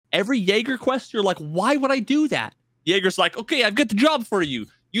every Jaeger quest, you're like, why would I do that? Jaeger's like, okay, I've got the job for you.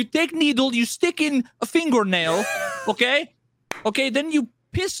 You take needle, you stick in a fingernail, okay? Okay, then you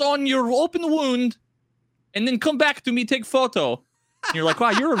piss on your open wound, and then come back to me, take photo. And you're like,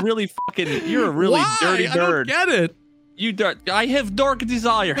 wow, you're a really Why? dirty I bird. don't get it. You dirt. I have dark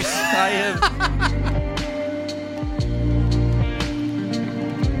desires. I have.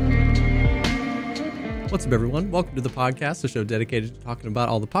 What's up, everyone? Welcome to the podcast, a show dedicated to talking about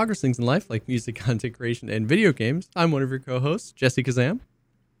all the poggers things in life, like music, content creation, and video games. I'm one of your co-hosts, Jesse Kazam.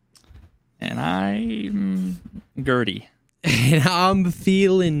 And I'm Gertie. And I'm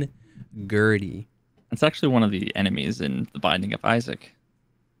feeling Gertie. It's actually one of the enemies in The Binding of Isaac.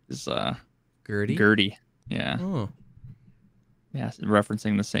 Is Gertie? Gertie. Yeah. Oh. Yeah,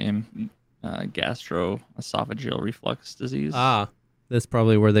 referencing the same gastroesophageal reflux disease. Ah, that's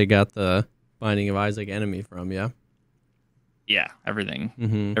probably where they got the Binding of Isaac enemy from, yeah? Yeah, everything.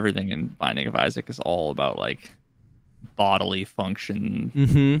 Mm-hmm. Everything in Binding of Isaac is all about, like, bodily function.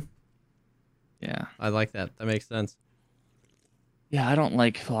 Mm-hmm. Yeah. I like that. That makes sense. Yeah, I don't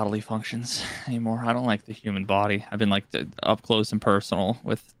like bodily functions anymore. I don't like the human body. I've been, like, up close and personal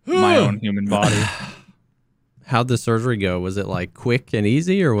with my own human body. How'd the surgery go? Was it, like, quick and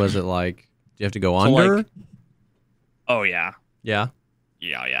easy, or was it, like, do you have to go under? Like, oh, yeah. Yeah?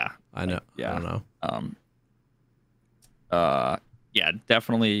 Yeah. I know. Yeah. I don't know. Yeah,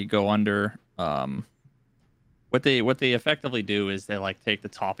 definitely go under. What they effectively do is they like take the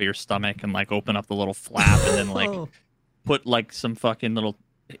top of your stomach and like open up the little flap and then like put like some fucking little,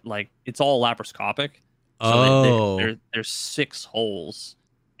 like, it's all laparoscopic. So there's 6 holes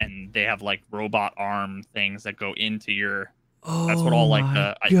and they have like robot arm things that go into your. That's what all like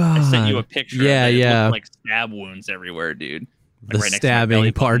the. I sent you a picture. Yeah, it yeah. looked like stab wounds everywhere, dude. Like the right next to my stabbing belly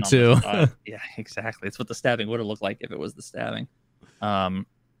button part on too. the side. Yeah, exactly. It's what the stabbing would have looked like if it was the stabbing. And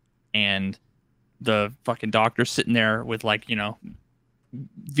the fucking doctor sitting there with like, you know,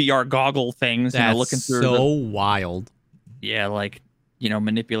 VR goggle things, That's you know, looking through. So wild. Yeah, like, you know,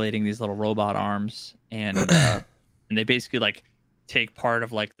 manipulating these little robot arms, and and they basically like take part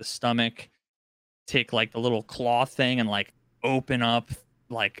of like the stomach, take like the little claw thing, and like open up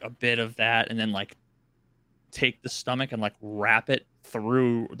like a bit of that, and then like take the stomach and like wrap it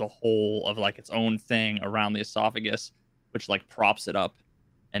through the whole of like its own thing around the esophagus, which like props it up,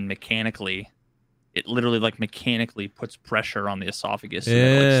 and it literally like mechanically puts pressure on the esophagus so that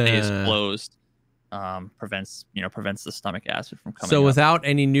it like stays closed. Prevents the stomach acid from coming So up. without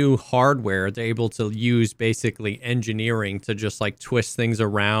any new hardware, they're able to use basically engineering to just like twist things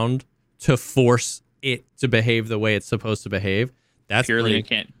around to force it to behave the way it's supposed to behave. That's purely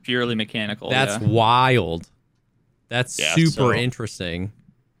mechanical. That's wild. That's super interesting.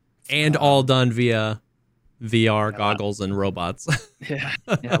 And all done via VR goggles and robots.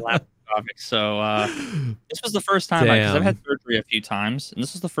 Laparoscopic. So this was the first time, because I've had surgery a few times, and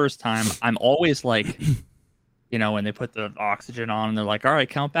this was the first time. I'm always like, you know, when they put the oxygen on and they're like, all right,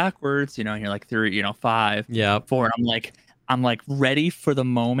 count backwards, you know, and you're like 3, 5, 4. And I'm like ready for the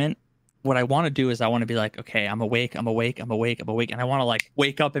moment. What I want to do is I want to be like, okay, I'm awake. And I want to like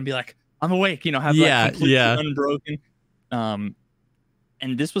wake up and be like, I'm awake, you know, have like completely unbroken. And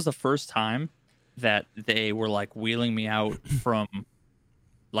this was the first time that they were like wheeling me out from,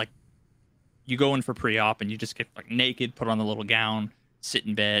 like, you go in for pre-op and you just get like naked, put on the little gown, sit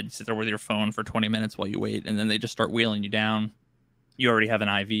in bed, sit there with your phone for 20 minutes while you wait, and then they just start wheeling you down. You already have an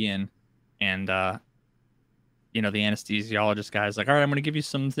IV in, and you know, the anesthesiologist guy's like, all right, I'm going to give you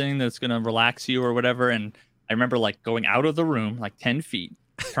something that's going to relax you or whatever. And I remember like going out of the room like 10 feet,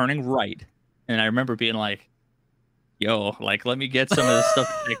 turning right. And I remember being like, yo, like, let me get some of this stuff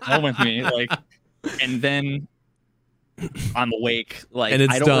to take home with me. Like, and then I'm awake. Like,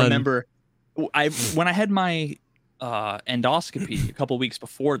 I don't remember. When I had my endoscopy a couple weeks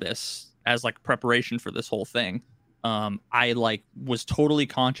before this, as like preparation for this whole thing, I like was totally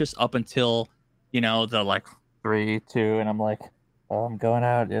conscious up until, you know, the like 3, 2, and I'm like, oh, I'm going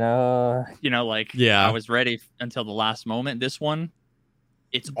out, you know, like, I was ready until the last moment. This one,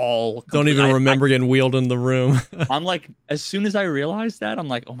 it's all don't even remember getting wheeled in the room. I'm like, as soon as I realized that, I'm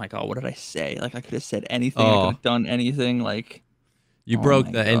like, oh my god, what did I say? Like, I could have said anything. I could have done anything. Like, you broke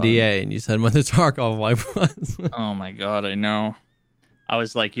the NDA and you said when the Tarkov wipe was. Oh my god, I know. I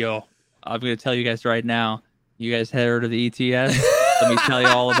was like, yo, I'm gonna tell you guys right now. You guys heard of the ETS? Let me tell you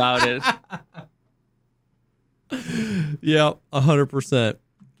all about it. Yeah, 100%.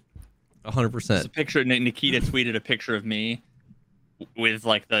 100%. A picture. Nikita tweeted a picture of me with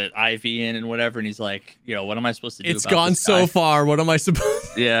like the IV in and whatever, and he's like, you know, what am I supposed to do? It's gone so far. What am I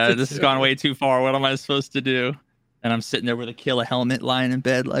supposed to do? This has gone way too far. What am I supposed to do? And I'm sitting there with a killer helmet lying in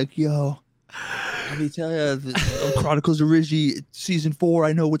bed like, yo, let me tell you, the Chronicles of Ridgey season 4,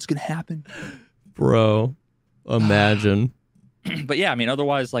 I know what's going to happen. Bro, imagine. But yeah, I mean,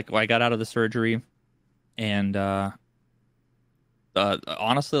 otherwise, like, I got out of the surgery and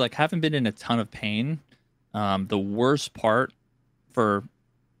honestly, like, haven't been in a ton of pain. The worst part for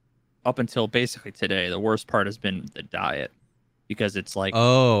up until basically today, the worst part has been the diet because it's like,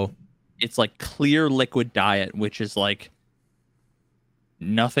 it's like clear liquid diet, which is like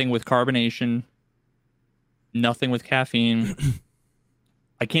nothing with carbonation, nothing with caffeine.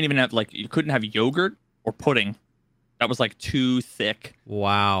 I can't even have, like, you couldn't have yogurt or pudding. That was like too thick.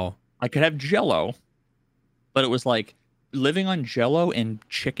 Wow. I could have Jello, but it was like living on Jello and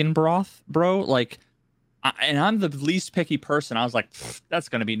chicken broth, bro. Like, and I'm the least picky person. I was like, that's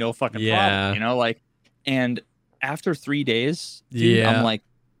gonna be no fucking problem, you know. Like, and after 3 days, dude, I'm like,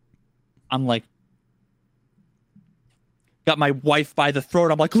 got my wife by the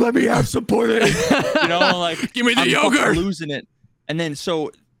throat. I'm like, let me have some pudding, you know. Like, give me the yogurt. Losing it, and then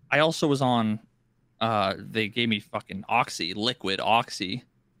so I also was on. They gave me fucking liquid oxy.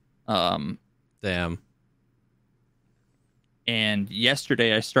 Damn. And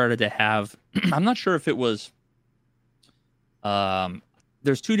yesterday I started to have, I'm not sure if it was,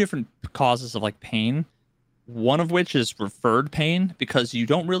 there's 2 different causes of like pain. One of which is referred pain because you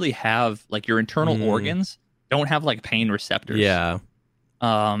don't really have like your internal organs don't have like pain receptors. Yeah.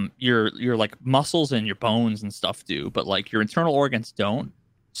 Your like muscles and your bones and stuff do, but like your internal organs don't.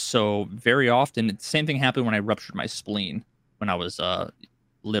 So very often, the same thing happened when I ruptured my spleen when I was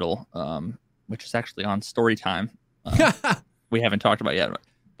little, which is actually on story time. We haven't talked about yet,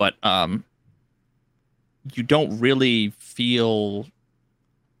 but you don't really feel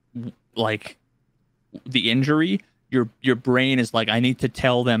like the injury. Your brain is like, I need to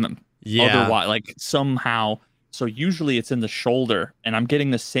tell them otherwise, like somehow. So usually it's in the shoulder, and I'm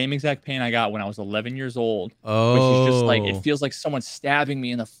getting the same exact pain I got when I was 11 years old. Oh, which is just like, it feels like someone's stabbing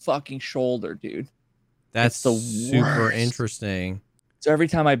me in the fucking shoulder, dude. That's the super worst. Interesting. So every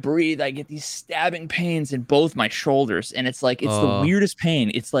time I breathe, I get these stabbing pains in both my shoulders, and it's like, it's the weirdest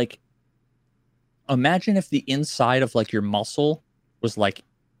pain. It's like, imagine if the inside of like your muscle was like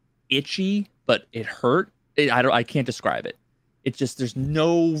itchy, but it hurt. I can't describe it. It's just, there's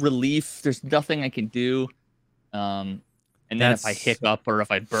no relief. There's nothing I can do. And then if I hiccup or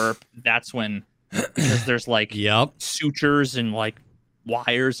if I burp, that's when, because there's like sutures and like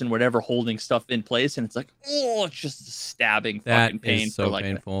wires and whatever holding stuff in place, and it's like, oh, it's just a stabbing fucking pain. That is so like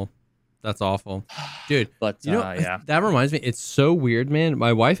painful. That's awful, dude. But you know, yeah, that reminds me, it's so weird, man.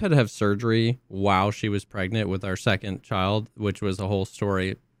 My wife had to have surgery while she was pregnant with our second child, which was a whole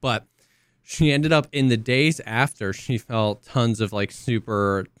story. But she ended up, in the days after, she felt tons of like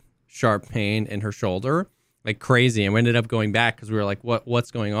super sharp pain in her shoulder, like crazy, and we ended up going back because we were like, what's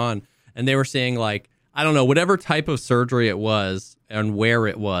going on? And they were saying, like, I don't know, whatever type of surgery it was and where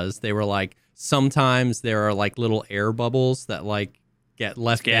it was, they were like, sometimes there are like little air bubbles that like get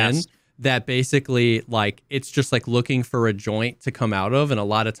left in that basically, like, it's just like looking for a joint to come out of, and a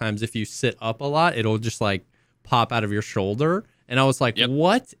lot of times if you sit up a lot, it'll just like pop out of your shoulder. And I was like,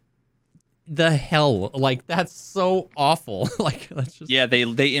 what the hell? Like, that's so awful. Like, that's just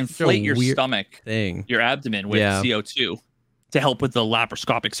they inflate your stomach thing, your abdomen with CO2 to help with the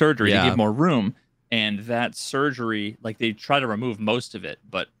laparoscopic surgery to give more room. And that surgery, like, they try to remove most of it,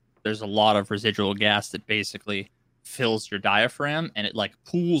 but there's a lot of residual gas that basically fills your diaphragm, and it like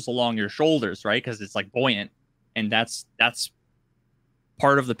pools along your shoulders, right? Because it's like buoyant, and that's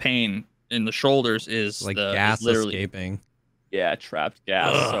part of the pain in the shoulders is like the gas is literally escaping. Yeah, trapped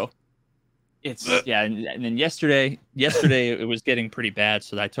gas. Ugh. So it's and then yesterday it was getting pretty bad,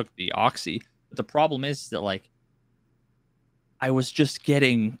 so I took the oxy. But the problem is that, like, I wasn't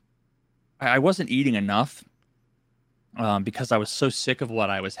eating enough because I was so sick of what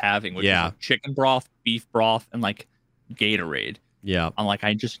I was having, which is like chicken broth, beef broth, and like Gatorade. Yeah, I'm like,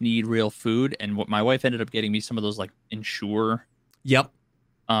 I just need real food. And what my wife ended up getting me some of those like Ensure.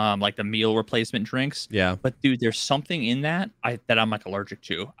 Like the meal replacement drinks. Yeah. But dude, there's something in that that I'm like allergic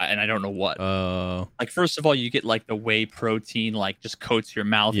to, and I don't know what. Like, first of all, you get like the whey protein, like, just coats your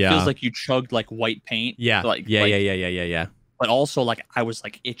mouth. It feels like you chugged like white paint. Yeah. Yeah. But also, like, I was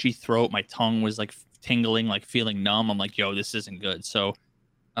like itchy throat. My tongue was like tingling, like feeling numb. I'm like, yo, this isn't good. So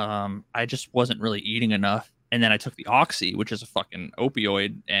I just wasn't really eating enough. And then I took the Oxy, which is a fucking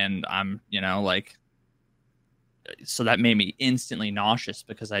opioid. And I'm, like, so that made me instantly nauseous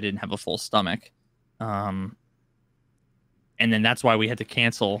because I didn't have a full stomach. And then that's why we had to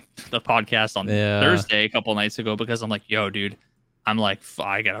cancel the podcast on Thursday a couple nights ago, because I'm like, yo, dude, I'm like,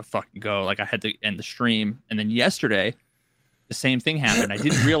 I gotta fucking go. Like I had to end the stream. And then yesterday, the same thing happened. I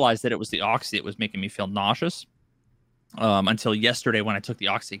didn't realize that it was the oxy that was making me feel nauseous until yesterday when I took the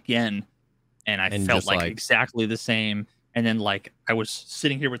oxy again, and I felt like exactly the same. And then like I was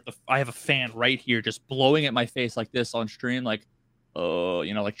sitting here with I have a fan right here just blowing at my face like this on stream, like, oh,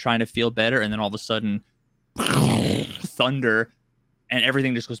 like trying to feel better. And then all of a sudden, thunder, and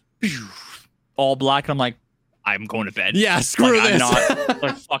everything just goes all black. And I'm like, I'm going to bed. Yeah, screw this. I'm not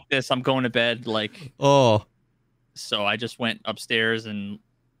like, fuck this. I'm going to bed. Like, oh. So I just went upstairs and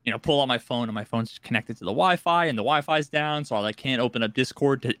pull out my phone, and my phone's connected to the Wi-Fi, and the Wi-Fi's down, so I can't open up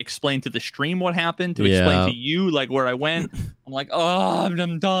Discord to explain to the stream what happened, to explain to you like where I went. I'm like, oh, I'm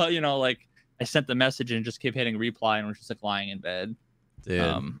done. Like I sent the message and just kept hitting reply, and was just like lying in bed.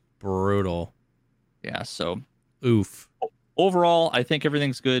 Dude, brutal. Yeah. So, oof. Overall, I think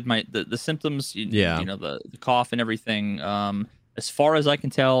everything's good. The symptoms, the cough and everything. As far as I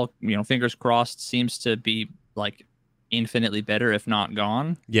can tell, fingers crossed, seems to be like infinitely better, if not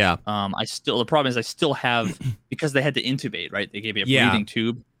gone. Yeah. The problem is I still have, because they had to intubate, right? They gave me a breathing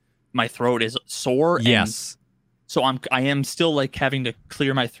tube. My throat is sore. Yes. So I am still like having to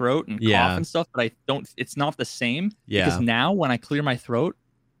clear my throat and cough and stuff, but it's not the same. Yeah. Because now when I clear my throat,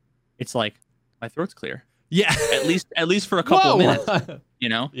 it's like my throat's clear. Yeah. At least for a couple of minutes,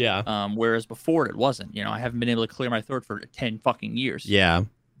 Yeah. Whereas before it wasn't, I haven't been able to clear my throat for 10 fucking years. Yeah.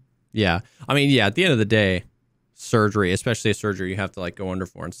 Yeah. I mean, at the end of the day, surgery, especially a surgery you have to like go under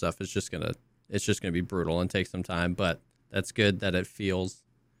for and stuff, it's just gonna be brutal and take some time, but that's good that it feels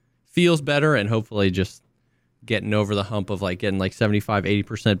better, and hopefully just getting over the hump of like getting like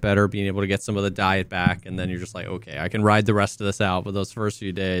 75-80% better, being able to get some of the diet back, and then you're just like, okay, I can ride the rest of this out. But those first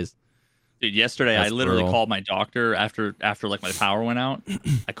few days, dude, yesterday I literally called my doctor after like my power went out.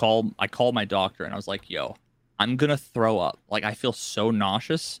 I called my doctor and I was like, yo, I'm gonna throw up. Like I feel so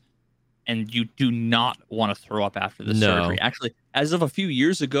nauseous. And you do not want to throw up after the surgery. Actually, as of a few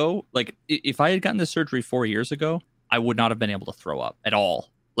years ago, like if I had gotten the surgery 4 years ago, I would not have been able to throw up at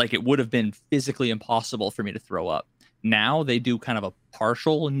all. Like it would have been physically impossible for me to throw up. Now they do kind of a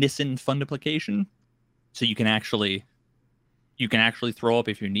partial Nissen fundoplication, so you can actually throw up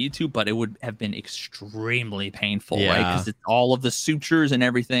if you need to, but it would have been extremely painful, right? Because it's all of the sutures and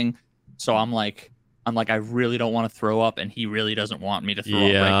everything. So I'm like, I really don't want to throw up, and he really doesn't want me to throw up,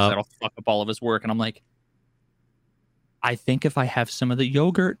 right? Because that'll fuck up all of his work. And I'm like, I think if I have some of the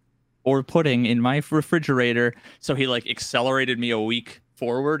yogurt or pudding in my refrigerator, so he like accelerated me a week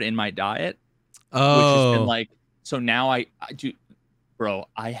forward in my diet, which has been like, so now I do, bro.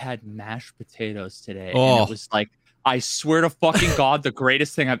 I had mashed potatoes today, and it was like, I swear to fucking God, the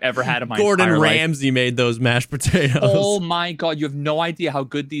greatest thing I've ever had in my entire life. Gordon Ramsay made those mashed potatoes. Oh my God, you have no idea how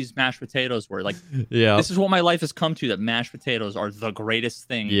good these mashed potatoes were. Like, this is what my life has come to, that mashed potatoes are the greatest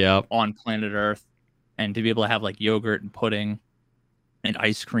thing on planet Earth. And to be able to have like yogurt and pudding and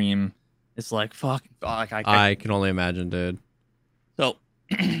ice cream, it's like, fuck. I can only imagine, dude. So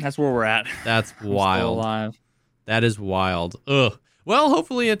that's where we're at. That's wild. Still alive. That is wild. Ugh. Well,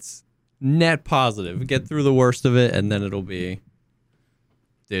 hopefully it's net positive. Get through the worst of it, and then it'll be...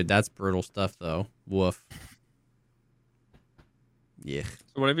 Dude, that's brutal stuff, though. Woof. Yeah.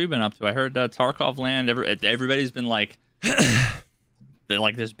 So what have you been up to? I heard Tarkov land. Everybody's been like...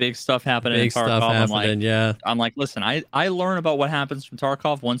 like there's big stuff happening in Tarkov. I'm like, listen, I learn about what happens from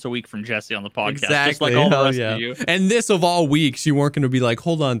Tarkov once a week from Jesse on the podcast. Exactly. Just like all the rest of you. And this of all weeks, you weren't going to be like,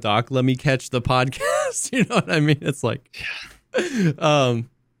 hold on, Doc, let me catch the podcast. You know what I mean? It's like...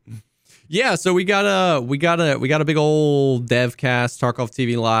 Yeah, so we got a big old dev cast, Tarkov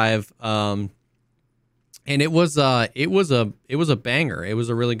TV Live, and it was a banger. It was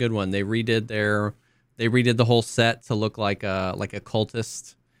a really good one. They redid the whole set to look like a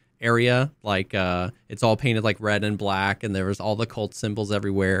cultist area. Like it's all painted like red and black, and there was all the cult symbols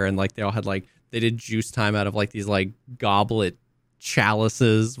everywhere, and like they all had like they did juice time out of like these like goblet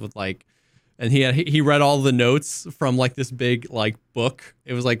chalices with like. And he read all the notes from like this big like book.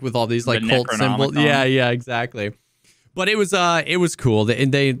 It was like with all these like cult symbols. Yeah, exactly. But it was cool.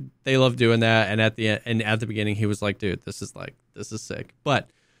 They love doing that. And at the beginning, he was like, "Dude, this is sick." But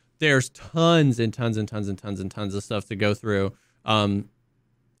there's tons and tons and tons and tons and tons of stuff to go through.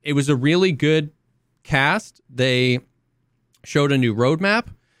 It was a really good cast. They showed a new roadmap.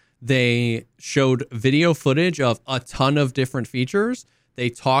 They showed video footage of a ton of different features. They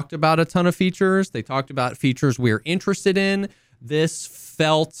talked about a ton of features. They talked about features we're interested in. This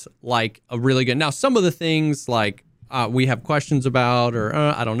felt like a really good... Now, some of the things like we have questions about or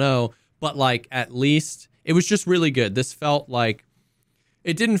I don't know, but like at least it was just really good. This felt like...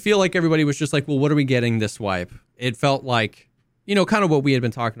 It didn't feel like everybody was just like, well, what are we getting this wipe? It felt like, kind of what we had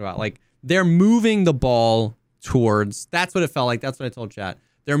been talking about. Like, they're moving the ball towards, that's what it felt like. That's what I told chat.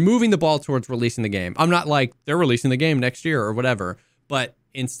 They're moving the ball towards releasing the game. I'm not like, they're releasing the game next year or whatever. But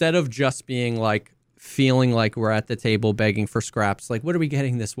instead of just being like, feeling like we're at the table begging for scraps, like, what are we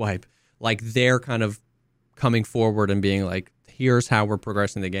getting this wipe? Like, they're kind of coming forward and being like, here's how we're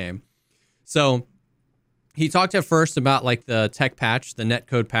progressing the game. So he talked at first about like the tech patch, the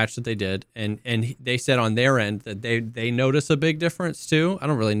netcode patch that they did. And they said on their end that they notice a big difference too. I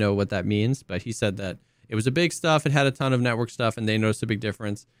don't really know what that means, but he said that it was a big stuff. It had a ton of network stuff and they noticed a big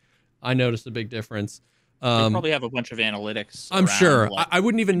difference. I noticed a big difference. They probably have a bunch of analytics. I'm sure. Like, I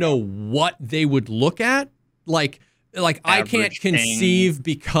wouldn't even know what they would look at. Like I can't conceive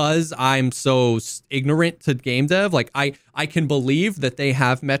because I'm so ignorant to game dev. Like I can believe that they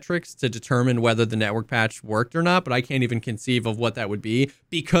have metrics to determine whether the network patch worked or not, but I can't even conceive of what that would be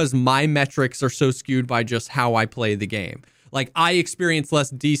because my metrics are so skewed by just how I play the game. Like, I experience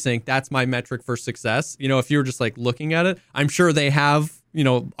less desync. That's my metric for success. If you're just like looking at it, I'm sure they have,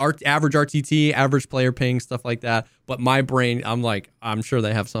 average RTT, average player ping, stuff like that. But my brain, I'm sure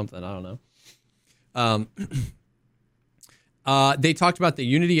they have something. I don't know. They talked about the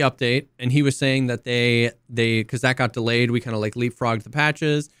Unity update, and he was saying that they because that got delayed, we kind of like leapfrogged the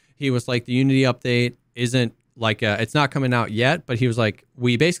patches. He was like, the Unity update isn't like it's not coming out yet, but he was like,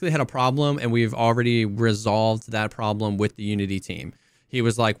 we basically had a problem and we've already resolved that problem with the Unity team. He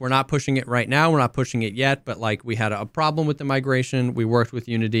was like, we're not pushing it right now, we're not pushing it yet, but like we had a problem with the migration, we worked with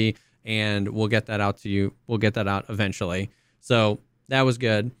Unity, and we'll get that out to you. We'll get that out eventually. So that was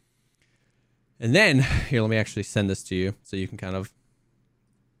good. And then, here, let me actually send this to you so you can kind of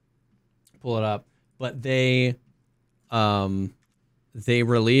pull it up. But they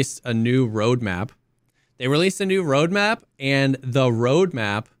released a new roadmap. And the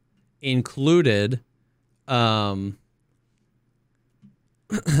roadmap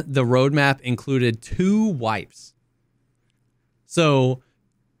included two wipes. So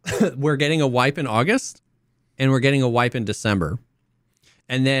we're getting a wipe in August, and we're getting a wipe in December.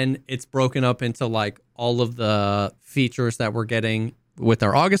 And then it's broken up into like all of the features that we're getting with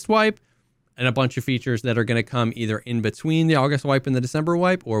our August wipe and a bunch of features that are going to come either in between the August wipe and the December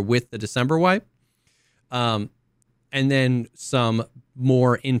wipe or with the December wipe. And then some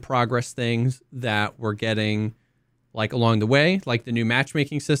more in progress things that we're getting like along the way, like the new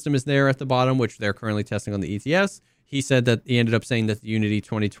matchmaking system is there at the bottom, which they're currently testing on the ETS. He said that he ended up saying that the Unity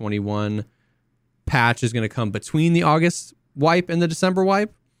 2021 patch is going to come between the August wipe and the December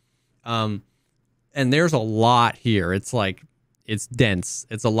wipe. And there's a lot here. It's like, it's dense.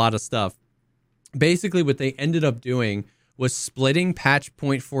 It's a lot of stuff. Basically what they ended up doing was splitting patch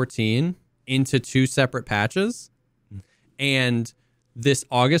 0.14 into two separate patches. And this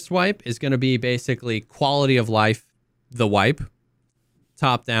August wipe is going to be basically quality of life, the wipe,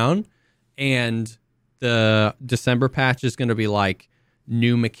 top down. And the December patch is going to be like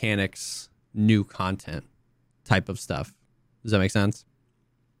new mechanics, new content type of stuff. Does that make sense?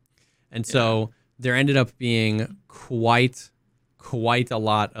 And so there ended up being quite a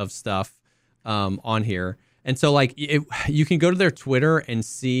lot of stuff on here. And so like you can go to their Twitter and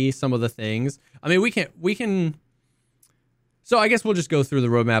see some of the things. I mean, we can. So I guess we'll just go through the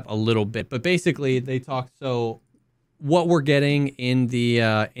roadmap a little bit. But basically, they talked. So what we're getting in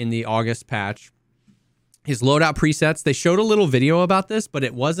the August patch is loadout presets. They showed a little video about this, but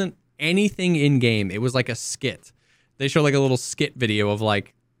it wasn't anything in game. It was like a skit. They showed like a little skit video of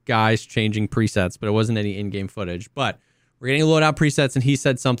like guys changing presets, but it wasn't any in-game footage. But we're getting loadout presets, and he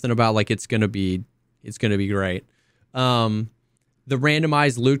said something about like it's gonna be great. The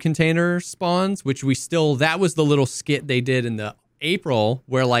randomized loot container spawns, which that was the little skit they did in the April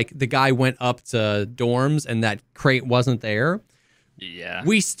where like the guy went up to dorms and that crate wasn't there. Yeah.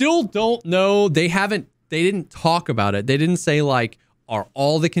 We still don't know. They didn't talk about it. They didn't say like, are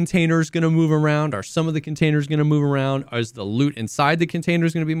all the containers going to move around? Are some of the containers going to move around? Is the loot inside the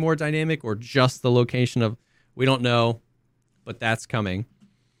containers going to be more dynamic or just the location of, we don't know, but that's coming.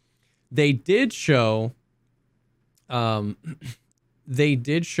 They did show, however,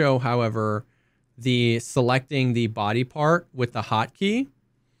 the selecting the body part with the hotkey.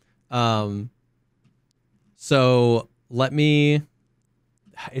 So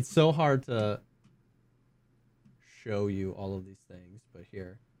it's so hard to show you all of these things, but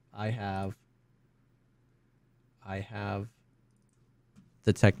here I have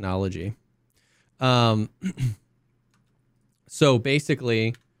the technology. So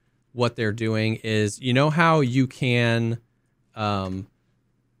basically what they're doing is, you know how you can hold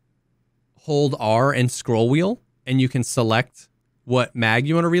R and scroll wheel and you can select what mag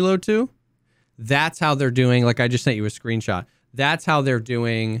you want to reload to? That's how they're doing. Like I just sent you a screenshot. that's how they're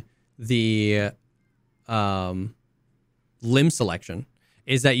doing the limb selection,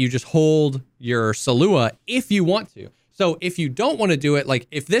 is that you just hold your Salua if you want to. So if you don't want to do it, like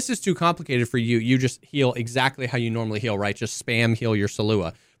if this is too complicated for you, you just heal exactly how you normally heal, right? Just spam heal your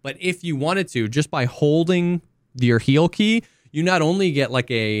Salua. But if you wanted to, just by holding your heal key, you not only get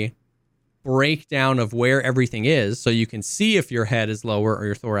like a breakdown of where everything is, so you can see if your head is lower or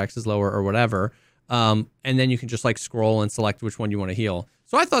your thorax is lower or whatever, and then you can just like scroll and select which one you want to heal.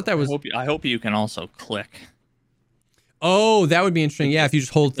 So I thought that was... I hope you can also click. Oh, that would be interesting. Yeah, if you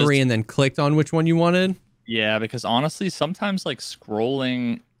just hold 3 and then clicked on which one you wanted. Yeah, because honestly, sometimes like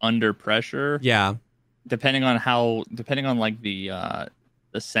scrolling under pressure. Yeah. Depending on like the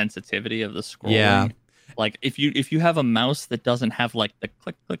sensitivity of the scrolling. Yeah. Like if you have a mouse that doesn't have like the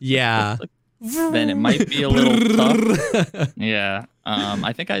click click, yeah, click, click, then it might be a little tough. Yeah.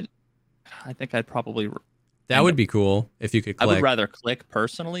 I think I'd probably. That would be cool if you could click. I would rather click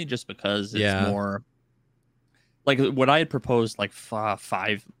personally, just because it's more. Like what I had proposed like 5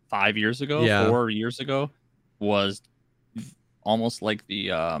 years ago, 4 years ago, was almost like the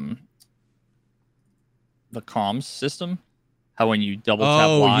comms system. How when you double tap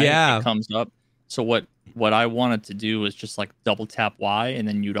Y, it comes up. So what I wanted to do was just like double tap Y, and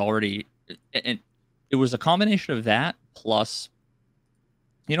then you'd already. And it was a combination of that plus,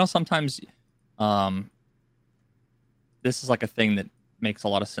 sometimes, this is like a thing that makes a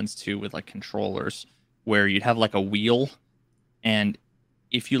lot of sense too with like controllers, where you'd have like a wheel, and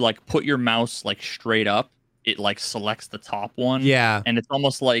if you like put your mouse like straight up, it like selects the top one. Yeah. And it's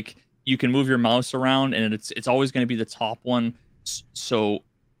almost like you can move your mouse around, and it's always going to be the top one. So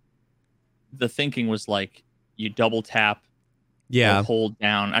the thinking was like you double tap, hold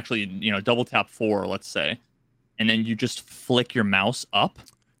down, actually, double tap 4, let's say, and then you just flick your mouse up.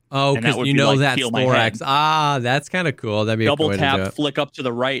 Oh, because that's thorax. Ah, that's kind of cool. That'd be double a cool way tap, to do it. flick up to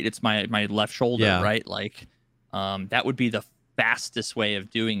the right. It's my left shoulder, right? Like, that would be the fastest way of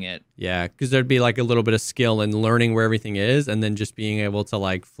doing it. Yeah, because there'd be like a little bit of skill in learning where everything is, and then just being able to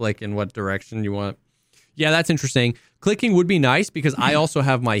like flick in what direction you want. Yeah, that's interesting. Clicking would be nice because I also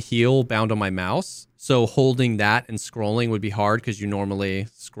have my heel bound on my mouse. So holding that and scrolling would be hard because you normally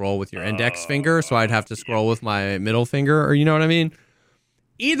scroll with your index finger. So I'd have to scroll with my middle finger, or you know what I mean?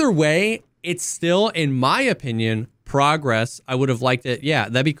 Either way, it's still, in my opinion, progress. I would have liked it. Yeah,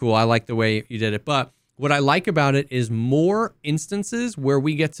 that'd be cool. I like the way you did it. But what I like about it is more instances where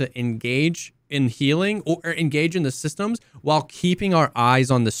we get to engage in healing or engage in the systems while keeping our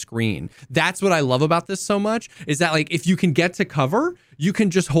eyes on the screen. That's what I love about this so much, is that like if you can get to cover, you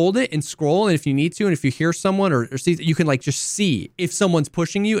can just hold it and scroll, and if you need to, and if you hear someone or see, you can like just see if someone's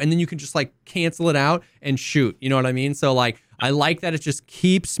pushing you, and then you can just like cancel it out and shoot. You know what I mean? So like I like that it just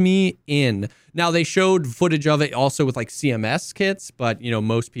keeps me in. Now they showed footage of it also with like CMS kits, but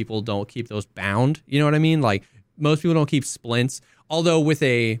most people don't keep those bound. You know what I mean? Like most people don't keep splints. Although with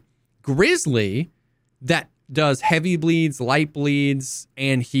a Grizzly that does heavy bleeds, light bleeds,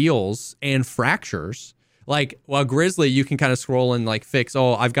 and heals and fractures. Like, well, Grizzly, you can kind of scroll and like fix.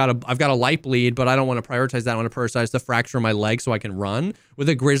 Oh, I've got a light bleed, but I don't want to prioritize that. I want to prioritize the fracture of my leg so I can run. With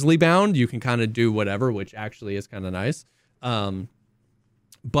a Grizzly bound, you can kind of do whatever, which actually is kind of nice.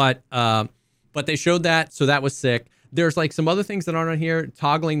 But they showed that, so that was sick. There's like some other things that aren't on here.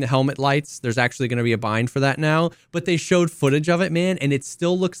 Toggling the helmet lights. There's actually going to be a bind for that now. But they showed footage of it, man, and it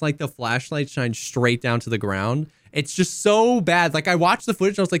still looks like the flashlight shines straight down to the ground. It's just so bad. Like I watched the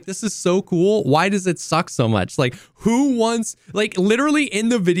footage and I was like, this is so cool. Why does it suck so much? Like who wants, like literally in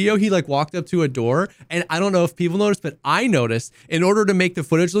the video, he like walked up to a door, and I don't know if people noticed, but I noticed in order to make the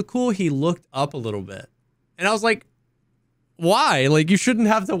footage look cool, he looked up a little bit. And I was like, why? Like you shouldn't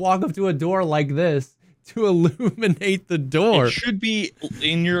have to walk up to a door like this to illuminate the door. It should be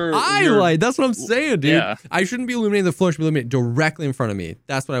in your light. That's what I'm saying, dude. Yeah. I shouldn't be illuminating the floor. I should be illuminating directly in front of me.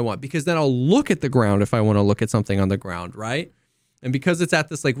 That's what I want, because then I'll look at the ground if I want to look at something on the ground, right? And because it's at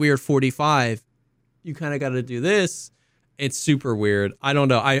this like weird 45, you kind of got to do this. It's super weird. I don't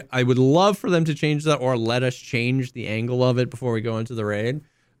know. I would love for them to change that, or let us change the angle of it before we go into the raid.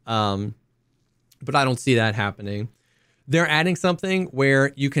 But I don't see that happening. They're adding something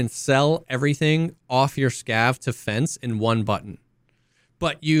where you can sell everything off your scav to fence in one button.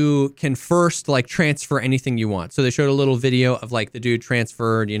 But you can first like transfer anything you want. So they showed a little video of like the dude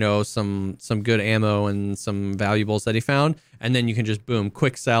transferred, some good ammo and some valuables that he found. And then you can just boom,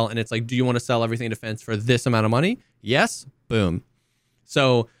 quick sell. And it's like, do you want to sell everything to fence for this amount of money? Yes. Boom.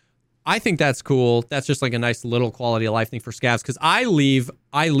 So I think that's cool. That's just like a nice little quality of life thing for scavs, because I leave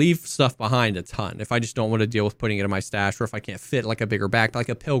stuff behind a ton if I just don't want to deal with putting it in my stash, or if I can't fit like a bigger bag, like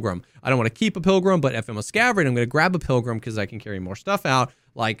a pilgrim. I don't want to keep a pilgrim, but if I'm a scav raid, I'm going to grab a pilgrim because I can carry more stuff out,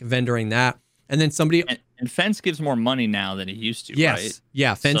 like vendoring that. And then somebody and Fence gives more money now than it used to. Yes, right?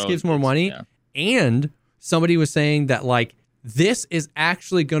 Yeah, Fence gives more money, and somebody was saying that like this is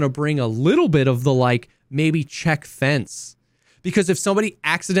actually going to bring a little bit of the like maybe check Fence. Because if somebody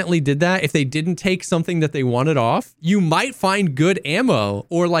accidentally did that, if they didn't take something that they wanted off, you might find good ammo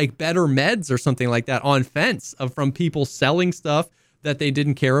or like better meds or something like that on Fence from people selling stuff that they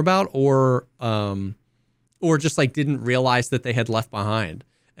didn't care about, or just like didn't realize that they had left behind.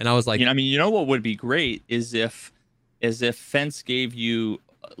 And I was like, you know what would be great is if Fence gave you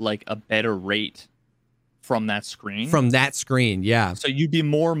like a better rate from that screen. From that screen, yeah. So you'd be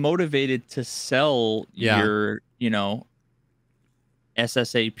more motivated to sell your,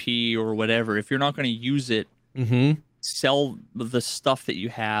 SSAP or whatever. If you're not going to use it, sell the stuff that you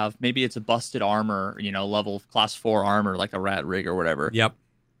have. Maybe it's a busted armor, level class 4 armor, like a rat rig or whatever. Yep.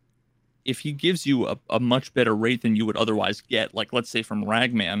 If he gives you a much better rate than you would otherwise get, like let's say from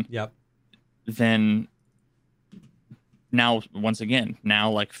Ragman. Yep. Then now, once again,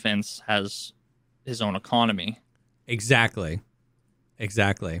 like Fence has his own economy. Exactly.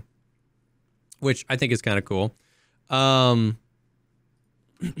 Which I think is kind of cool.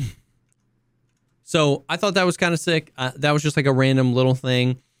 So I thought that was kind of sick. That was just like a random little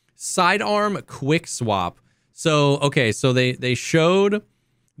thing. Sidearm quick swap. So, okay, so they showed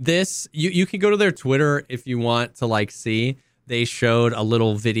this. You can go to their Twitter if you want to like see. They showed a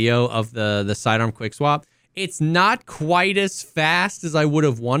little video of the sidearm quick swap. It's not quite as fast as I would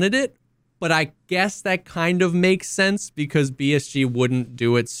have wanted it, but I guess that kind of makes sense because BSG wouldn't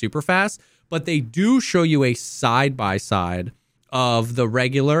do it super fast. But they do show you a side-by-side of the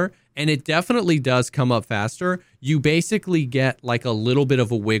regular, and it definitely does come up faster. You basically get like a little bit of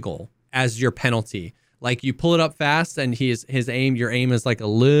a wiggle as your penalty. Like you pull it up fast, and your aim is like a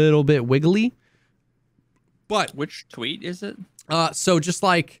little bit wiggly. But which tweet is it? So just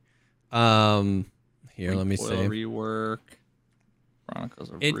like, here, let me see. Rework. Chronicles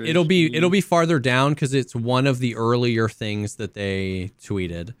of It'll be farther down because it's one of the earlier things that they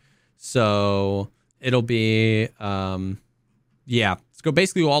tweeted. So it'll be, yeah. Let's go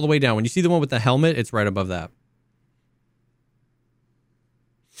basically all the way down. When you see the one with the helmet, it's right above that.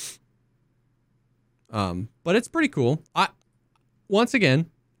 But it's pretty cool. Once again,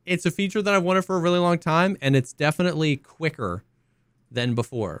 it's a feature that I've wanted for a really long time, and it's definitely quicker than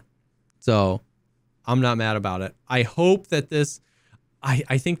before. So I'm not mad about it. I hope that this,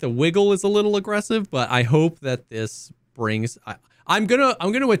 I think the wiggle is a little aggressive, but I hope that this brings, I'm gonna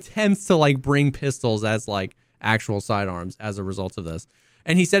attempt to like bring pistols as like actual sidearms as a result of this.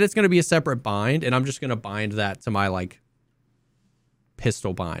 And he said it's gonna be a separate bind, and I'm just gonna bind that to my like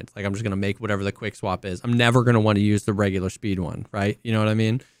pistol bind. Like I'm just gonna make whatever the quick swap is. I'm never gonna want to use the regular speed one, right? You know what I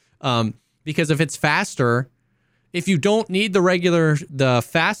mean? Because if it's faster, if you don't need the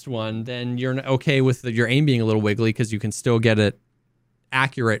fast one, then you're okay with your aim being a little wiggly because you can still get it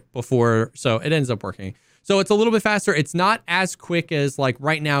accurate before. So it ends up working. So it's a little bit faster. It's not as quick as like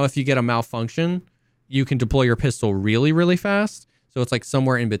right now. If you get a malfunction, you can deploy your pistol really, really fast. So it's like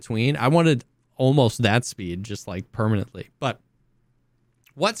somewhere in between. I wanted almost that speed, just like permanently. But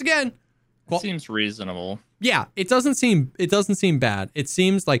once again, it seems reasonable. Yeah, it doesn't seem bad. It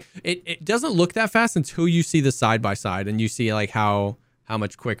seems like it doesn't look that fast until you see the side by side and you see like how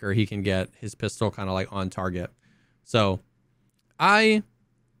much quicker he can get his pistol kind of like on target. So I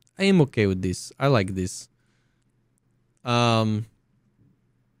am okay with this. I like this.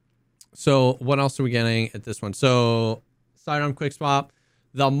 So what else are we getting at this one? So sidearm quick swap,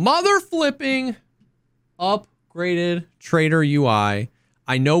 the mother flipping upgraded trader UI.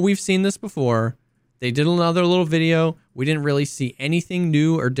 I know we've seen this before. They did another little video. We didn't really see anything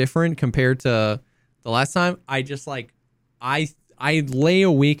new or different compared to the last time. I just like, I lay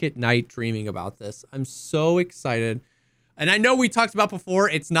awake at night dreaming about this. I'm so excited. And I know we talked about before,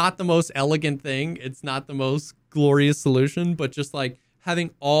 it's not the most elegant thing. It's not the most glorious solution, but just like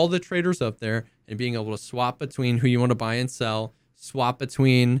having all the traders up there and being able to swap between who you want to buy and sell, swap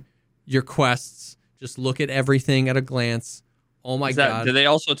between your quests, just look at everything at a glance. Oh my God. Did they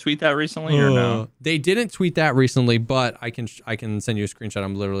also tweet that recently or no? They didn't tweet that recently, but I can send you a screenshot.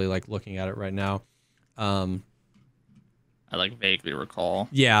 I'm literally like looking at it right now. I like vaguely recall.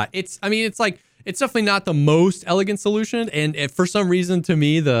 Yeah, it's definitely not the most elegant solution. And for some reason to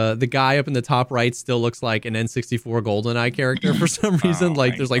me, the guy up in the top right still looks like an N64 GoldenEye character for some reason.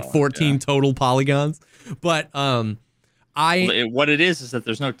 Like there's like 14 total polygons. But What it is that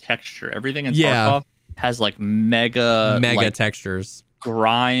there's no texture. Everything in Yeah. Tarkov has like mega like, textures.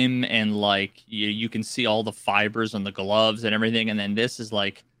 grime, and like you can see all the fibers on the gloves and everything, and then this is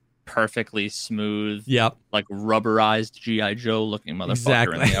like perfectly smooth, Yep. like rubberized G.I. Joe looking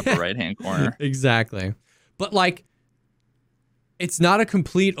motherfucker in the upper right hand corner. Exactly. But like, it's not a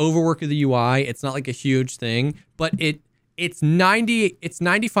complete overwork of the UI. It's not like a huge thing, but it's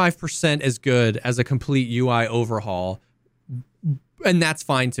 95% as good as a complete UI overhaul. And that's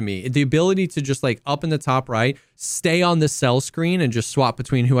fine to me. The ability to just like up in the top right, stay on the sell screen and just swap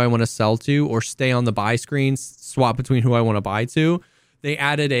between who I want to sell to, or stay on the buy screen, swap between who I want to buy to. They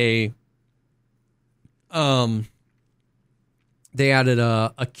added a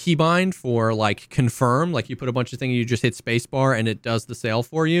keybind for like confirm, like you put a bunch of things, you just hit spacebar and it does the sale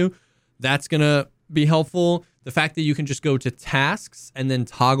for you. That's going to be helpful. The fact that you can just go to tasks and then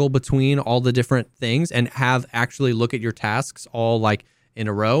toggle between all the different things and have actually look at your tasks all like in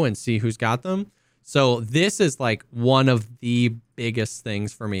a row and see who's got them. So this is like one of the biggest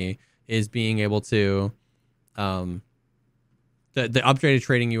things for me, is being able to the upgraded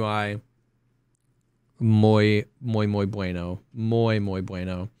trading UI. Muy bueno.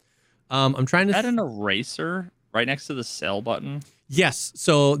 I'm trying to add an eraser right next to the sell button. Yes,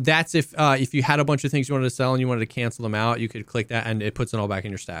 so that's if you had a bunch of things you wanted to sell and you wanted to cancel them out, you could click that and it puts it all back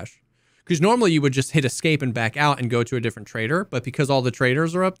in your stash. Because normally you would just hit escape and back out and go to a different trader, but because all the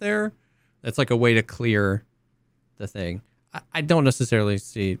traders are up there, that's like a way to clear the thing. I don't necessarily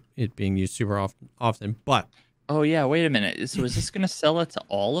see it being used super often, but... Oh yeah, wait a minute. So is this going to sell it to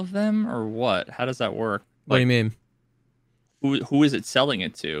all of them, or what? How does that work? What do you mean? Who is it selling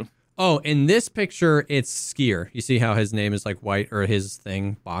it to? Oh, in this picture, it's Skier. You see how his name is like white, or his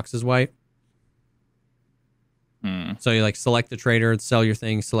thing box is white? So you like select the trader, sell your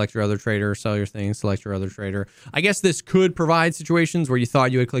thing, select your other trader, sell your thing, select your other trader. I guess this could provide situations where you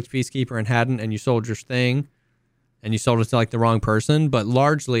thought you had clicked Peacekeeper and hadn't, and you sold your thing, and you sold it to like the wrong person. But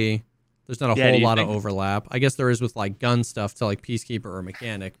largely, there's not a whole lot of overlap. I guess there is with like gun stuff to like Peacekeeper or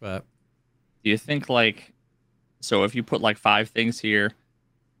Mechanic, but... Do you think like... So if you put like 5 things here,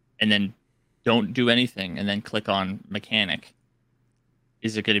 and then don't do anything, and then click on Mechanic,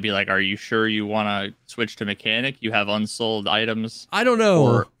 is it going to be like, are you sure you want to switch to Mechanic? You have unsold items? I don't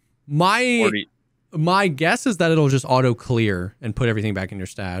know. My guess is that it'll just auto clear and put everything back in your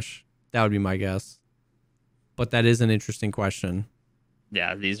stash. That would be my guess. But that is an interesting question.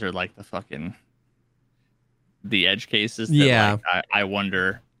 Yeah, these are like the edge cases. That, yeah. Like, I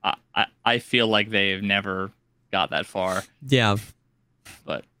wonder. I feel like they've never got that far. Yeah.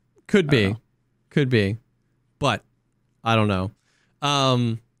 But could be. But I don't know.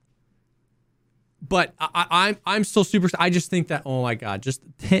 But I'm still super. I just think that, oh my God, just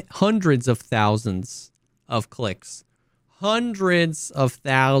hundreds of thousands of clicks, hundreds of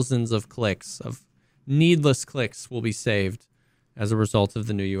thousands of clicks, of needless clicks will be saved as a result of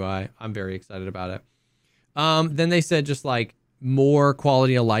the new UI. I'm very excited about it. Then they said just like more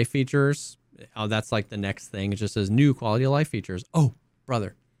quality of life features. Oh, that's like the next thing. It just says new quality of life features. Oh,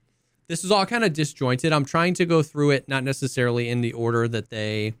 brother. This is all kind of disjointed. I'm trying to go through it, not necessarily in the order that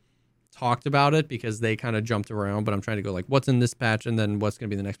they talked about it, because they kind of jumped around, but I'm trying to go like, what's in this patch and then what's going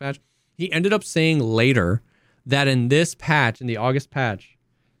to be the next patch. He ended up saying later that in this patch, in the August patch,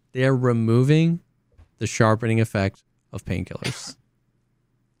 they're removing the sharpening effect of painkillers.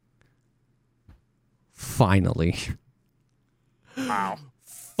 Finally. Wow.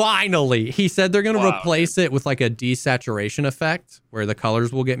 Finally. He said they're going to replace it with like a desaturation effect where the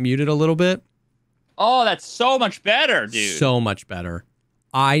colors will get muted a little bit. Oh, that's so much better, dude. So much better.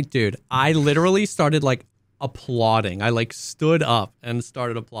 I literally started like applauding. I like stood up and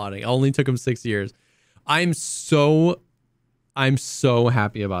started applauding. It only took him 6 years. I'm so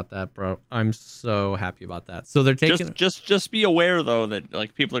happy about that, bro. I'm so happy about that. So they're taking just be aware though that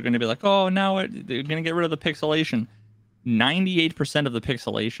like people are going to be like, "Oh, now they're going to get rid of the pixelation." 98% of the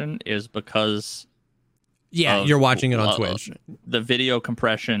pixelation is because you're watching it on Twitch. The video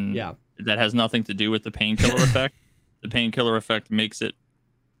compression that has nothing to do with the painkiller effect. The painkiller effect makes it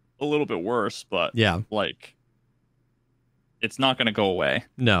a little bit worse, but like it's not going to go away.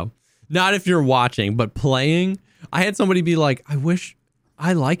 No. Not if you're watching, but playing. I had somebody be like, I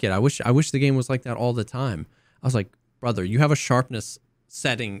like it. I wish the game was like that all the time. I was like, brother, you have a sharpness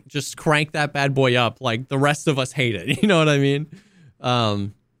setting. Just crank that bad boy up. Like the rest of us hate it. You know what I mean?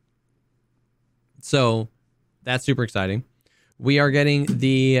 So that's super exciting. We are getting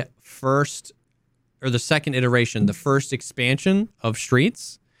the second iteration, the first expansion of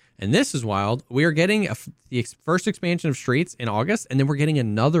Streets. And this is wild. We are getting the first expansion of Streets in August, and then we're getting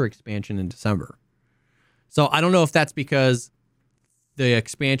another expansion in December. So I don't know if that's because the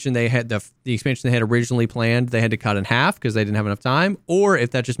expansion they had the expansion they had originally planned, they had to cut in half because they didn't have enough time, or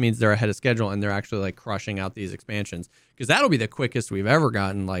if that just means they're ahead of schedule and they're actually like crushing out these expansions, because that'll be the quickest we've ever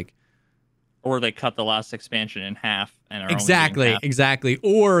gotten. Like, or they cut the last expansion in half and are exactly.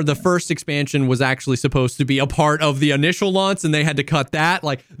 Or the first expansion was actually supposed to be a part of the initial launch and they had to cut that.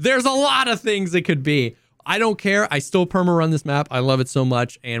 Like, there's a lot of things it could be. I don't care. I still perma run this map. I love it so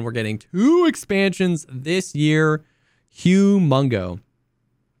much, and we're getting 2 expansions this year. Humongo.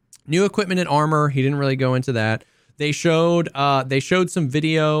 New equipment and armor. He didn't really go into that. They showed some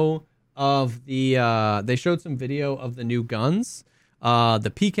video of the new guns.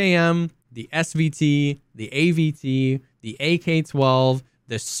 The PKM, the SVT, the AVT, the AK-12,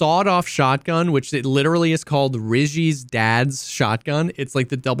 the sawed-off shotgun, which it literally is called Rizzi's dad's shotgun. It's like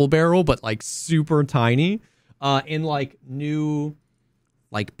the double barrel, but like super tiny. In like new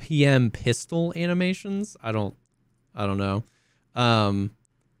like PM pistol animations. I don't know.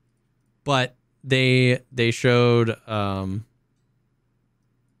 But they showed some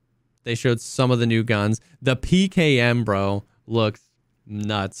of the new guns. The PKM, bro, looks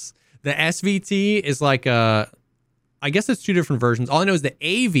nuts. The SVT is like I guess it's 2 different versions. All I know is the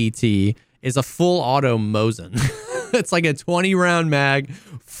AVT is a full auto Mosin. It's like a 20 round mag,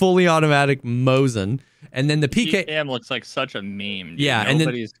 fully automatic Mosin. And then the PKM looks like such a meme. Dude. Yeah,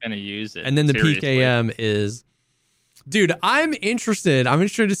 nobody's gonna use it. And then seriously. The PKM is, dude. I'm interested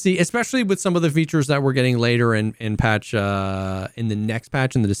to see, especially with some of the features that we're getting later in patch in the next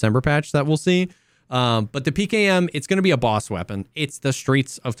patch, in the December patch that we'll see. But the PKM, it's going to be a boss weapon. It's the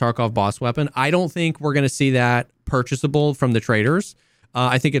Streets of Tarkov boss weapon. I don't think we're going to see that purchasable from the traders.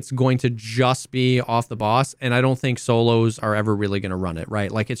 I think it's going to just be off the boss, and I don't think solos are ever really going to run it,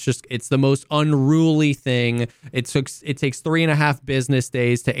 right? Like, it's the most unruly thing. It takes 3.5 business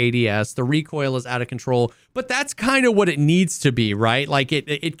days to ADS. The recoil is out of control, but that's kind of what it needs to be, right? Like,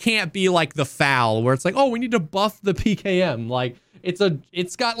 it can't be like the FAL, where it's like, oh, we need to buff the PKM. Like, it's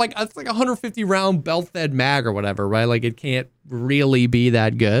got like 150 round belt-fed mag or whatever, right? Like, it can't really be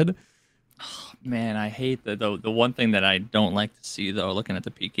that good. Man, I hate the one thing that I don't like to see, though, looking at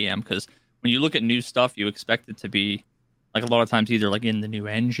the PKM, because when you look at new stuff, you expect it to be like a lot of times either like in the new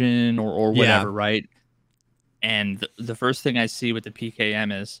engine or whatever, right? And the first thing I see with the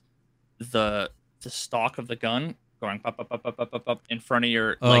PKM is the stock of the gun going pop, pop, pop, pop, pop, pop, pop in front of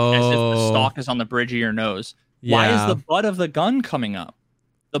your, like as if the stock is on the bridge of your nose. Yeah. Why is the butt of the gun coming up?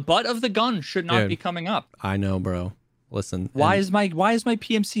 The butt of the gun should not be coming up. I know, bro. Listen. Why is my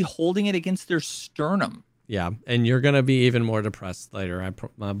PMC holding it against their sternum? Yeah, and you're gonna be even more depressed later.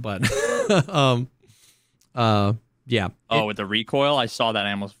 But yeah. Oh, with the recoil, I saw that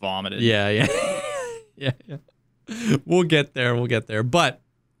I almost vomited. Yeah. We'll get there. But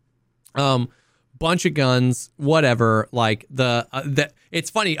bunch of guns, whatever. Like the it's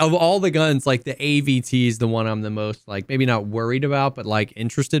funny, of all the guns, like the AVT is the one I'm the most, like, maybe not worried about, but like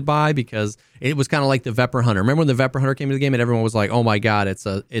interested by, because it was kind of like the Vepr Hunter. Remember when the Vepr Hunter came to the game and everyone was like, oh my god, it's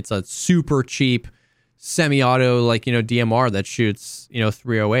a super cheap semi-auto, like, DMR that shoots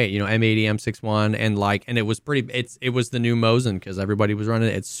 308, M80, M61, and it was it was the new Mosin because everybody was running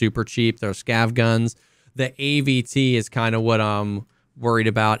it. It's super cheap. There's scav guns. The AVT is kind of what I'm worried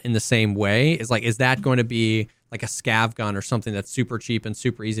about in the same way. Is that going to be like a scav gun or something that's super cheap and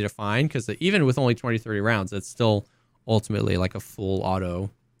super easy to find? Because even with only 20-30 rounds, it's still ultimately like a full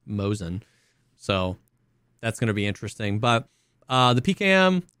auto Mosin. So that's going to be interesting. But the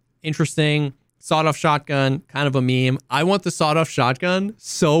PKM, interesting. Sawed-off shotgun, kind of a meme. I want the sawed-off shotgun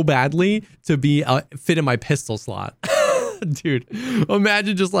so badly to be fit in my pistol slot. Dude,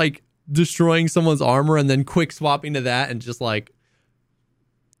 imagine just like destroying someone's armor and then quick swapping to that and just like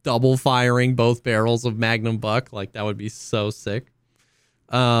double firing both barrels of Magnum Buck. Like, that would be so sick.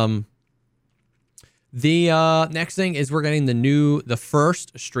 The next thing is we're getting the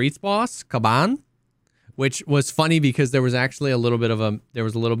first Streets boss, Kaban, which was funny because there was actually a little bit of a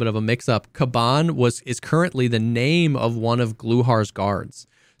mix-up. Kaban is currently the name of one of Gluhar's guards.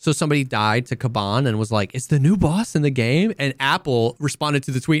 So somebody died to Kaban and was like, "It's the new boss in the game." And Apple responded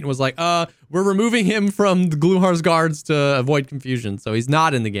to the tweet and was like, we're removing him from the Gluhar's guards to avoid confusion. So he's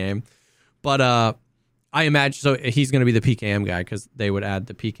not in the game. But I imagine so he's going to be the PKM guy, because they would add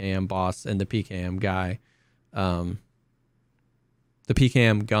the PKM boss and the PKM guy, the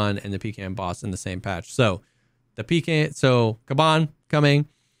PKM gun and the PKM boss in the same patch. So Kaban coming.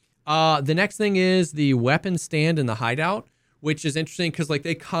 The next thing is the weapon stand in the hideout, which is interesting because like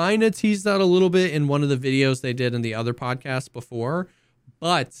they kind of teased that a little bit in one of the videos they did in the other podcast before.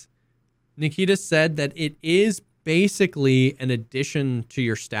 But Nikita said that it is basically an addition to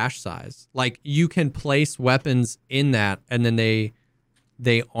your stash size. Like you can place weapons in that, and then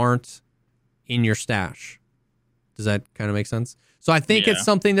they aren't in your stash. Does that kind of make sense? So I think it's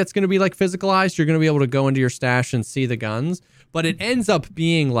something that's going to be like physicalized. You're going to be able to go into your stash and see the guns, but it ends up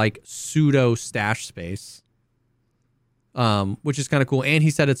being like pseudo stash space, which is kind of cool. And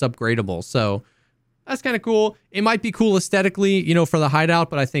he said it's upgradable. So that's kind of cool. It might be cool aesthetically, you know, for the hideout,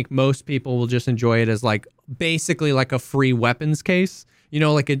 but I think most people will just enjoy it as like basically like a free weapons case, you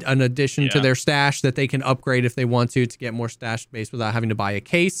know, like an addition to their stash that they can upgrade if they want to get more stash space without having to buy a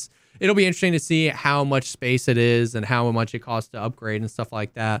case. It'll be interesting to see how much space it is and how much it costs to upgrade and stuff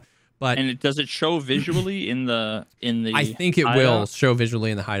like that. But does it show visually in the I think it will show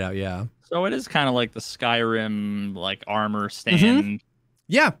visually in the hideout, yeah. So it is kind of like the Skyrim like armor stand. Mm-hmm.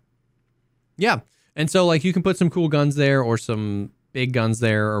 Yeah. Yeah. And so like you can put some cool guns there or some big guns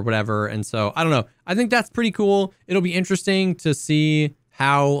there or whatever. And so I don't know. I think that's pretty cool. It'll be interesting to see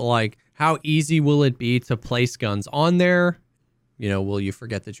how easy will it be to place guns on there. You know, will you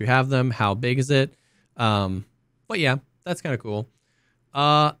forget that you have them? How big is it? But yeah, that's kind of cool.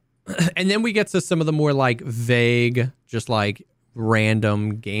 And then we get to some of the more like vague, just like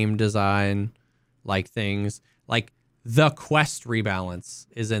random game design like things. Like the quest rebalance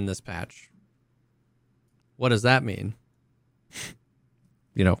is in this patch. What does that mean?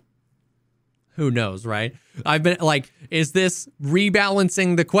 You know, who knows, right? I've been like, is this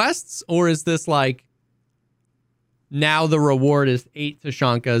rebalancing the quests, or is this like now the reward is 8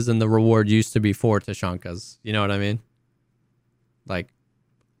 Tashankas and the reward used to be 4 Tashankas? You know what I mean? Like,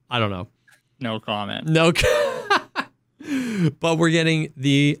 I don't know. No comment. No. But we're getting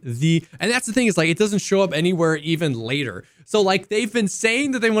the and that's the thing, is like it doesn't show up anywhere even later. So like they've been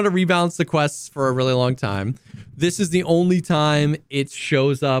saying that they want to rebalance the quests for a really long time. This is the only time it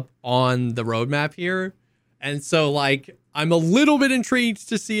shows up on the roadmap here. And so like I'm a little bit intrigued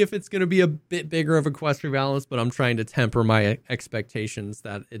to see if it's going to be a bit bigger of a quest rebalance, but I'm trying to temper my expectations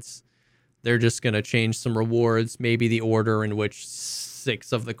that they're just going to change some rewards, maybe the order in which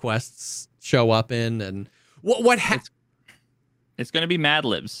 6 of the quests show up in, and it's going to be Mad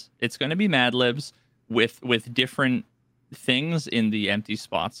Libs. It's going to be Mad Libs with different things in the empty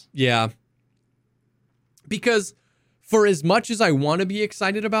spots. Yeah. Because for as much as I want to be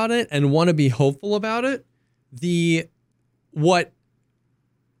excited about it and want to be hopeful about it, what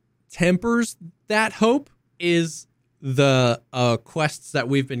tempers that hope is the quests that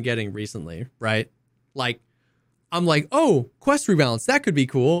we've been getting recently, right? Like, I'm like, oh, quest rebalance, that could be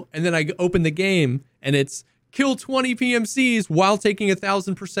cool. And then I open the game and it's kill 20 PMCs while taking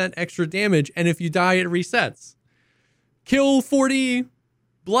 1,000% extra damage, and if you die, it resets. Kill 40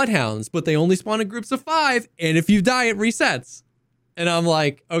 bloodhounds, but they only spawn in groups of 5, and if you die, it resets. And I'm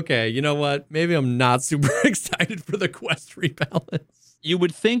like, okay, you know what? Maybe I'm not super excited for the quest rebalance. You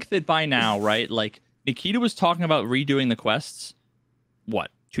would think that by now, right? Like, Nikita was talking about redoing the quests,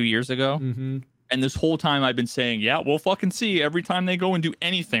 2 years ago? Mm-hmm. And this whole time I've been saying, yeah, we'll fucking see every time they go and do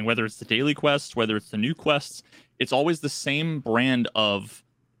anything, whether it's the daily quests, whether it's the new quests, it's always the same brand of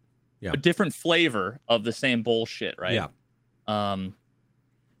a different flavor of the same bullshit, right? Yeah. And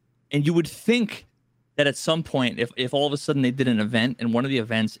you would think that at some point, if all of a sudden they did an event and one of the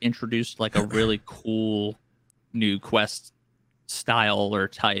events introduced like a really cool new quest style or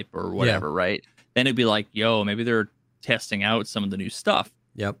type or whatever, right? Then it'd be like, yo, maybe they're testing out some of the new stuff.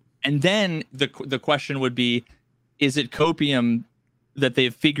 Yep. And then the question would be, is it Copium that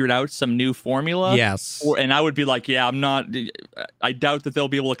they've figured out some new formula? Yes. And I would be like, yeah, I doubt that they'll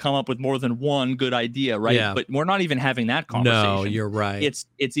be able to come up with more than one good idea, right? Yeah. But we're not even having that conversation. No, you're right.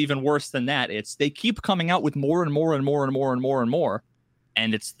 It's even worse than that. They keep coming out with more and more and more and more and more and more,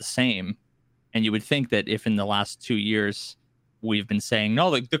 and it's the same. And you would think that if in the last 2 years we've been saying,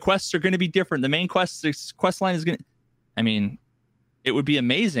 no, the quests are going to be different. The main quest line is going to, I mean, it would be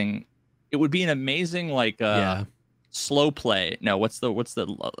amazing. It would be an amazing slow play. No, what's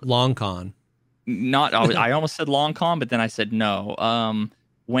the long con? Not I almost said long con, but then I said no.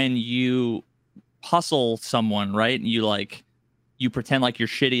 When you hustle someone, right? And you pretend like you're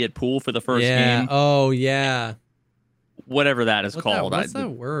shitty at pool for the first game. Oh yeah. Whatever that is called. What's that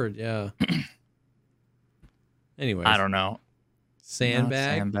word? Yeah. Anyways. I don't know.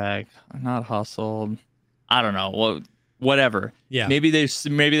 Sandbag. Not hustled. I don't know. Well, whatever. Yeah. Maybe they're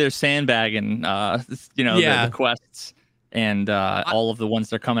sandbagging the quests, and all of the ones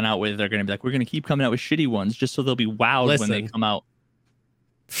they're coming out with, they're going to be like, we're going to keep coming out with shitty ones just so they'll be wowed when they come out.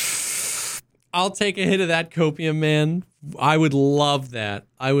 I'll take a hit of that copium, man. I would love that.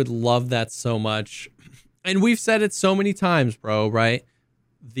 I would love that so much. And we've said it so many times, bro, right?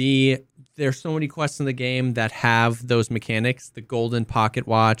 There's so many quests in the game that have those mechanics, the golden pocket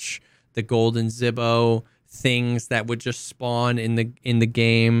watch, the golden Zibbo, things that would just spawn in the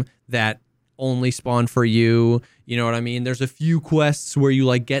game that only spawn for you. You know what I mean? There's a few quests where you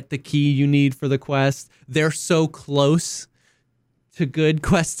like get the key you need for the quest. They're so close to good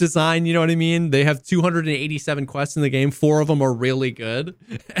quest design, you know what I mean? They have 287 quests in the game. 4 of them are really good.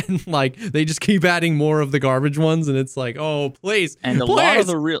 And like they just keep adding more of the garbage ones, and it's like, "Oh, please." And please. a lot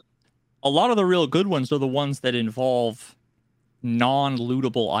of the real good ones are the ones that involve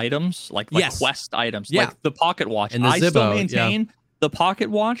non-lootable items, like Yes. quest items, Yeah. like the pocket watch. And the I still Zibbo, maintain the pocket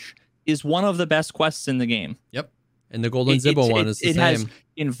watch is one of the best quests in the game. Yep. And the golden Zibbo one is the it same. Has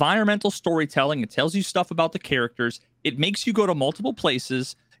environmental storytelling. It tells you stuff about the characters. It makes you go to multiple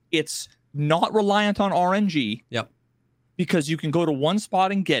places. It's not reliant on RNG. Yep. Because you can go to one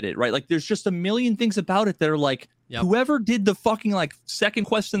spot and get it, right? Like there's just a million things about it that are like, Yep. whoever did the fucking like second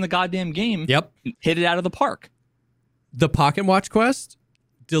quest in the goddamn game Yep. hit it out of the park. The Pocket Watch quest,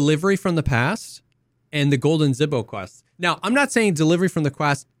 Delivery from the Past, and the Golden Zibbo quest. Now, I'm not saying Delivery from the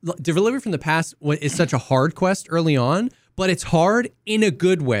Past is such a hard quest early on, but it's hard in a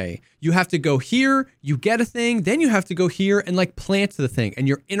good way. You have to go here, you get a thing, then you have to go here and like plant the thing, and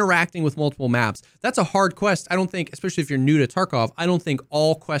you're interacting with multiple maps. That's a hard quest. I don't think, especially if you're new to Tarkov, I don't think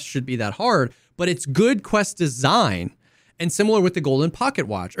all quests should be that hard, but it's good quest design. And similar with the Golden Pocket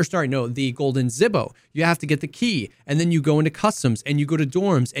Watch, the Golden Zibbo. You have to get the key, and then you go into customs, and you go to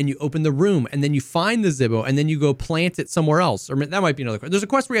dorms, and you open the room, and then you find the Zibbo, and then you go plant it somewhere else. Or that might be another quest. There's a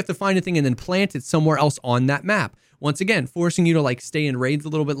quest where you have to find a thing and then plant it somewhere else on that map. Once again, forcing you to like stay in raids a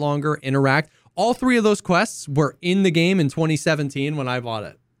little bit longer, interact. All 3 of those quests were in the game in 2017 when I bought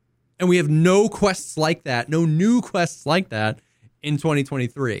it. And we have no quests like that, no new quests like that in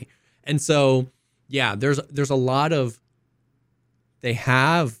 2023. And so, yeah, there's a lot of... They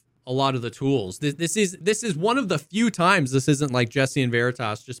have a lot of the tools. This is one of the few times this isn't like Jesse and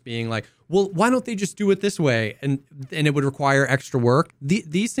Veritas just being like, well, why don't they just do it this way? And it would require extra work.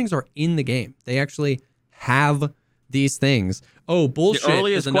 These things are in the game. They actually have these things. Oh, bullshit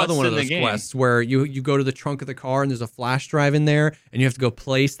is another one of those quests where you go to the trunk of the car and there's a flash drive in there and you have to go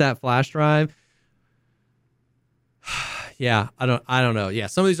place that flash drive. Yeah, I don't know. Yeah,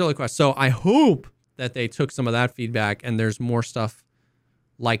 some of these other quests. So I hope that they took some of that feedback and there's more stuff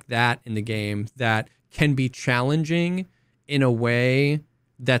like that in the game that can be challenging in a way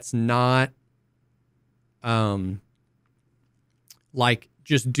that's not like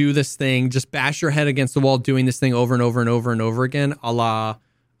just do this thing, just bash your head against the wall doing this thing over and over and over and over again, a la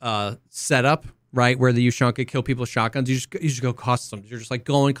Setup, right, where the Ushanka kill people with shotguns. You just go customs. You're just like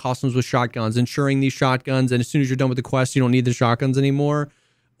going customs with shotguns, ensuring these shotguns, and as soon as you're done with the quest, you don't need the shotguns anymore.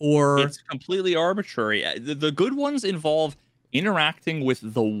 Or it's completely arbitrary. The good ones involve interacting with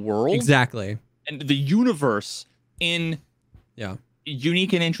the world exactly and the universe in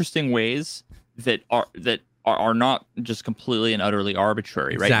unique and interesting ways that are not just completely and utterly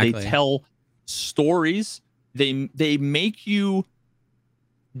arbitrary, right? Exactly. They tell stories. They make you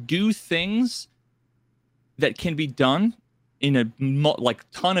do things that can be done in a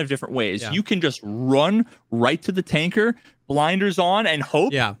ton of different ways. You can just run right to the tanker, blinders on, and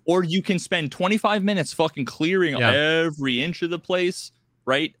hope. Yeah. Or you can spend 25 minutes fucking clearing every inch of the place,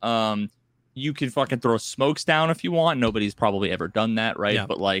 right? You can fucking throw smokes down if you want. Nobody's probably ever done that, right? Yeah.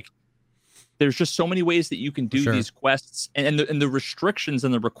 But like, there's just so many ways that you can do these quests, and the restrictions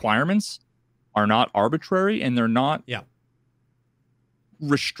and the requirements are not arbitrary, and they're not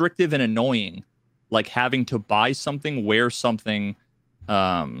restrictive and annoying, like having to buy something, wear something,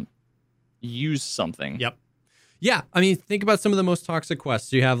 use something. Yep. Yeah, I mean, think about some of the most toxic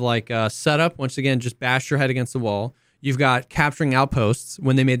quests. You have like Setup, once again, just bash your head against the wall. You've got capturing outposts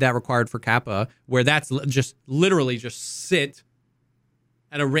when they made that required for Kappa, where that's just literally just sit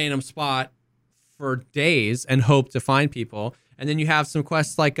at a random spot for days and hope to find people. And then you have some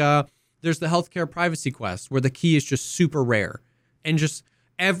quests like there's the healthcare privacy quest where the key is just super rare. And just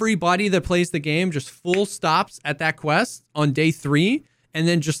everybody that plays the game just full stops at that quest on day 3. And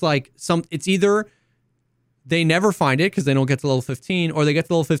then just like it's either they never find it because they don't get to level 15, or they get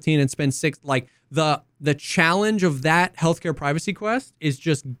to level 15 and spend 6. Like the challenge of that healthcare privacy quest is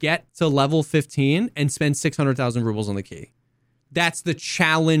just get to level 15 and spend 600,000 rubles on the key. That's the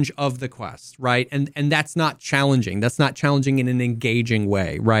challenge of the quest, right? And that's not challenging. That's not challenging in an engaging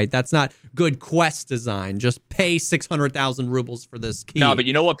way, right? That's not good quest design. Just pay 600,000 rubles for this key. No, but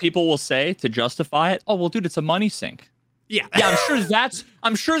you know what people will say to justify it? Oh, well, dude, it's a money sink. Yeah, I'm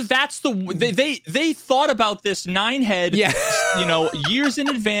sure that's they thought about this Ninehead, years in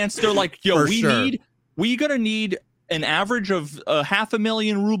advance. They're like, yo, we're gonna need an average of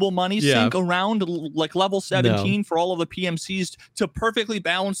 500,000 ruble money sink around like level 17 for all of the PMCs to perfectly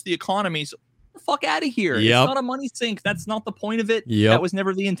balance the economy. So get the fuck out of here. It's not a money sink. That's not the point of it. That was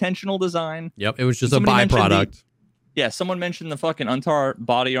never the intentional design. It was just a byproduct. Someone mentioned the fucking Untar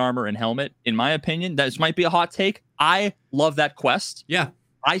body armor and helmet. In my opinion, this might be a hot take. I love that quest.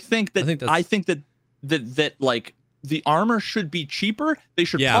 I think that like the armor should be cheaper. They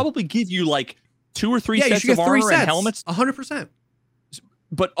should probably give you like 2 or 3 sets of armor and helmets. 100%.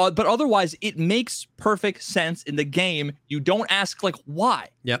 But otherwise, it makes perfect sense in the game. You don't ask like why.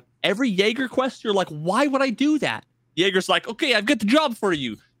 Every Jaeger quest, you're like, why would I do that? Jaeger's like, okay, I've got the job for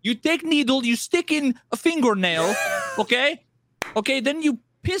you. You take needle, you stick in a fingernail, okay? Okay, then you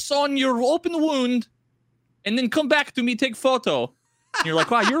piss on your open wound, and then come back to me, take photo. And you're like,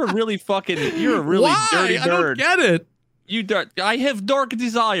 wow, you're a really dirty nerd. I don't get it. I have dark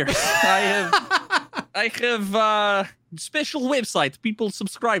desires. I have special websites people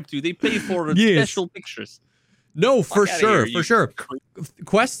subscribe to. They pay for special pictures. No, for sure.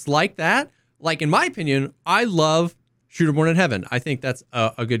 Quests like that, like in my opinion, I love Shooterborn in Heaven. I think that's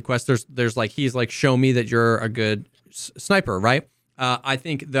a good quest. There's like, he's like, show me that you're a good sniper, right? I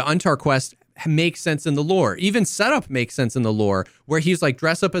think the Untar quest makes sense in the lore. Even setup makes sense in the lore, where he's like,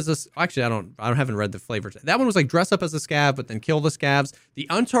 dress up as a, actually, I haven't read the flavors. That one was like, dress up as a scav, but then kill the scavs. The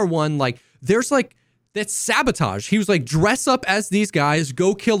Untar one, like, there's like, that's sabotage. He was like, dress up as these guys,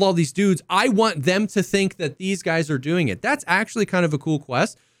 go kill all these dudes. I want them to think that these guys are doing it. That's actually kind of a cool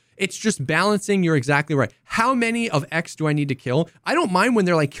quest. It's just balancing. You're exactly right. How many of X do I need to kill? I don't mind when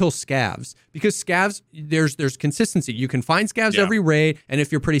they're like, kill scavs, because scavs, there's consistency. You can find scavs every raid, and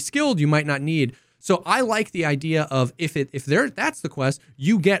if you're pretty skilled, you might not need. So I like the idea of if that's the quest,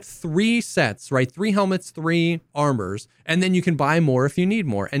 you get 3 sets, right? 3 helmets, 3 armors, and then you can buy more if you need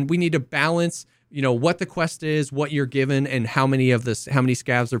more. And we need to balance, you know, what the quest is, what you're given, and how many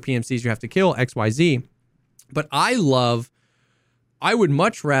scavs or PMCs you have to kill, XYZ. But I would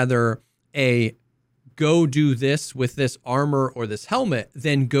much rather go do this with this armor or this helmet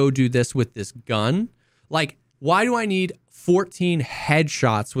than go do this with this gun. Like, why do I need 14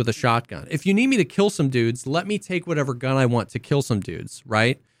 headshots with a shotgun? If you need me to kill some dudes, let me take whatever gun I want to kill some dudes,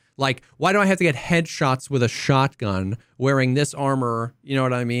 right? Like, why do I have to get headshots with a shotgun wearing this armor? You know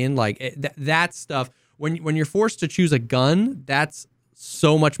what I mean? Like, that stuff, when you're forced to choose a gun, that's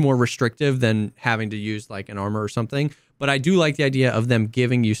so much more restrictive than having to use like an armor or something. But I do like the idea of them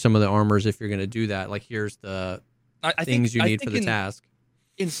giving you some of the armors if you're going to do that. Like, here's the things you need for the task.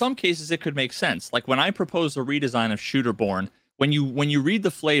 In some cases, it could make sense. Like when I proposed a redesign of Shooterborn, when you read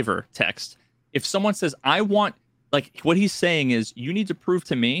the flavor text, if someone says, I want, like what he's saying is, you need to prove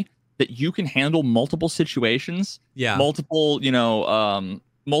to me that you can handle multiple situations, multiple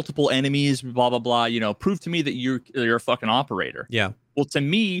enemies, blah, blah, blah, prove to me that you're a fucking operator. Yeah. Well, to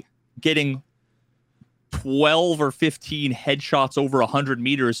me, getting 12 or 15 headshots over 100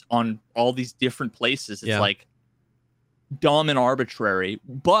 meters on all these different places, it's like dumb and arbitrary.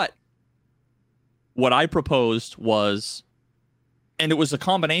 But what I proposed was, and it was a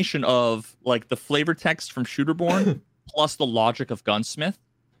combination of like the flavor text from Shooterborn plus the logic of Gunsmith.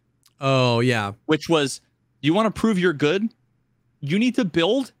 Oh yeah. Which was, you want to prove you're good? You need to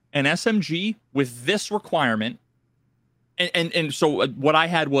build an SMG with this requirement. And so what I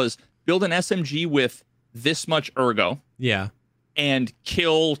had was build an SMG with this much ergo. Yeah. And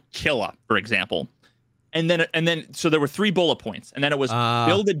kill Killa, for example. And then so there were 3 bullet points. And then it was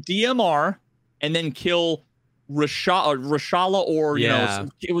build a DMR and then kill Rashala or,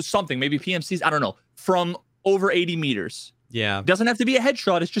 it was something, maybe PMCs, I don't know, from over 80 meters. Yeah. It doesn't have to be a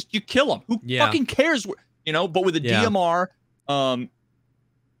headshot. It's just you kill them. Who fucking cares? But with a DMR, and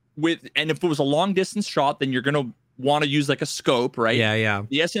if it was a long distance shot, then you're going to want to use like a scope, right? Yeah.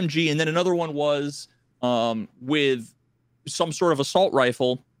 The SMG. And then another one was with some sort of assault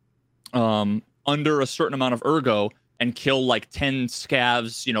rifle under a certain amount of ergo and kill like 10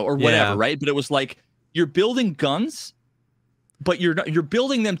 scavs, or whatever, right? But it was like, you're building guns, but you're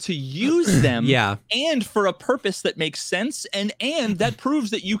building them to use them and for a purpose that makes sense, and that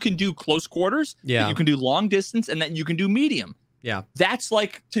proves that you can do close quarters, that you can do long distance, and that you can do medium. Yeah. That's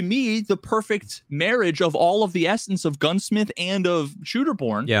like, to me, the perfect marriage of all of the essence of Gunsmith and of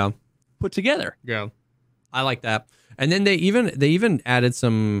Shooterborn put together. Yeah. I like that. And then they even added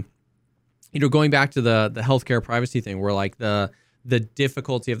some, going back to the healthcare privacy thing, where like the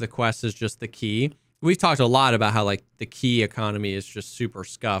difficulty of the quest is just the key. We've talked a lot about how like the key economy is just super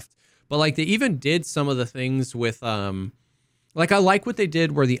scuffed, but like they even did some of the things with like I like what they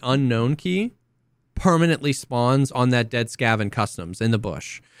did where the unknown key permanently spawns on that dead scav in customs in the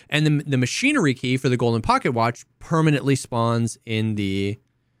bush. And the machinery key for the golden pocket watch permanently spawns in the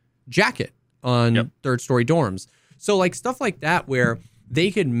jacket on third story dorms. So like stuff like that where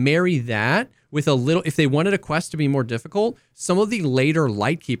they could marry that with a little, if they wanted a quest to be more difficult, some of the later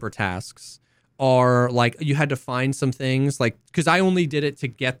Lightkeeper tasks are like you had to find some things like, because I only did it to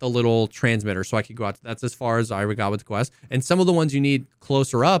get the little transmitter so I could go out. That's as far as I got with the quest. And some of the ones you need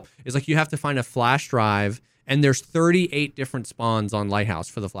closer up is like you have to find a flash drive, and there's 38 different spawns on Lighthouse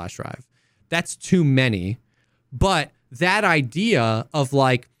for the flash drive. That's too many. But that idea of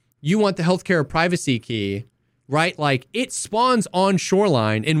like, you want the healthcare privacy key, right? Like it spawns on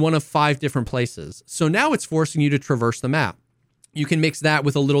Shoreline in one of 5 different places. So now it's forcing you to traverse the map. You can mix that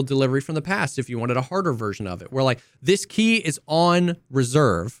with a little delivery from the past if you wanted a harder version of it, where like this key is on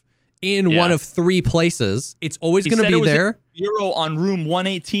reserve in one of 3 places. It's always going to be there. 0 on room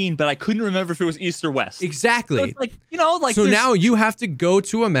 118, but I couldn't remember if it was east or west. Exactly. So it's like, you know, like so now you have to go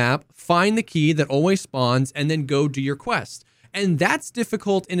to a map, find the key that always spawns, and then go do your quest. And that's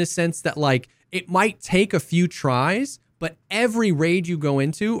difficult in a sense that like it might take a few tries, but every raid you go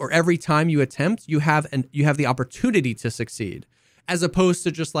into or every time you attempt, you have the opportunity to succeed. As opposed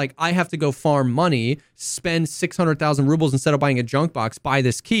to just like, I have to go farm money, spend 600,000 rubles instead of buying a junk box, buy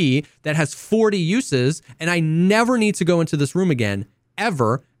this key that has 40 uses, and I never need to go into this room again,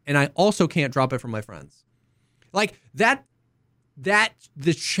 ever, and I also can't drop it from my friends. Like, the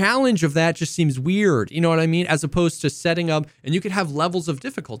challenge of that just seems weird, you know what I mean? As opposed to setting up, and you could have levels of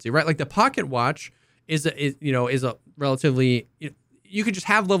difficulty, right? Like, the pocket watch is a relatively... You could just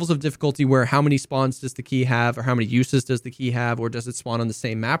have levels of difficulty where how many spawns does the key have, or how many uses does the key have, or does it spawn on the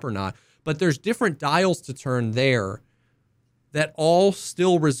same map or not? But there's different dials to turn there that all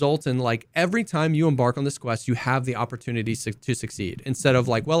still result in like every time you embark on this quest, you have the opportunity to succeed. Instead of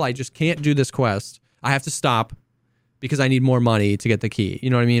like, well, I just can't do this quest. I have to stop because I need more money to get the key. You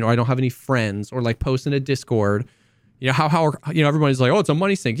know what I mean? Or I don't have any friends, or like post in a Discord. You know, how everybody's like, oh, it's a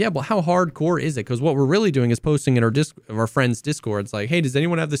money sink. Yeah, but how hardcore is it? Because what we're really doing is posting in our friends' Discords like, hey, does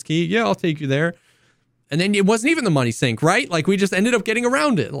anyone have this key? Yeah, I'll take you there. And then it wasn't even the money sink, right? Like, we just ended up getting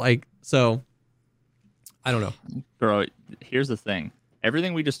around it. Like, so, I don't know. Bro, here's the thing.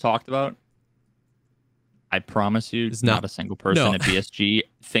 Everything we just talked about, I promise you, not a single person at BSG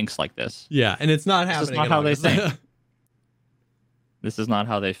thinks like this. Yeah, and it's not happening. This is not how they think. This is not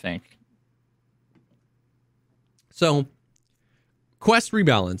how they think. So, quest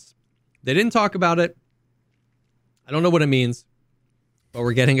rebalance. They didn't talk about it. I don't know what it means, but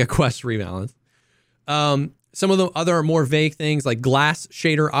we're getting a quest rebalance. Some of the other more vague things like glass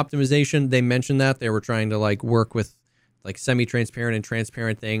shader optimization, they mentioned that. They were trying to like work with like semi-transparent and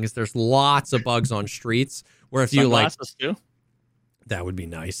transparent things. There's lots of bugs on streets where if you like... too? That would be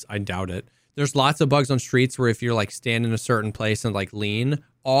nice. I doubt it. There's lots of bugs on streets where if you're like stand in a certain place and like lean,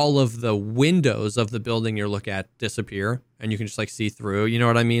 all of the windows of the building you look at disappear and you can just like see through. You know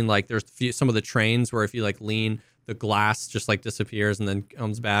what I mean? Like there's some of the trains where if you like lean, the glass just like disappears and then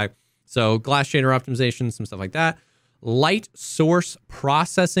comes back. So glass shader optimization, some stuff like that. Light source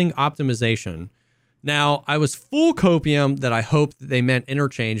processing optimization. Now, I was full copium that I hoped that they meant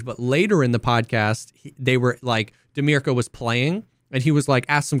interchange, but later in the podcast, they were like, Demirko was playing and he was like,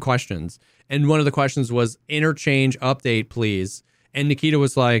 ask some questions. And one of the questions was interchange update, please. And Nikita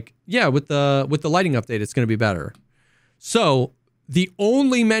was like, yeah, with the lighting update, it's going to be better. So the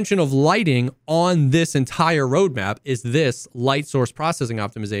only mention of lighting on this entire roadmap is this light source processing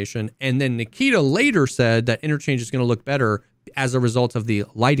optimization. And then Nikita later said that interchange is going to look better as a result of the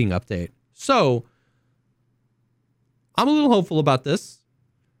lighting update. So I'm a little hopeful about this.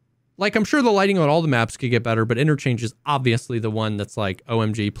 Like, I'm sure the lighting on all the maps could get better, but interchange is obviously the one that's like,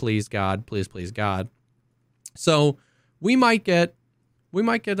 OMG, please God, please God. So we might get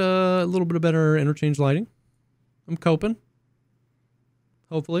a little bit of better interchange lighting. I'm coping.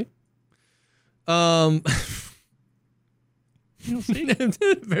 Hopefully. We'll see.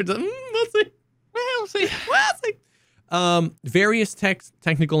 We'll see. Various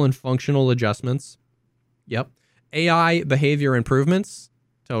technical and functional adjustments. Yep. AI behavior improvements.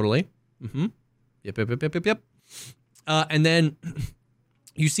 Totally. Mm-hmm. Yep. And then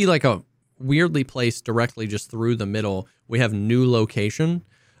you see like a weirdly placed directly just through the middle. We have new location.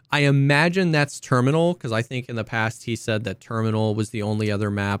 I imagine that's Terminal, because I think in the past he said that Terminal was the only other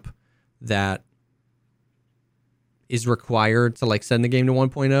map that is required to like send the game to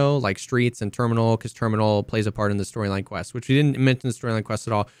 1.0, like Streets and Terminal, because Terminal plays a part in the storyline quest, which we didn't mention the storyline quest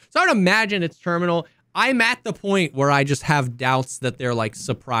at all. So I would imagine it's Terminal. I'm at the point where I just have doubts that they're like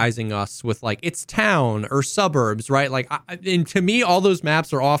surprising us with like it's town or suburbs, right? Like, and to me, all those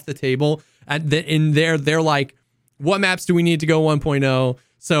maps are off the table In there, they're like, what maps do we need to go 1.0?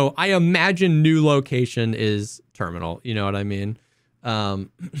 So I imagine new location is terminal. You know what I mean?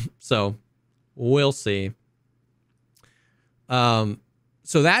 So we'll see. So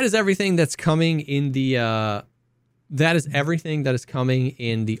that is everything that's coming in the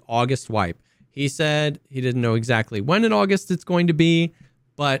August wipe. He said he didn't know exactly when in August it's going to be,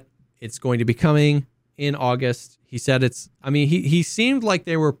 but it's going to be coming in August. He said he seemed like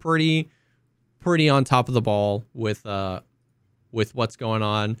they were pretty on top of the ball with what's going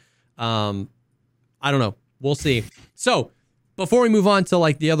on. I don't know. We'll see. So before we move on to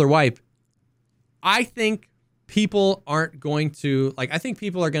like the other wipe, I think people aren't going to I think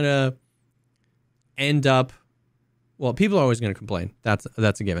people are going to end up. Well, people are always going to complain. That's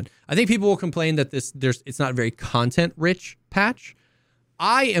a given. I think people will complain that it's not a very content rich patch.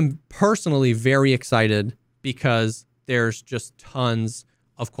 I am personally very excited because there's just tons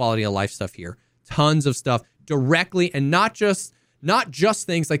of quality of life stuff here. Tons of stuff directly, and not just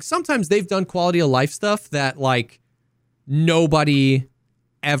things like sometimes they've done quality of life stuff that like nobody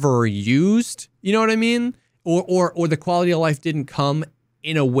ever used. You know what I mean? Or the quality of life didn't come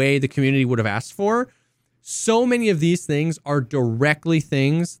in a way the community would have asked for. So many of these things are directly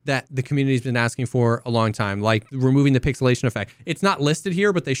things that the community's been asking for a long time, like removing the pixelation effect. It's not listed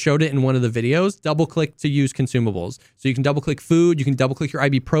here, but they showed it in one of the videos. Double click to use consumables. So you can double click food. You can double click your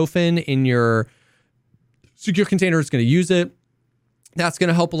ibuprofen in your secure container. It's going to use it. That's going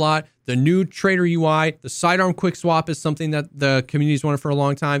to help a lot. The new trader UI, the sidearm quick swap is something that the community's wanted for a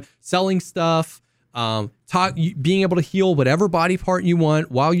long time. Selling stuff, being able to heal whatever body part you want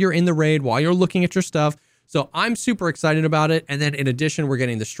while you're in the raid, while you're looking at your stuff. So I'm super excited about it. And then in addition, we're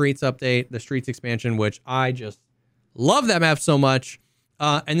getting the Streets update, the Streets expansion, which I just love that map so much.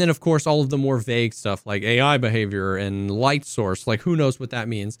 And then, of course, all of the more vague stuff like AI behavior and light source. Like, who knows what that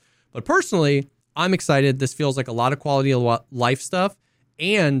means? But personally, I'm excited. This feels like a lot of quality of life stuff.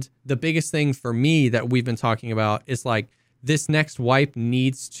 And the biggest thing for me that we've been talking about is like this next wipe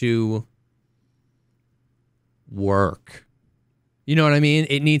needs to work. You know what I mean?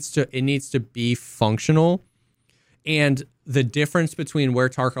 It needs to be functional. And the difference between where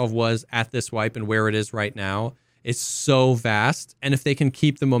Tarkov was at this wipe and where it is right now is so vast. And if they can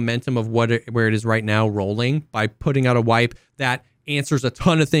keep the momentum of where it is right now rolling by putting out a wipe that answers a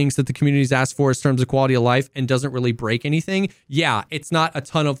ton of things that the community's asked for in terms of quality of life and doesn't really break anything. Yeah, it's not a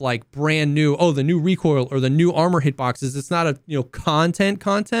ton of like brand new, the new recoil or the new armor hitboxes. It's not a,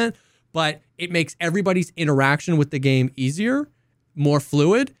 content, but it makes everybody's interaction with the game easier, more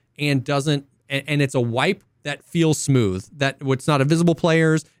fluid, and it's a wipe that feels smooth. That it's not invisible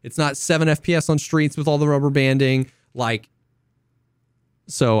players. It's not 7 FPS on streets with all the rubber banding.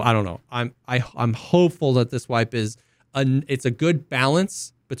 So I don't know. I'm hopeful that this wipe it's a good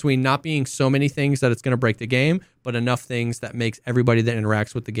balance between not being so many things that it's going to break the game, but enough things that makes everybody that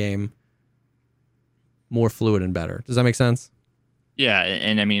interacts with the game more fluid and better. Does that make sense? Yeah,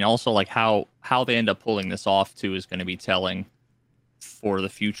 and I mean also like how they end up pulling this off too is going to be telling for the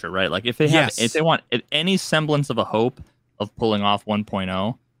future, right? Like if they want any semblance of a hope of pulling off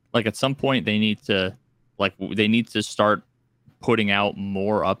 1.0, like at some point they need to start putting out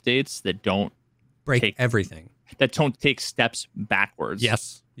more updates that don't break everything. That don't take steps backwards.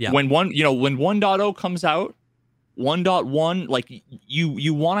 Yes. Yeah. When 1.0 comes out, 1.1, like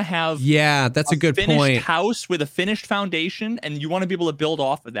you want to have that's a good finished point. House with a finished foundation, and you want to be able to build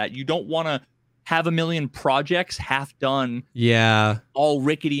off of that. You don't want to have a million projects half done. Yeah. All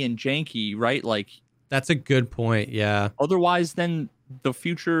rickety and janky, right? Like that's a good point. Yeah. Otherwise, then the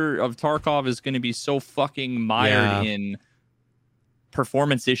future of Tarkov is going to be so fucking mired in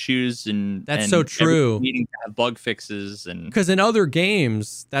performance issues and so true. Needing to have bug fixes, and because in other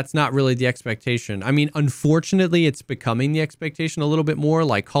games that's not really the expectation. I mean, unfortunately, it's becoming the expectation a little bit more.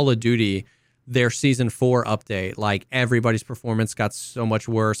 Like Call of Duty, their season 4 update, like everybody's performance got so much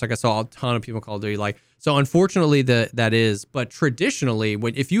worse. Like I saw a ton of people Call of Duty. So unfortunately that is. But traditionally,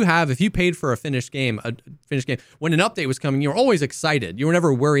 if you paid for a finished game, when an update was coming, you were always excited. You were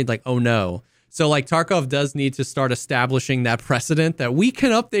never worried like, oh no. So like Tarkov does need to start establishing that precedent that we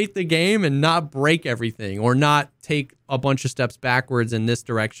can update the game and not break everything or not take a bunch of steps backwards in this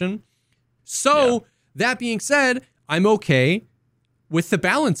direction. So that being said, I'm okay with the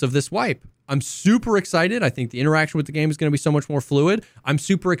balance of this wipe. I'm super excited. I think the interaction with the game is going to be so much more fluid. I'm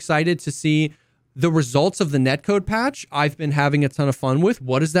super excited to see the results of the netcode patch. I've been having a ton of fun with.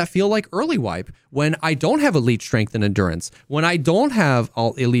 What does that feel like early wipe? When I don't have elite strength and endurance, when I don't have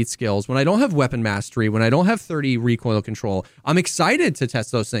all elite skills, when I don't have weapon mastery, when I don't have 30 recoil control, I'm excited to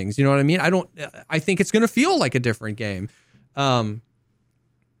test those things. You know what I mean? I think it's going to feel like a different game.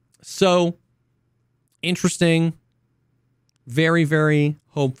 So interesting, very, very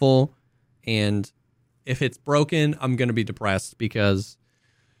hopeful. And if it's broken, I'm going to be depressed because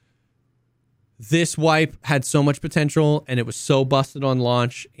this wipe had so much potential and it was so busted on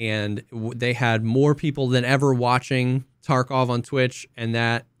launch, and they had more people than ever watching Tarkov on Twitch, and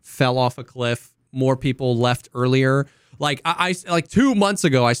that fell off a cliff. More people left earlier. Like I like 2 months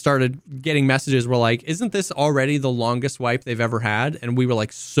ago, I started getting messages where like, isn't this already the longest wipe they've ever had? And we were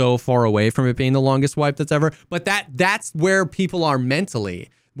like so far away from it being the longest wipe that's ever. But that's where people are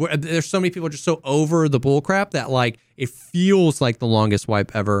mentally. There's so many people just so over the bullcrap that like it feels like the longest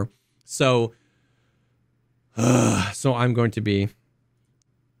wipe ever. So I'm going to be.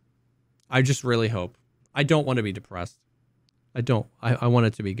 I just really hope. I don't want to be depressed. I don't. I want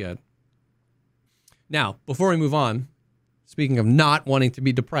it to be good. Now, before we move on, speaking of not wanting to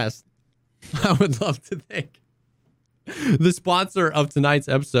be depressed, I would love to thank the sponsor of tonight's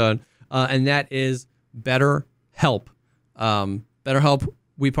episode, and that is BetterHelp. BetterHelp,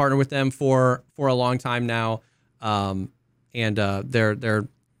 we partner with them for a long time now, and they're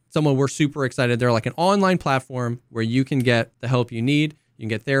someone we're super excited. They're like an online platform where you can get the help you need. You can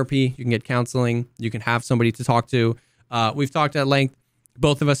get therapy. You can get counseling. You can have somebody to talk to. We've talked at length.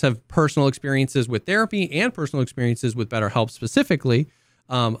 Both of us have personal experiences with therapy and personal experiences with BetterHelp specifically,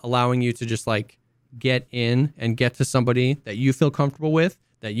 allowing you to just like get in and get to somebody that you feel comfortable with,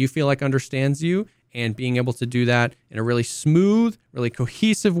 that you feel like understands you, and being able to do that in a really smooth, really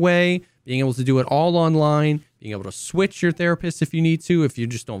cohesive way, being able to do it all online, being able to switch your therapist if you need to, if you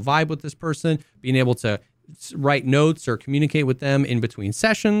just don't vibe with this person, being able to write notes or communicate with them in between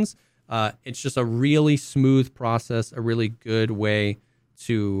sessions. It's just a really smooth process, a really good way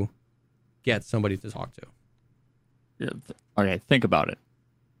to get somebody to talk to. Yeah. Okay, think about it.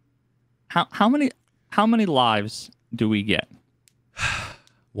 How many lives do we get?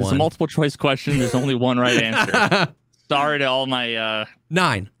 It's a multiple choice question. There's only one right answer. Sorry to all my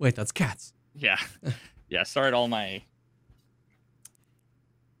 9. Wait, that's cats. Yeah. Yeah, sorry to all my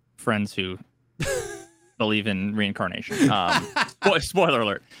friends who believe in reincarnation. Spoiler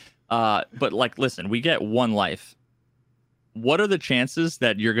alert. But like, listen, we get one life. What are the chances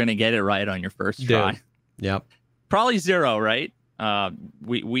that you're going to get it right on your first try? Yep. Probably 0, right?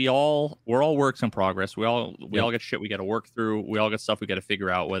 We're all works in progress. We all get shit we got to work through. We all got stuff we got to figure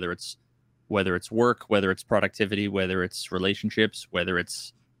out, whether it's work, whether it's productivity, whether it's relationships, whether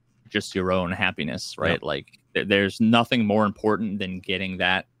it's just your own happiness, right? Yep. Like there's nothing more important than getting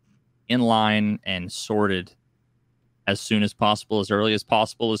that in line and sorted as soon as possible, as early as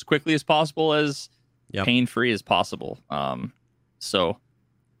possible, as quickly as possible, as pain-free as possible. So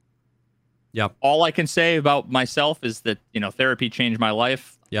all I can say about myself is that, therapy changed my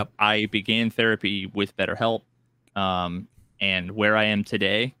life. I began therapy with BetterHelp. And where I am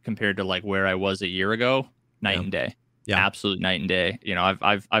today compared to like where I was a year ago, night and day. Yeah. Absolute night and day.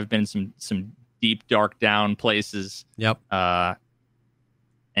 I've been some deep, dark, down places. And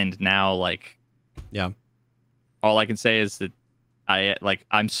now all I can say is that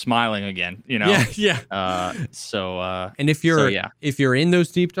I'm smiling again, and if you're in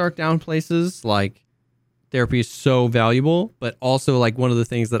those deep, dark, down places, like therapy is so valuable, but also like one of the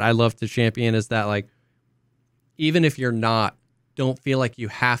things that I love to champion is that like, even if you're not, don't feel like you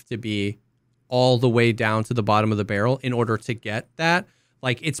have to be all the way down to the bottom of the barrel in order to get that.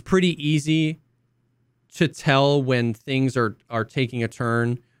 Like, it's pretty easy to tell when things are taking a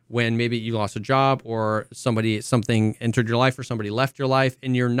turn, when maybe you lost a job or something entered your life or somebody left your life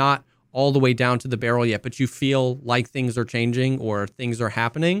and you're not all the way down to the barrel yet, but you feel like things are changing or things are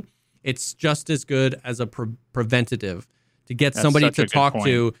happening. It's just as good as a preventative to get somebody to talk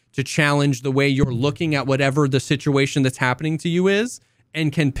to challenge the way you're looking at whatever the situation that's happening to you is,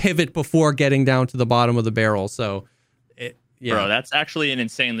 and can pivot before getting down to the bottom of the barrel. So, Bro, that's actually an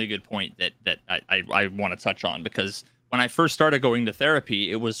insanely good point that I want to touch on, because when I first started going to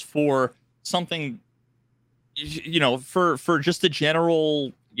therapy, it was for something, for just the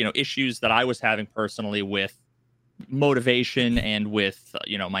general, issues that I was having personally with motivation and with,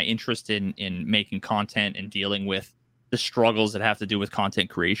 my interest in making content and dealing with the struggles that have to do with content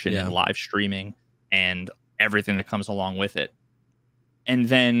creation and live streaming and everything that comes along with it. And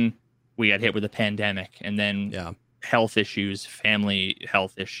then we got hit with a pandemic, and then health issues, family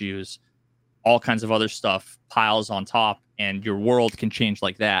health issues, all kinds of other stuff piles on top, and your world can change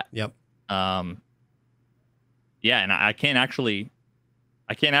like that. And I can't actually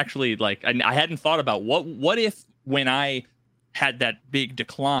I hadn't thought about what if when I had that big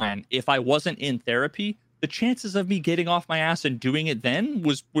decline, if I wasn't in therapy, the chances of me getting off my ass and doing it then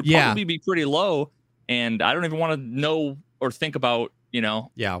would probably be pretty low. And I don't even want to know or think about Yeah.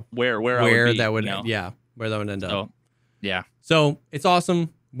 where I would be, that would where that would end up. So, yeah. So it's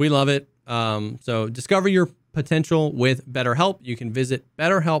awesome. We love it. So discover your potential with BetterHelp. You can visit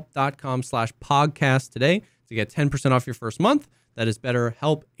betterhelp.com/podcast today to get 10% off your first month. That is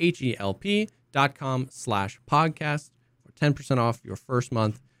BetterHelp, HELP.com/podcast for 10% off your first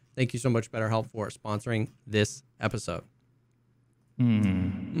month. Thank you so much, BetterHelp, for sponsoring this episode.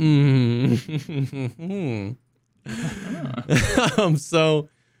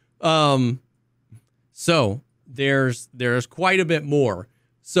 So there's quite a bit more.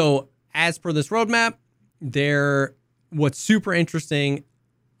 So as per this roadmap, what's super interesting,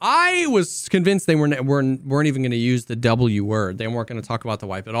 I was convinced they weren't even going to use the W word. They weren't going to talk about the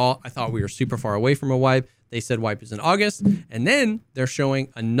wipe at all. I thought we were super far away from a wipe. They said wipe is in August, and then they're showing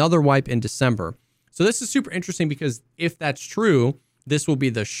another wipe in December. So this is super interesting because if that's true, this will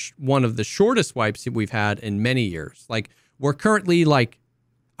be one of the shortest wipes that we've had in many years. Like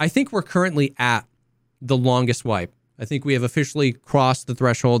I think we're currently at the longest wipe. I think we have officially crossed the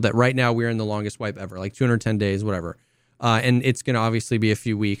threshold that right now we're in the longest wipe ever, like 210 days, whatever. And it's going to obviously be a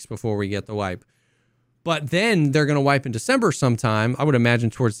few weeks before we get the wipe. But then they're going to wipe in December sometime. I would imagine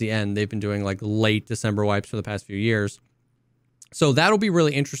towards the end. They've been doing like late December wipes for the past few years. So that'll be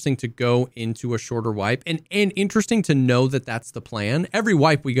really interesting to go into a shorter wipe and interesting to know that that's the plan. Every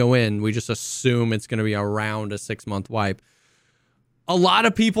wipe we go in, we just assume it's going to be around a 6-month wipe. A lot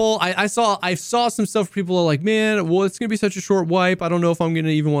of people, I saw some stuff where people are like, man, well, it's going to be such a short wipe. I don't know if I'm going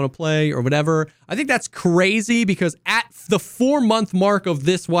to even want to play or whatever. I think that's crazy because at the 4-month mark of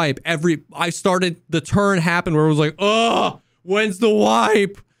this wipe, the turn happened where it was like, oh, when's the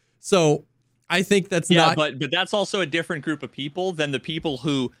wipe? So I think that's not. Yeah, but that's also a different group of people than the people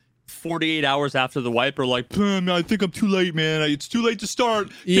who 48 hours after the wipe are like, man, I think I'm too late, man. It's too late to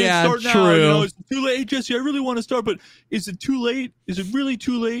start. Can't start now. True. It's too late, Jesse. I really want to start, but is it too late? Is it really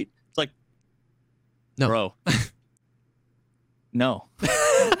too late? It's like, no, bro. No.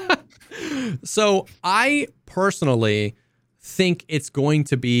 So I personally think it's going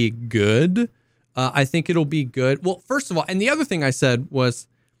to be good. I think it'll be good. Well, first of all, and the other thing I said was,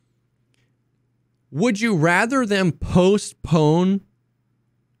 would you rather them postpone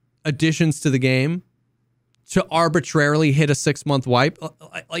additions to the game to arbitrarily hit a 6-month wipe?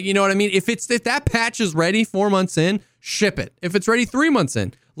 Like, you know what I mean? If that patch is ready 4 months in, ship it. If it's ready 3 months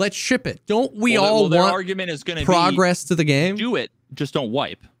in, let's ship it. Don't we all their want argument is gonna progress to the game? Do it, just don't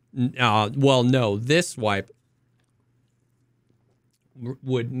wipe. Well, no, this wipe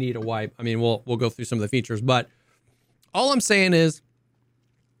would need a wipe. I mean, we'll go through some of the features, but all I'm saying is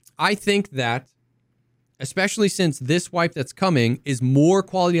I think that especially since this wipe that's coming is more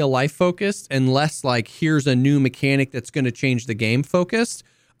quality of life focused and less like here's a new mechanic that's going to change the game focused.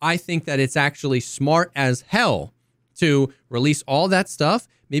 I think that it's actually smart as hell to release all that stuff,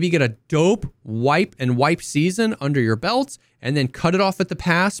 maybe get a dope wipe and wipe season under your belt, and then cut it off at the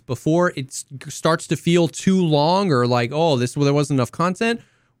pass before it starts to feel too long or like, oh, there wasn't enough content.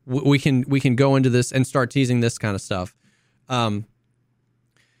 We can go into this and start teasing this kind of stuff.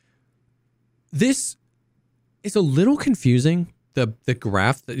 This is a little confusing, the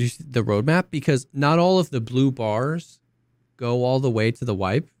graph, the roadmap, because not all of the blue bars go all the way to the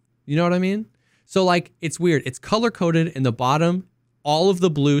wipe. You know what I mean? So like, it's weird. It's color coded in the bottom. All of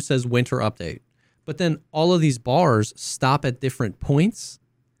the blue says winter update, but then all of these bars stop at different points.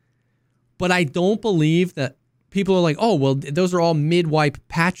 But I don't believe that people are like, oh, well, those are all mid-wipe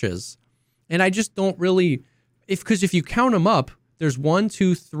patches. And I just don't really, because if you count them up, there's 1,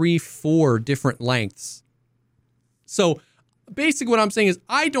 2, 3, 4 different lengths. So basically what I'm saying is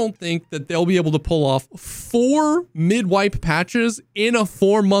I don't think that they'll be able to pull off 4 mid-wipe patches in a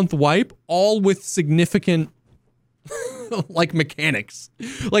 4-month wipe, all with significant like mechanics.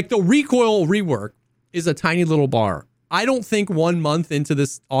 Like the recoil rework is a tiny little bar. I don't think 1 month into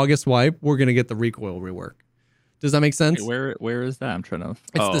this August wipe, we're going to get the recoil rework. Does that make sense? Wait, where is that? I'm trying to...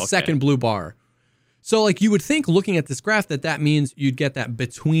 It's the second blue bar. So like you would think looking at this graph that means you'd get that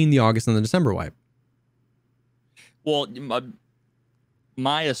between the August and the December wipe. Well,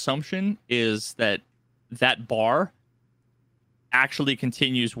 my assumption is that bar actually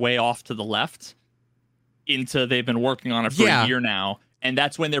continues way off to the left into they've been working on it for a year now. And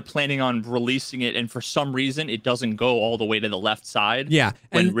that's when they're planning on releasing it. And for some reason, it doesn't go all the way to the left side. Yeah.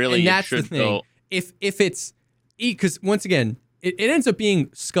 When really that's it should the thing. Go. If it's, because once again, it ends up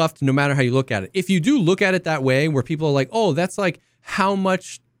being scuffed no matter how you look at it. If you do look at it that way, where people are like, oh, that's like how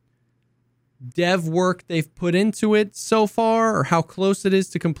much dev work they've put into it so far or how close it is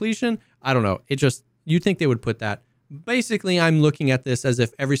to completion. I don't know. You'd think they would put that basically I'm looking at this as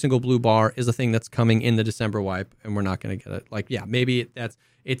if every single blue bar is a thing that's coming in the December wipe and we're not going to get it. Like, yeah, maybe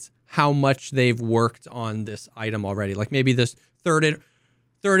it's how much they've worked on this item already. Like maybe this third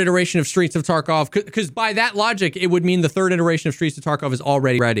iteration of Streets of Tarkov, because by that logic, it would mean the third iteration of Streets of Tarkov is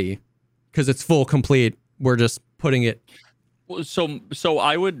already ready because it's full complete. We're just putting it. So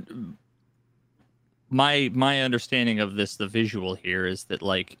I would, my understanding of this, the visual here is that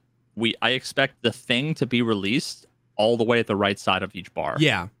like I expect the thing to be released all the way at the right side of each bar.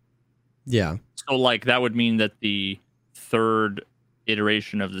 Yeah. Yeah. So like that would mean that the third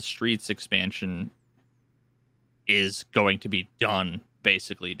iteration of the Streets expansion is going to be done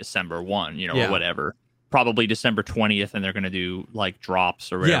basically December 1, or whatever. Probably December 20th, and they're going to do like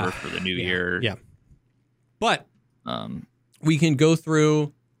drops or whatever for the new year. Yeah. But we can go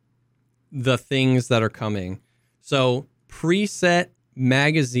through the things that are coming. So preset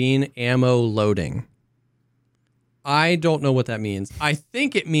magazine ammo loading. I don't know what that means. I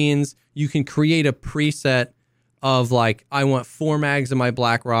think it means you can create a preset of like, I want 4 mags in my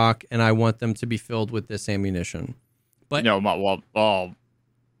Black Rock and I want them to be filled with this ammunition. But no, well,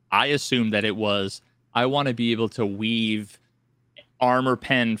 I assumed that it was, I want to be able to weave armor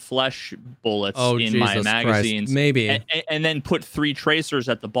pen flesh bullets in my magazines. Christ. Maybe. And then put 3 tracers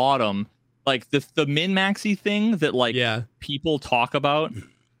at the bottom. Like the min-maxy thing that like people talk about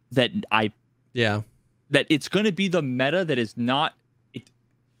that that it's going to be the meta that is not it.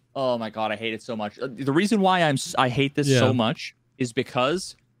 Oh my God, I hate it so much. The reason why I hate this so much is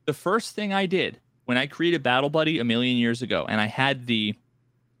because the first thing I did when I created Battle Buddy a million years ago, and I had the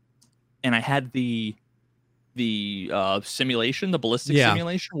simulation, the ballistic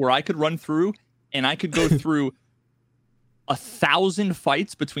simulation, where I could run through and I could go through 1,000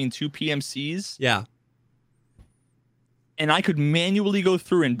 fights between 2 PMCs. Yeah. And I could manually go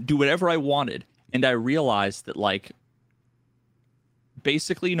through and do whatever I wanted. And I realized that, like,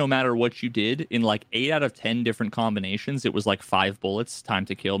 basically, no matter what you did, in like 8 out of 10 different combinations, it was like 5 bullets time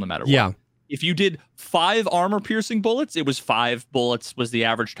to kill, no matter what. Yeah. If you did 5 armor-piercing bullets, it was 5 bullets was the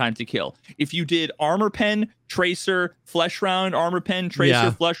average time to kill. If you did armor pen, tracer, flesh round, armor pen,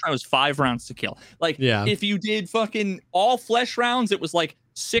 tracer, flesh round, it was 5 rounds to kill. Like, if you did fucking all flesh rounds, it was like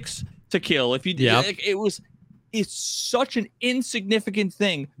 6 to kill. If you did, like, it's such an insignificant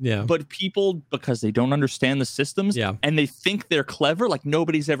thing. Yeah. But people, because they don't understand the systems and they think they're clever, like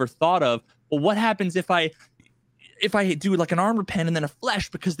nobody's ever thought of, well, what happens if I do like an armor pen and then a flesh,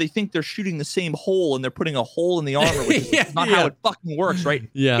 because they think they're shooting the same hole and they're putting a hole in the armor, which is not how it fucking works, right?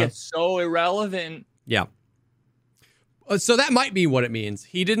 Yeah. It's so irrelevant. Yeah. So that might be what it means.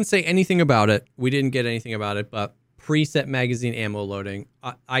 He didn't say anything about it. We didn't get anything about it, but preset magazine ammo loading,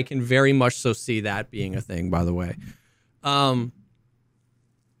 I can very much so see that being a thing, by the way.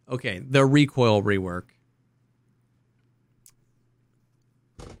 Okay, the recoil rework.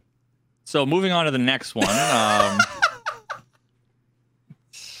 So moving on to the next one.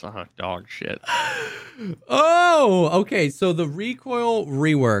 Dog shit. Oh, okay. So the recoil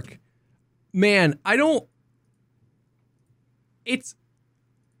rework. Man, it's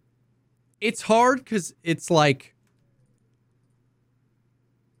hard because it's like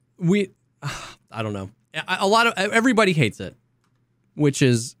I don't know. Everybody hates it, which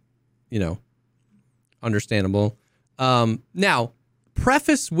is, understandable. Now,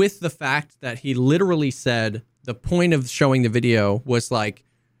 preface with the fact that he literally said the point of showing the video was like,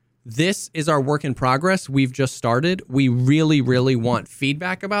 this is our work in progress. We've just started. We really, really want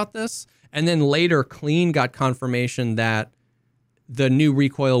feedback about this. And then later, Clean got confirmation that the new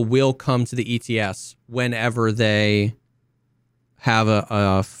recoil will come to the ETS whenever they have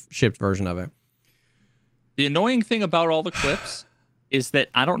a shipped version of it. The annoying thing about all the clips is that,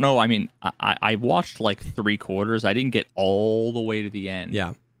 I don't know, I mean, I watched like 3/4. I didn't get all the way to the end.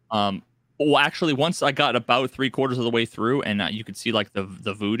 Yeah. Well, actually, once I got about 3/4 of the way through, and you could see like the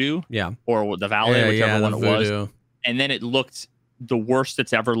voodoo, or the valet, whichever one it was, and then it looked the worst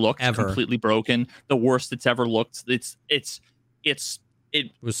it's ever looked, completely broken, the worst it's ever looked. It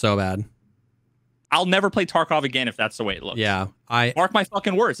was so bad. I'll never play Tarkov again if that's the way it looks. Yeah, mark my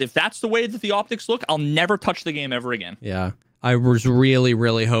fucking words. If that's the way that the optics look, I'll never touch the game ever again. Yeah, I was really,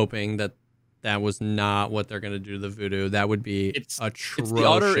 really hoping that was not what they're going to do to the voodoo. That would be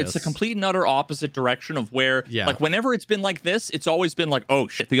atrocious. It's the complete and utter opposite direction of where, like, whenever it's been like this, it's always been like, oh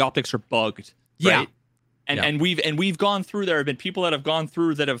shit, the optics are bugged. Right? And we've gone through. There have been people that have gone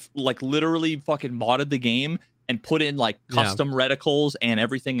through that have like literally fucking modded the game and put in like custom reticles and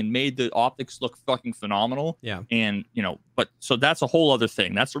everything and made the optics look fucking phenomenal. Yeah. And but so that's a whole other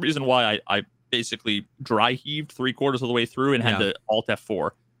thing. That's the reason why I basically dry heaved 3/4 of the way through and had to Alt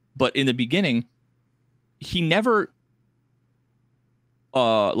F4. But in the beginning, he never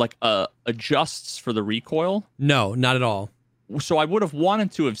adjusts for the recoil. No, not at all. So I would have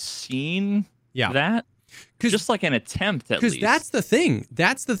wanted to have seen that. Just like an attempt at least. Because that's the thing.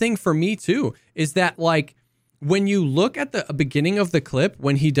 That's the thing for me too, is that like when you look at the beginning of the clip,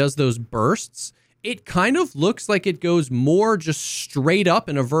 when he does those bursts, it kind of looks like it goes more just straight up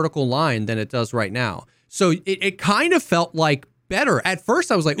in a vertical line than it does right now. So it kind of felt like better. At first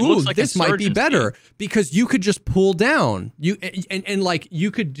I was like, ooh, like this might be better because you could just pull down. And like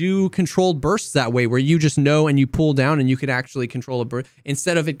you could do controlled bursts that way where you just know and you pull down and you could actually control a burst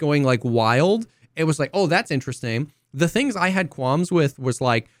instead of it going like wild. It was like, oh, that's interesting. The things I had qualms with was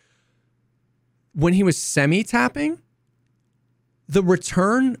like when he was semi-tapping, the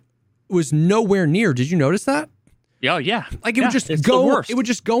return was nowhere near. Did you notice that? Yeah. Like it would just go. It would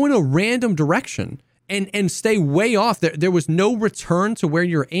just go in a random direction and stay way off. There was no return to where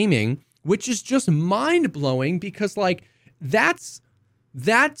you're aiming, which is just mind blowing because like that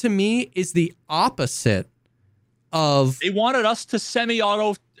to me is the opposite of. They wanted us to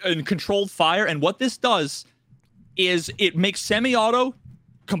semi-auto and controlled fire, and what this does is it makes semi-auto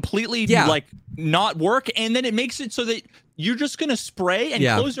completely like not work, and then it makes it so that you're just gonna spray and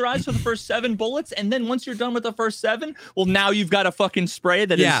close your eyes for the first 7 bullets, and then once you're done with the first 7, well, now you've got a fucking spray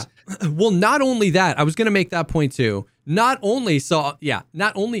that is. Well, not only that, I was gonna make that point too. Not only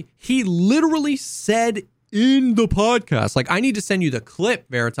he literally said in the podcast, like I need to send you the clip,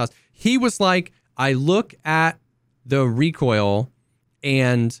 Veritas. He was like, I look at the recoil.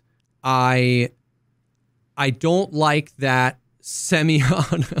 And I don't like that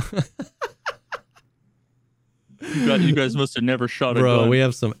semi-auto. You guys must have never shot a gun. Bro, we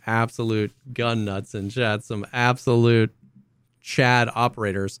have some absolute gun nuts in chat, some absolute Chad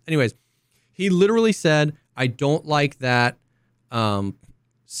operators. Anyways, he literally said, I don't like that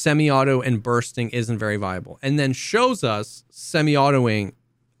semi-auto and bursting isn't very viable. And then shows us semi-autoing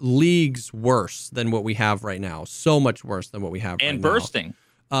leagues worse than what we have right now. So much worse than what we have right now. And bursting.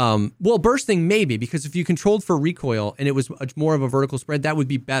 Well, bursting maybe, because if you controlled for recoil and it was more of a vertical spread, that would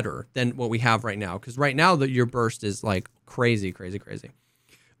be better than what we have right now. Because right now your burst is like crazy.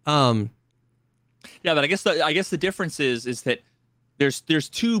 Yeah, but I guess the difference is that there's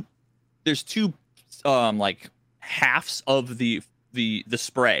two like halves of the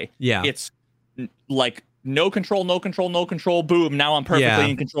spray. Yeah, it's like no control, boom, now I'm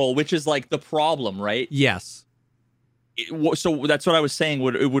perfectly in control, which is like the problem, right? Yes. So that's what I was saying.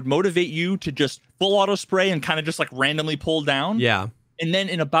 It would motivate you to just full auto spray and kind of just like randomly pull down. Yeah. And then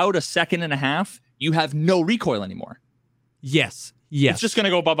in about a second and a half, you have no recoil anymore. Yes. It's just going to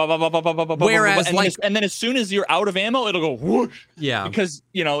go, whereas and then as soon as you're out of ammo, it'll go whoosh. Yeah. Because,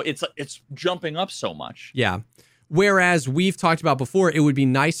 it's jumping up so much. Yeah. Whereas we've talked about before, it would be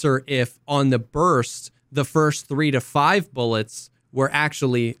nicer if on the burst, the first 3 to 5 bullets were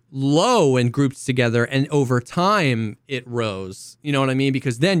actually low and grouped together, and over time it rose. You know what I mean?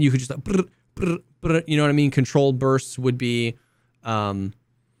 Because then you could just like, you know what I mean? Controlled bursts would be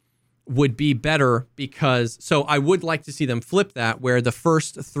better because. So I would like to see them flip that, where the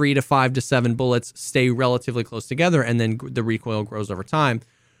first 3 to 5 to 7 bullets stay relatively close together, and then the recoil grows over time.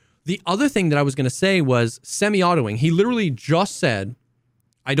 The other thing that I was going to say was semi-autoing. He literally just said,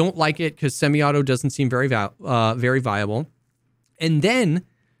 I don't like it because semi-auto doesn't seem very viable. And then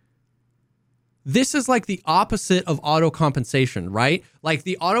this is like the opposite of auto compensation, right? Like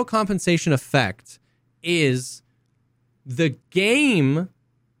the auto compensation effect is the game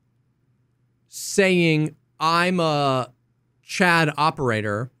saying I'm a Chad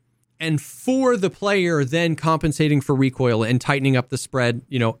operator, and for the player then compensating for recoil and tightening up the spread,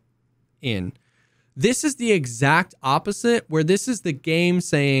 in. This is the exact opposite, where this is the game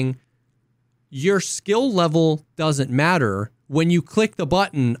saying your skill level doesn't matter. When you click the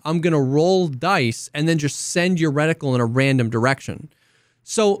button, I'm going to roll dice and then just send your reticle in a random direction.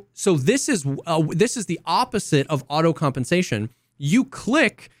 So this is the opposite of auto compensation. You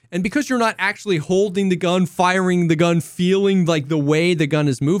click, and because you're not actually holding the gun, firing the gun, feeling like the way the gun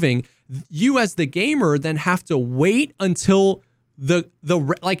is moving, you as the gamer then have to wait until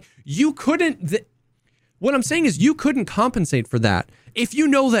what I'm saying is you couldn't compensate for that. If you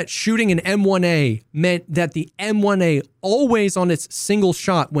know that shooting an M1A meant that the M1A always on its single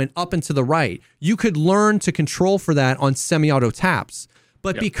shot went up and to the right, you could learn to control for that on semi-auto taps.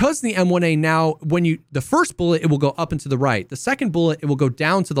 But because the M1A now, the first bullet, it will go up and to the right. The second bullet, it will go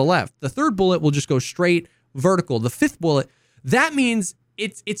down to the left. The third bullet will just go straight vertical. The fifth bullet, that means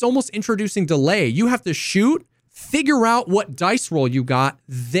it's almost introducing delay. You have to shoot, figure out what dice roll you got,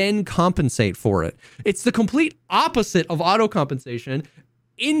 then compensate for it. It's the complete opposite of auto compensation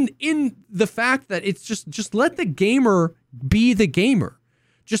in the fact that it's just let the gamer be the gamer.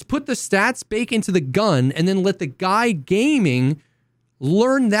 Just put the stats bake into the gun and then let the guy gaming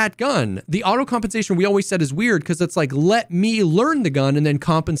learn that gun. The auto compensation we always said is weird because it's like, let me learn the gun and then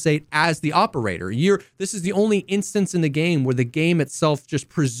compensate as the operator. This is the only instance in the game where the game itself just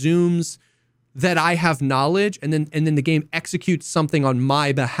presumes that I have knowledge and then the game executes something on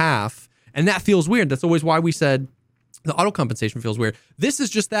my behalf. And that feels weird. That's always why we said the auto compensation feels weird. This is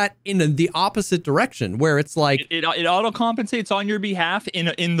just that in the opposite direction, where it's like it auto compensates on your behalf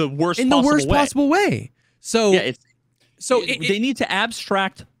in the worst possible way. So yeah, they need to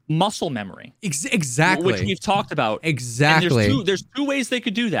abstract muscle memory. Exactly, which we've talked about. Exactly. And there's two ways they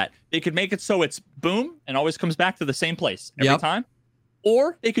could do that. They could make it so it's boom and always comes back to the same place every time,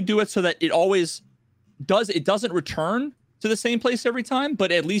 or they could do it so that it always doesn't return to the same place every time,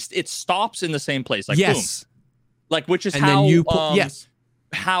 but at least it stops in the same place. Like boom. Like, which is how what's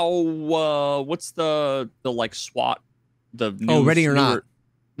the like SWAT, the new, ready or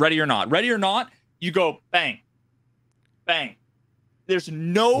not, you go bang, bang. There's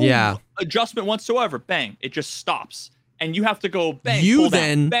no adjustment whatsoever. Bang, it just stops, and you have to go bang. You pull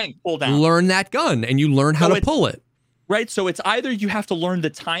then down, bang, pull down. Learn that gun, and you learn how to pull it. Right. So it's either you have to learn the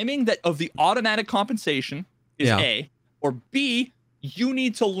timing of the automatic compensation is A, or B, you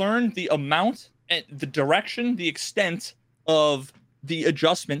need to learn the amount and the direction, the extent of the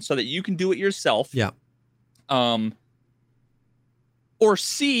adjustment so that you can do it yourself. Yeah. Or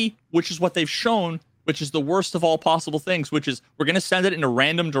C, which is what they've shown, which is the worst of all possible things, which is we're going to send it in a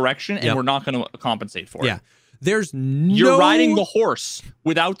random direction and we're not going to compensate for it. Yeah. You're riding the horse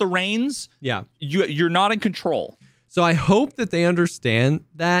without the reins. Yeah. You're not in control. So I hope that they understand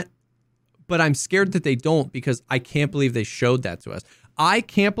that, but I'm scared that they don't because I can't believe they showed that to us. I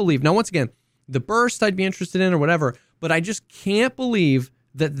can't believe. Now, once again, the burst I'd be interested in or whatever, but I just can't believe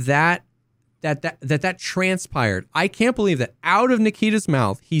that transpired. I can't believe that out of Nikita's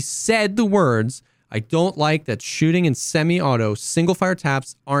mouth, he said the words, I don't like that shooting in semi-auto single fire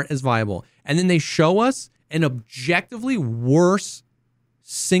taps aren't as viable. And then they show us an objectively worse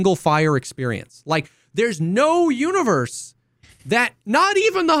single fire experience. Like, there's no universe that, not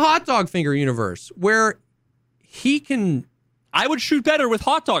even the hot dog finger universe, where he can... I would shoot better with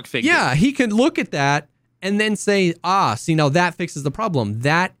hot dog fingers. Yeah, he can look at that and then say, see, now that fixes the problem.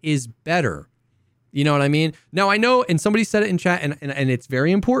 That is better. You know what I mean? Now, I know, and somebody said it in chat, and it's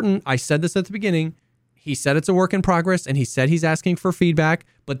very important. I said this at the beginning. He said it's a work in progress, and he said he's asking for feedback,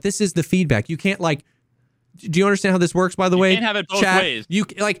 but this is the feedback. You can't, like... Do you understand how this works, by the way? You can't have it both ways.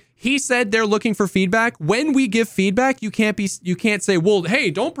 He said they're looking for feedback. When we give feedback, you can't say, well,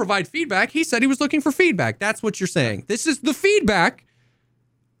 hey, don't provide feedback. He said he was looking for feedback. That's what you're saying. This is the feedback.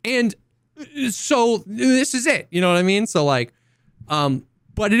 And so this is it. You know what I mean? So like,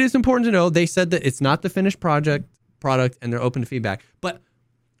 but it is important to know they said that it's not the finished product and they're open to feedback. But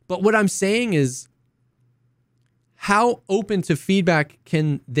what I'm saying is, how open to feedback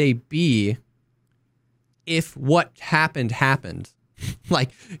can they be if what happened?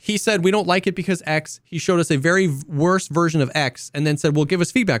 Like, he said, we don't like it because X. He showed us a very worse version of X and then said, well, give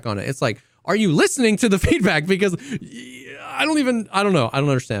us feedback on it. It's like, are you listening to the feedback? Because I don't know. I don't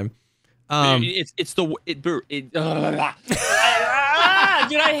understand. Dude, I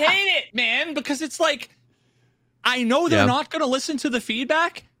hate it, man, because it's like, I know they're not going to listen to the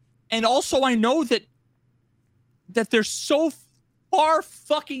feedback. And also I know that they're so far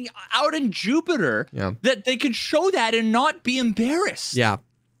fucking out in Jupiter that they can show that and not be embarrassed. Yeah.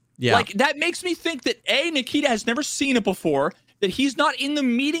 Like, that makes me think that Nikita has never seen it before, that he's not in the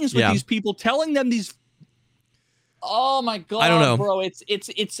meetings with these people telling them these. Oh my God, I don't know, bro.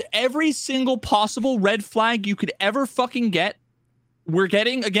 It's every single possible red flag you could ever fucking get. We're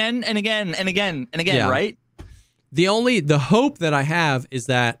getting again and again and again and again, right? The hope that I have is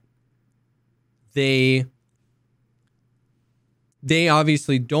that they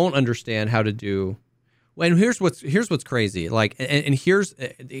obviously don't understand how to do. And here's what's crazy. Like, and here's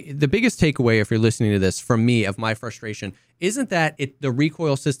the biggest takeaway, if you're listening to this from me, of my frustration, isn't that the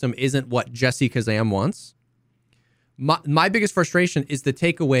recoil system isn't what Jesse Kazam wants. My biggest frustration is the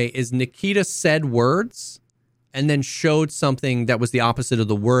takeaway is Nikita said words and then showed something that was the opposite of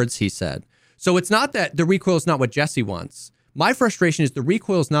the words he said. So it's not that the recoil is not what Jesse wants. My frustration is the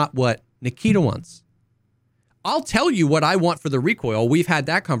recoil is not what Nikita wants. I'll tell you what I want for the recoil. We've had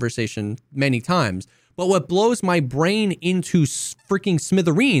that conversation many times. But what blows my brain into freaking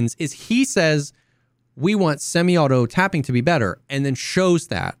smithereens is he says, we want semi-auto tapping to be better, and then shows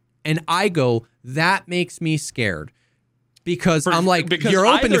that. And I go, that makes me scared. Because I'm like, you're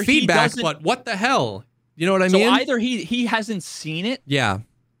open to feedback, but what the hell? You know what I mean? So either he hasn't seen it. Yeah.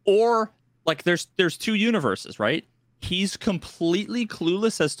 Or, like, there's two universes, right? he's completely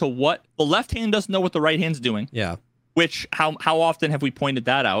clueless as to what the left hand doesn't know what the right hand's doing. Yeah. Which how often have we pointed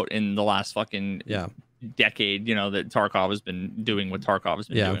that out in the last fucking decade? You know, that Tarkov has been doing what Tarkov has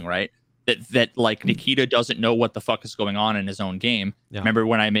been doing, right? That like Nikita doesn't know what the fuck is going on in his own game. Yeah. Remember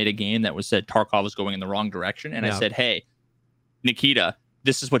when I made a game that was said Tarkov was going in the wrong direction, and I said, "Hey, Nikita,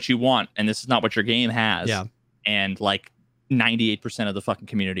 this is what you want, and this is not what your game has." Yeah. And like 98% of the fucking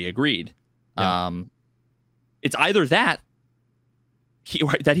community agreed. Yeah. It's either that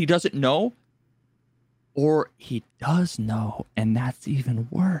he doesn't know, or he does know, and that's even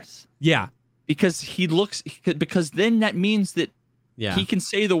worse. Yeah, because because then that means that he can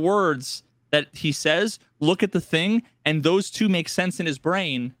say the words that he says, look at the thing, and those two make sense in his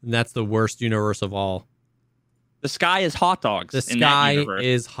brain. And that's the worst universe of all. The sky is hot dogs. The sky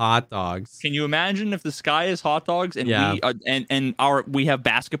is hot dogs. Can you imagine if the sky is hot dogs and we have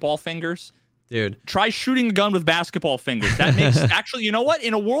basketball fingers? Dude, try shooting a gun with basketball fingers. That makes actually, you know what?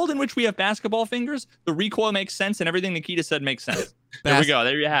 In a world in which we have basketball fingers, the recoil makes sense, and everything Nikita said makes sense. There we go.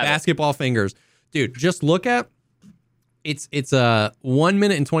 There you have basketball fingers, dude. Just look at it's 1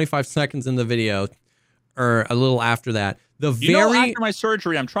 minute and 25 seconds in the video, or a little after that. After my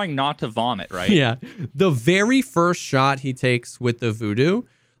surgery, I'm trying not to vomit. Right? Yeah. The very first shot he takes with the voodoo,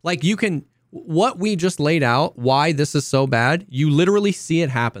 like you can. What we just laid out, why this is so bad, you literally see it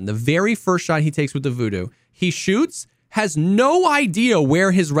happen. The very first shot he takes with the voodoo, he shoots, has no idea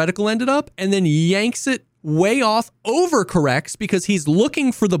where his reticle ended up, and then yanks it way off, overcorrects because he's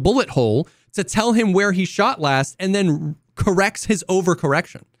looking for the bullet hole to tell him where he shot last, and then corrects his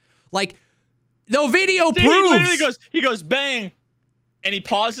overcorrection. Like, the video proves. He goes bang, and he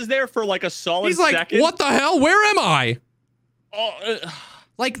pauses there for like a solid second. He's like, what the hell? Where am I?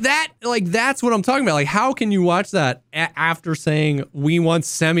 Like that's what I'm talking about. Like, how can you watch that after saying we want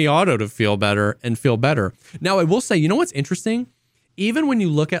semi-auto to feel better and feel better? Now, I will say, you know what's interesting? Even when you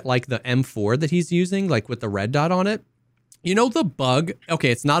look at like the M4 that he's using, like with the red dot on it, you know the bug? Okay,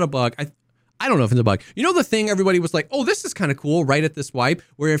 it's not a bug. I don't know if it's a bug. You know the thing everybody was like, oh, this is kind of cool right at this wipe,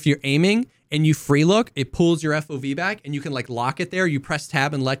 where if you're aiming and you free look, it pulls your FOV back and you can like lock it there. You press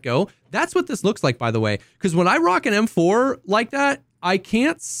tab and let go. That's what this looks like, by the way. Because when I rock an M4 like that, I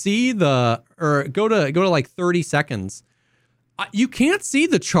can't see go to like 30 seconds. You can't see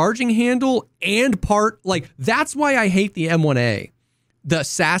the charging handle and part. Like, that's why I hate the M1A, the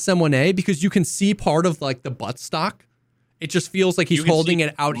SAS M1A, because you can see part of like the buttstock. It just feels like he's holding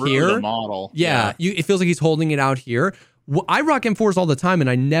it out here. The model. Yeah. It feels like he's holding it out here. I rock M4s all the time and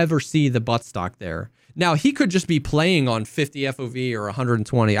I never see the buttstock there. Now, he could just be playing on 50 FOV or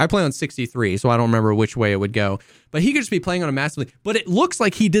 120. I play on 63, so I don't remember which way it would go. But he could just be playing on a massively. But it looks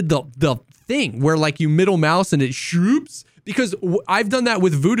like he did the thing where like you middle mouse and it shoops. Because I've done that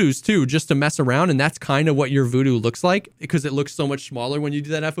with Voodoos too, just to mess around. And that's kind of what your Voodoo looks like, because it looks so much smaller when you do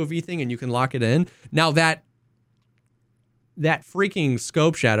that FOV thing and you can lock it in. Now, that freaking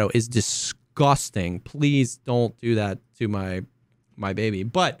scope shadow is disgusting. Please don't do that to my baby.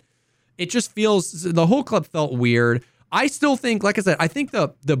 But it just feels, the whole clip felt weird. I still think, like I said, I think the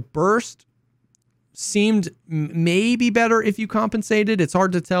burst seemed maybe better if you compensated. It's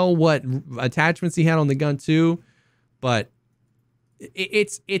hard to tell what attachments he had on the gun too, but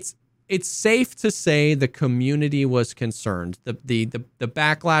it's safe to say the community was concerned. The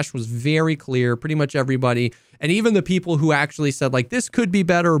backlash was very clear. Pretty much everybody, and even the people who actually said like this could be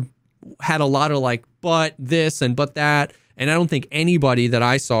better, had a lot of like but this and but that. And I don't think anybody that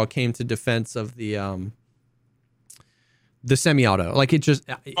I saw came to defense of the semi-auto. Like, it just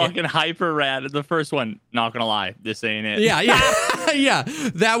fucking hyper rad. The first one, not gonna lie, this ain't it. Yeah. Yeah.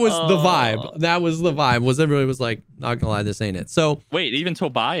 That was the vibe. That was the vibe. Was everybody was like, not gonna lie, this ain't it. So wait, even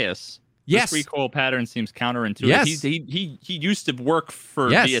Tobias. Yes. This recoil pattern seems counterintuitive. Yes. He used to work for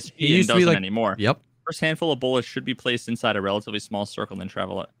BSP and doesn't anymore. Yep. First handful of bullets should be placed inside a relatively small circle and then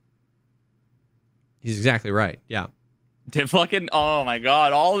travel it. He's exactly right. Yeah. Oh my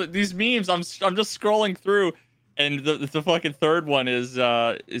god, all these memes. I'm just scrolling through, and the fucking third one is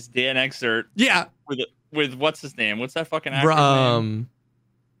Dan Exert. Yeah. With what's his name? What's that fucking actor's name?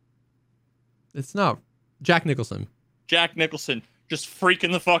 It's not Jack Nicholson. Jack Nicholson just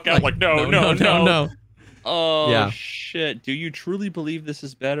freaking the fuck out, like no. Oh yeah. Shit. Do you truly believe this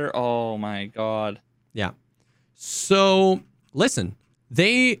is better? Oh my god. Yeah. So listen,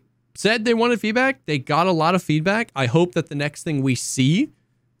 they said they wanted feedback. They got a lot of feedback. I hope that the next thing we see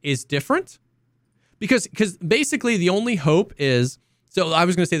is different, because basically the only hope is, so I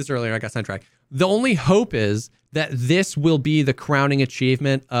was going to say this earlier, I got sidetracked. The only hope is that this will be the crowning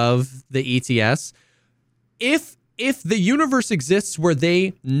achievement of the ETS. If the universe exists where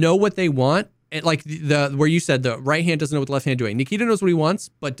they know what they want like the where you said the right hand doesn't know what the left hand doing. Nikita knows what he wants,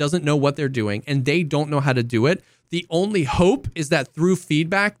 but doesn't know what they're doing, and they don't know how to do it. The only hope is that through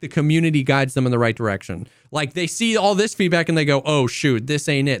feedback, the community guides them in the right direction. Like they see all this feedback and they go, oh shoot, this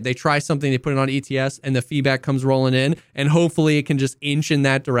ain't it. They try something, they put it on ETS, and the feedback comes rolling in, and hopefully it can just inch in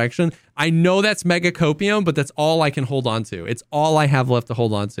that direction. I know that's mega copium, but that's all I can hold on to. It's all I have left to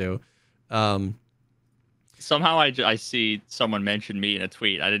hold on to. Somehow I see someone mention me in a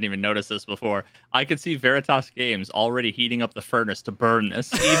tweet. I didn't even notice this before. I could see Veritas Games already heating up the furnace to burn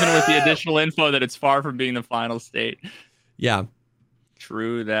this, even with the additional info that it's far from being the final state. Yeah.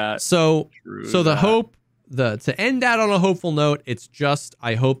 True that. So the hope, to end that on a hopeful note, it's just,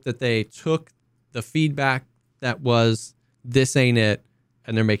 I hope that they took the feedback that was, this ain't it,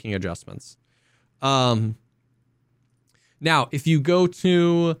 and they're making adjustments. Now, if you go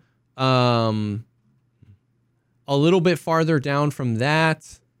to, a little bit farther down from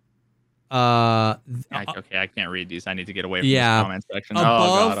that. Okay, I can't read these. I need to get away from this comment section.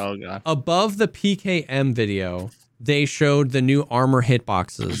 Oh god. Above the PKM video, they showed the new armor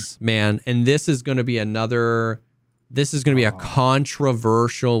hitboxes, man. And this is going to be a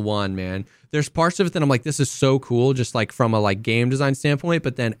controversial one, man. There's parts of it that I'm like, this is so cool, just like from a like game design standpoint.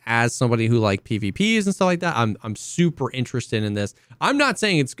 But then as somebody who like PvPs and stuff like that, I'm super interested in this. I'm not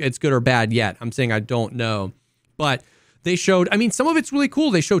saying it's good or bad yet. I'm saying I don't know. But they showed, I mean, some of it's really cool.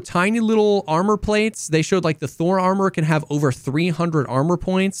 They showed tiny little armor plates. They showed like the Thor armor can have over 300 armor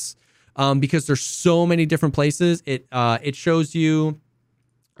points because there's so many different places. It shows you,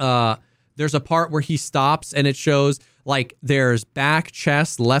 there's a part where he stops and it shows like there's back,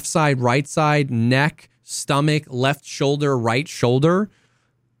 chest, left side, right side, neck, stomach, left shoulder, right shoulder.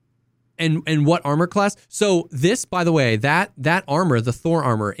 And what armor class? So this, by the way, that armor, the Thor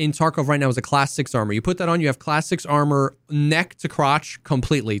armor in Tarkov right now is a class 6 armor. You put that on, you have class 6 armor, neck to crotch,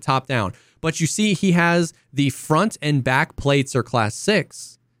 completely top down. But you see he has the front and back plates are class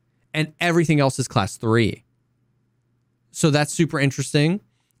 6 and everything else is class 3. So that's super interesting.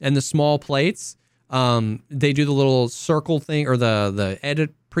 And the small plates, they do the little circle thing or the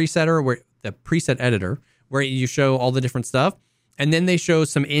edit presetter, where the preset editor, where you show all the different stuff. And then they show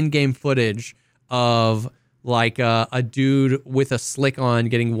some in-game footage of like a dude with a slick on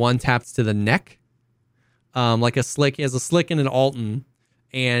getting one taps to the neck. Like a slick, he has a slick and an Alton,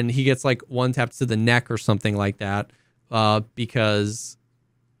 and he gets like one tap to the neck or something like that because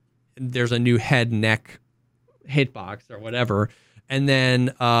there's a new head neck hitbox or whatever. And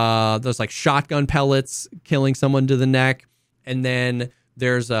then there's like shotgun pellets killing someone to the neck. And then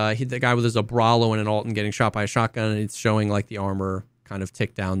there's the guy with his Abralo and an Alton getting shot by a shotgun, and it's showing like the armor kind of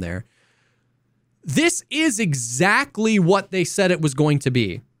tick down there. This is exactly what they said it was going to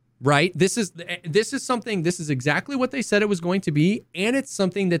be, right? This is exactly what they said it was going to be, and it's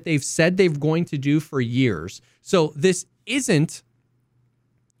something that they've said they're going to do for years. So this isn't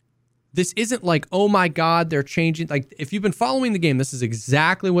like, oh my God, they're changing. Like, if you've been following the game, this is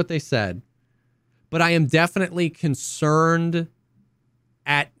exactly what they said. But I am definitely concerned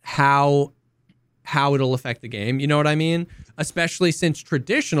at how it'll affect the game. You know what I mean? Especially since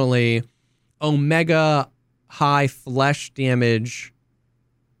traditionally Omega high flesh damage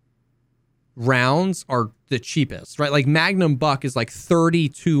rounds are the cheapest, right? Like Magnum Buck is like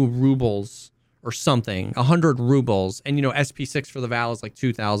 32 rubles or something, 100 rubles. And, you know, SP6 for the Val is like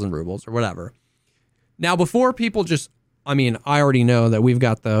 2,000 rubles or whatever. Now, before people just, I mean, I already know that we've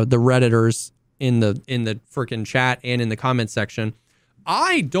got the Redditors in the freaking chat and in the comment section.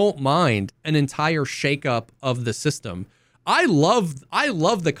 I don't mind an entire shakeup of the system. I love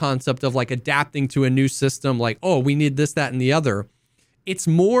the concept of like adapting to a new system, like, oh, we need this, that, and the other. It's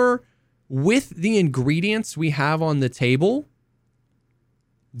more with the ingredients we have on the table.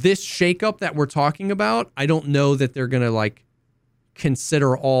 This shakeup that we're talking about, I don't know that they're going to like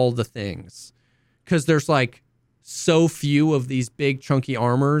consider all the things, because there's like so few of these big chunky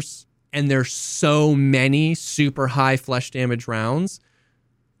armors and there's so many super high flesh damage rounds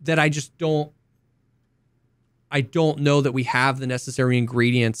that I don't know that we have the necessary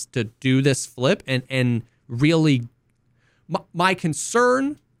ingredients to do this flip. And really, my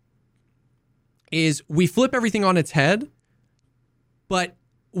concern is we flip everything on its head, but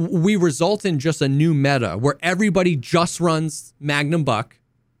we result in just a new meta where everybody just runs Magnum Buck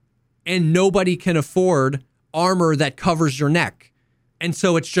and nobody can afford armor that covers your neck. And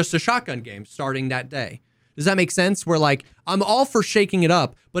so it's just a shotgun game starting that day. Does that make sense? Where like, I'm all for shaking it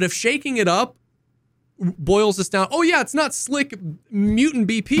up, but if shaking it up boils this down. Oh yeah, it's not slick mutant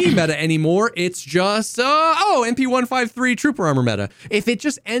BP meta anymore. It's just MP153 trooper armor meta. If it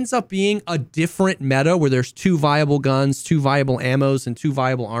just ends up being a different meta where there's 2 viable guns, 2 viable ammos, and 2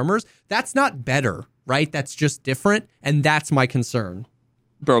 viable armors, that's not better, right? That's just different, and that's my concern.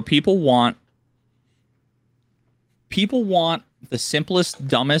 Bro, people want the simplest,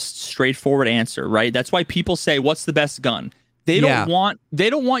 dumbest, straightforward answer, right? That's why people say, "What's the best gun?" They don't want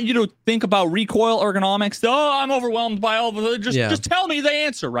you to think about recoil ergonomics. Oh, I'm overwhelmed by all of it. Just tell me the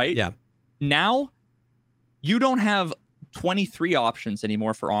answer, right? Yeah. Now, you don't have 23 options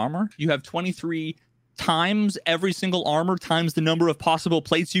anymore for armor. You have 23 times every single armor times the number of possible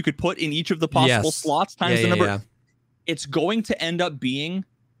plates you could put in each of the possible slots times the number. Yeah. It's going to end up being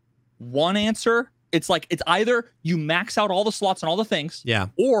one answer. It's like it's either you max out all the slots and all the things,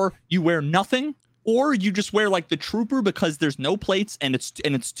 or you wear nothing. Or you just wear like the trooper because there's no plates and it's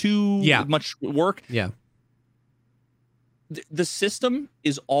too much work. Yeah. The system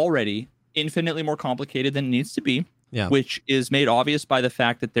is already infinitely more complicated than it needs to be. Yeah. Which is made obvious by the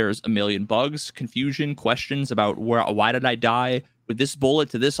fact that there's a million bugs, confusion, questions about why did I die with this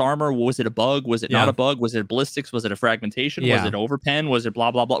bullet to this armor? Was it a bug? Was it not a bug? Was it ballistics? Was it a fragmentation? Was it overpen? Was it blah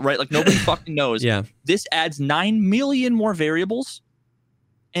blah blah? Right? Like nobody fucking knows. Yeah. This adds 9 million more variables.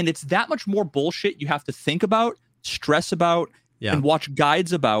 And it's that much more bullshit you have to think about, stress about, and watch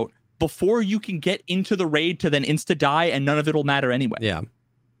guides about before you can get into the raid to then insta-die, and none of it will matter anyway. Yeah.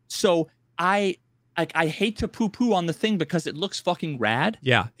 So I hate to poo-poo on the thing because it looks fucking rad.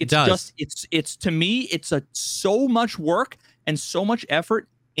 Yeah, it does. It's to me, it's so much work and so much effort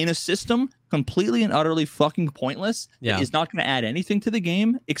in a system completely and utterly fucking pointless. Yeah. That is not going to add anything to the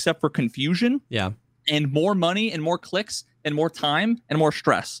game except for confusion. Yeah. And more money and more clicks and more time and more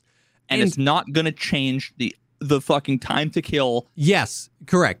stress. And it's not going to change the fucking time to kill. Yes,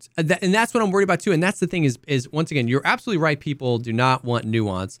 correct. And that's what I'm worried about too. And that's the thing is once again, you're absolutely right. People do not want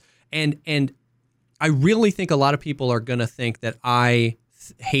nuance. And I really think a lot of people are going to think that I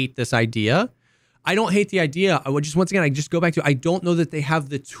hate this idea. I don't hate the idea. I would once again, I just go back to, I don't know that they have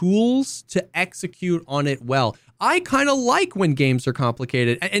the tools to execute on it well. I kind of like when games are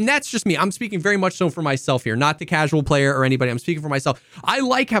complicated. And that's just me. I'm speaking very much so for myself here, not the casual player or anybody. I'm speaking for myself. I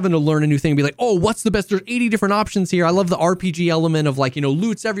like having to learn a new thing and be like, oh, what's the best? There's 80 different options here. I love the RPG element of like,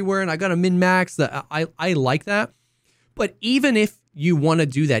 loot's everywhere and I got to min-max. I like that. But even if you want to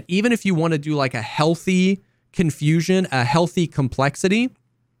do that, even if you want to do like a healthy confusion, a healthy complexity,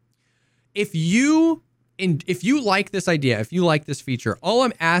 if you like this idea, if you like this feature, all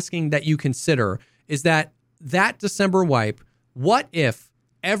I'm asking that you consider is that December wipe, what if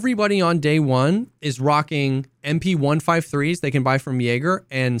everybody on day one is rocking MP153s they can buy from Jaeger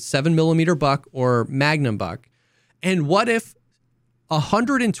and 7mm buck or Magnum buck? And what if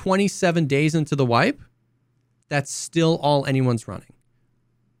 127 days into the wipe, that's still all anyone's running?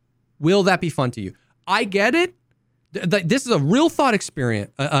 Will that be fun to you? I get it. This is a real thought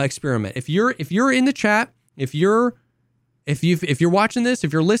experiment. If you're in the chat, if you're watching this,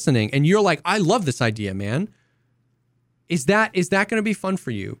 if you're listening, and you're like, I love this idea, man. Is that going to be fun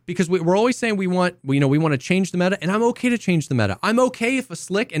for you? Because we're always saying we want to change the meta, and I'm okay to change the meta. I'm okay if a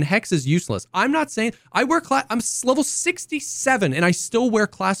slick and hex is useless. I'm not saying I'm level 67 and I still wear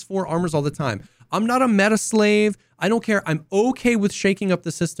class 4 armors all the time. I'm not a meta slave. I don't care. I'm okay with shaking up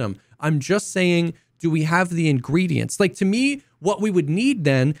the system. I'm just saying, do we have the ingredients? Like, to me, what we would need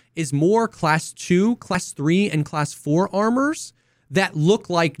then is more class 2, class 3, and class 4 armors that look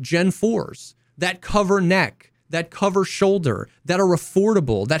like Gen 4s, that cover neck, that cover shoulder, that are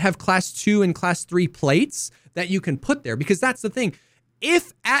affordable, that have class 2 and class 3 plates that you can put there. Because that's the thing.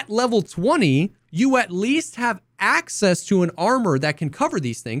 If at level 20, you at least have access to an armor that can cover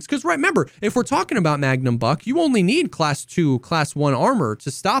these things. Because remember, if we're talking about Magnum Buck, you only need class 2, class 1 armor to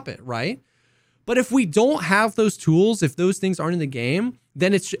stop it, right? But if we don't have those tools, if those things aren't in the game,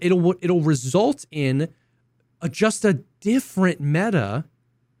 then it'll result in just a different meta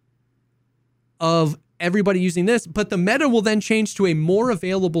of everybody using this. But the meta will then change to a more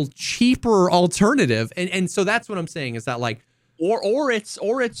available, cheaper alternative. And so that's what I'm saying is that like, or it's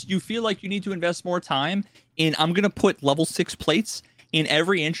you feel like you need to invest more time in, I'm gonna put level 6 plates in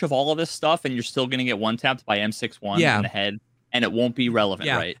every inch of all of this stuff, and you're still gonna get one tapped by M61 in the head, and it won't be relevant,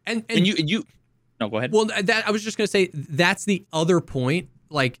 right? And you. No, go ahead. Well, I was just going to say that's the other point.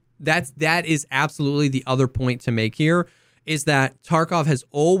 Like that is absolutely the other point to make here is that Tarkov has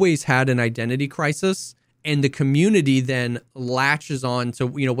always had an identity crisis, and the community then latches on to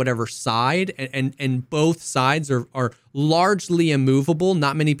whatever side, and both sides are largely immovable.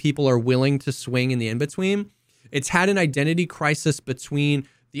 Not many people are willing to swing in the in between. It's had an identity crisis between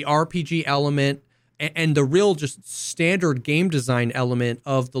the RPG element and the real just standard game design element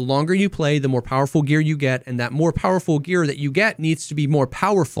of the longer you play, the more powerful gear you get, and that more powerful gear that you get needs to be more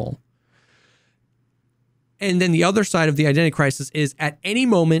powerful. And then the other side of the identity crisis is at any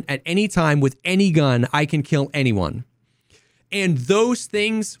moment, at any time, with any gun, I can kill anyone. And those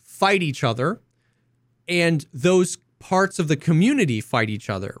things fight each other, and those parts of the community fight each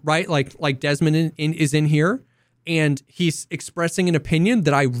other, right? Like Desmond is in here, and he's expressing an opinion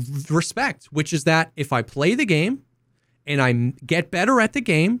that I respect, which is that if I play the game and I get better at the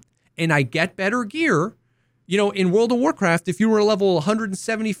game and I get better gear, you know, in World of Warcraft, if you were a level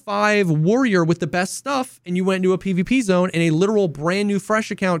 175 warrior with the best stuff and you went into a PvP zone and a literal brand new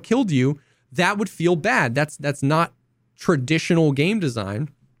fresh account killed you, that would feel bad. That's not traditional game design.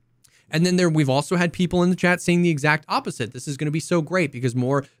 And then we've also had people in the chat saying the exact opposite. This is going to be so great because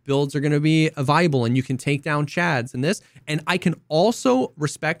more builds are going to be viable and you can take down Chads and this. And I can also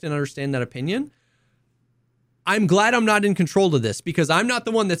respect and understand that opinion. I'm glad I'm not in control of this because I'm not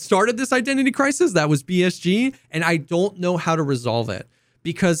the one that started this identity crisis. That was BSG, and I don't know how to resolve it.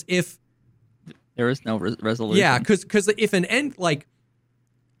 Because if there is no resolution, yeah, because if an end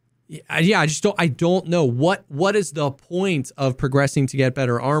I don't know what is the point of progressing to get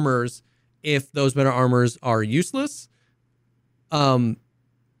better armors if those better armors are useless. And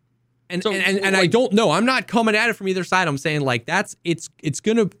I don't know. I'm not coming at it from either side. I'm saying like this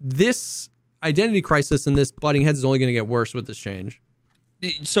identity crisis and this butting heads is only going to get worse with this change.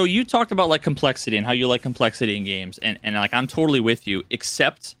 So you talked about like complexity and how you like complexity in games, and like I'm totally with you,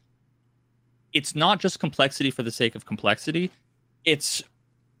 except it's not just complexity for the sake of complexity. It's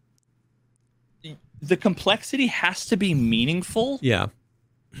the complexity has to be meaningful. Yeah.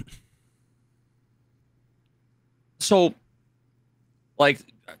 So like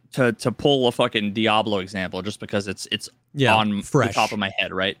to pull a fucking Diablo example, just because it's on fresh. The top of my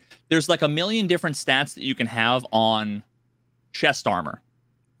head, right? There's like a million different stats that you can have on chest armor.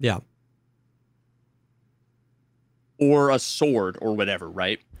 Yeah. Or a sword or whatever,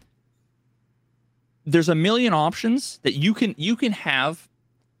 right? There's a million options that you can have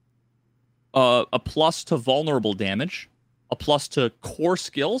a plus to vulnerable damage, a plus to core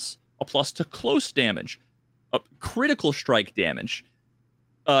skills, a plus to close damage, a critical strike damage,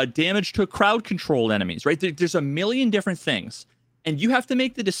 damage to crowd controlled enemies, right? There's a million different things. And you have to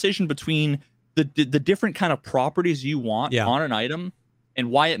make the decision between the different kind of properties you want on an item and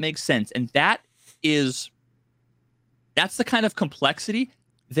why it makes sense. And that's the kind of complexity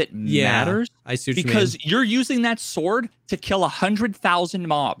that matters. I see what you mean. Because you're using that sword to kill 100,000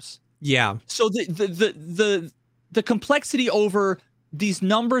 mobs. Yeah. So the complexity over these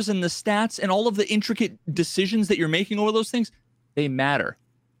numbers and the stats and all of the intricate decisions that you're making over those things, they matter.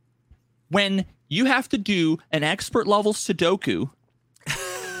 When you have to do an expert level Sudoku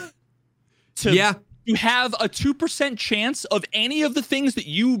you have a 2% chance of any of the things that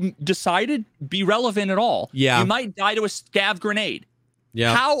you decided be relevant at all. Yeah. You might die to a scav grenade.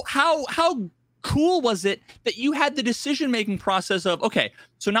 Yeah. How cool was it that you had the decision-making process of, okay,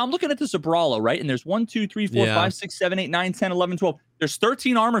 so now I'm looking at the Zabralo, right? And there's 1, 2, 3, 4, 5, 6, 7, 8, 9, 10, 11, 12. There's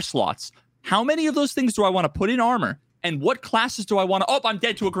 13 armor slots. How many of those things do I want to put in armor? And what classes do I want to... Oh, I'm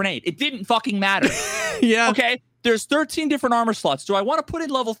dead to a grenade. It didn't fucking matter. Yeah. Okay? There's 13 different armor slots. Do I want to put in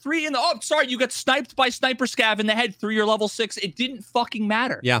level 3 in the... Oh, sorry, you got sniped by Sniper Scav in the head through your level 6. It didn't fucking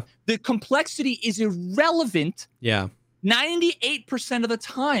matter. Yeah. The complexity is irrelevant. Yeah. 98% of the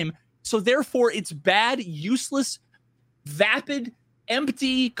time. So therefore, it's bad, useless, vapid,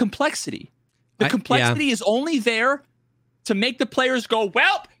 empty complexity. The complexity is only there to make the players go,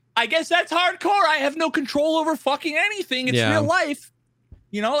 well, I guess that's hardcore. I have no control over fucking anything. It's real life.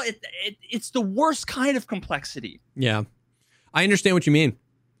 You know, it's the worst kind of complexity. Yeah. I understand what you mean.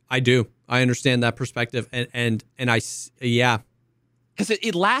 I do. I understand that perspective. And because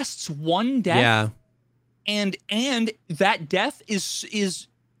it lasts one death. Yeah. And that death is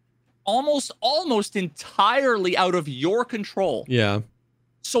almost entirely out of your control. Yeah.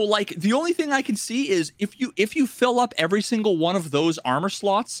 So like the only thing I can see is if you fill up every single one of those armor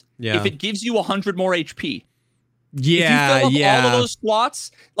slots, if it gives you 100 more HP. Yeah, if you fill up all of those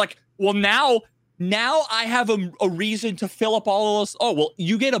slots, like, well, now I have a reason to fill up all of those. Oh, well,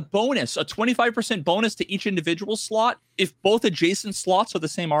 you get a bonus, a 25% bonus to each individual slot if both adjacent slots are the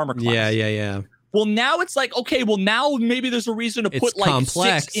same armor class. Yeah. Well, now it's like, okay, well, now maybe there's a reason to put like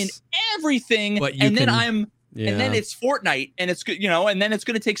complex. 6 in everything, and then it's Fortnite, and it's good, and then it's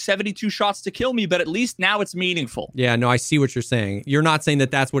going to take 72 shots to kill me, but at least now it's meaningful. Yeah, no, I see what you're saying. You're not saying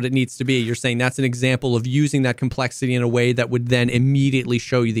that that's what it needs to be. You're saying that's an example of using that complexity in a way that would then immediately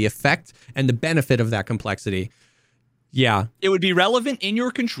show you the effect and the benefit of that complexity. Yeah. It would be relevant in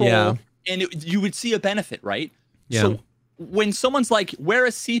your control and you would see a benefit, right? Yeah. So when someone's like, wear a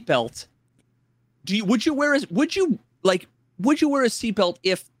seatbelt, would you wear a seatbelt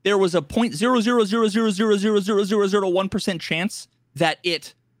if there was a 0.00000000001% chance that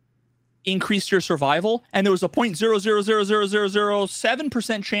it increased your survival, and there was a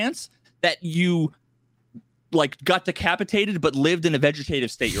 0.0000007% chance that you like got decapitated but lived in a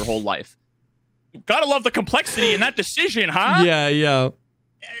vegetative state your whole life? Gotta love the complexity in that decision, huh? Yeah.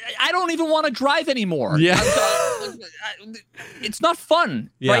 I don't even want to drive anymore. Yeah. It's not fun,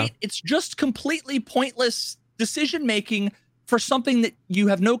 Yeah. right? It's just completely pointless decision making for something that you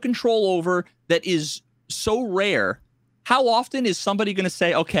have no control over, that is so rare. How often is somebody going to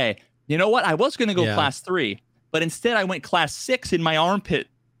say, okay, you know what? I was going to go class 3, but instead I went class 6 in my armpit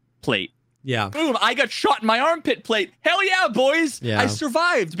plate. Yeah. Boom, I got shot in my armpit plate. Hell yeah, boys. Yeah. I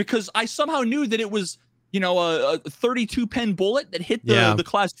survived because I somehow knew that it was, a 32 pen bullet that hit the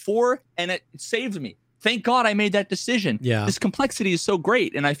class 4, and it saved me. Thank God I made that decision. Yeah. This complexity is so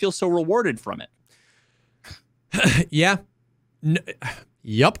great, and I feel so rewarded from it. Yeah.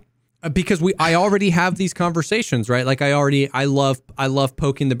 Yep. Because I already have these conversations, right? Like I love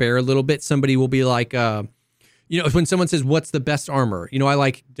poking the bear a little bit. Somebody will be like, when someone says, what's the best armor? I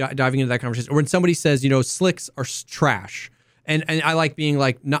like diving into that conversation. Or when somebody says, slicks are trash. And I like being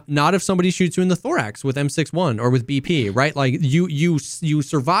like, not if somebody shoots you in the thorax with M61 or with BP, right? Like you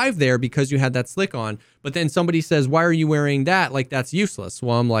survive there because you had that slick on. But then somebody says, why are you wearing that? Like that's useless.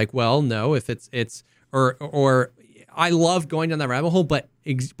 Well, I'm like, well, no, if it's or I love going down that rabbit hole, but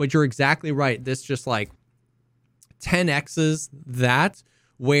you're exactly right. This just like 10x's that,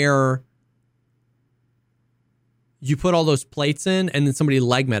 where you put all those plates in and then somebody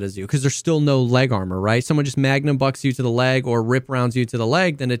leg metas you because there's still no leg armor, right? Someone just magnum bucks you to the leg or rip rounds you to the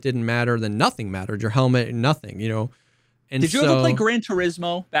leg, then it didn't matter. Then nothing mattered. Your helmet, nothing, And did you ever play Gran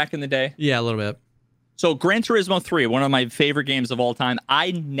Turismo back in the day? Yeah, a little bit. So Gran Turismo 3, one of my favorite games of all time. I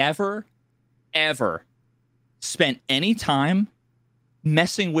never, ever spent any time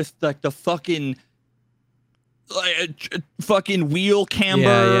messing with like the fucking wheel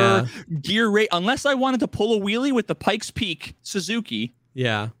camber, gear rate, unless I wanted to pull a wheelie with the Pikes Peak Suzuki.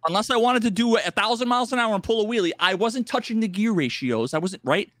 Yeah. Unless I wanted to do 1,000 miles an hour and pull a wheelie, I wasn't touching the gear ratios. I wasn't,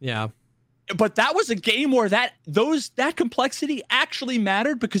 right? Yeah. But that was a game where that complexity actually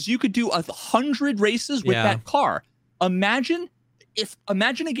mattered because you could do 100 races with that car. Imagine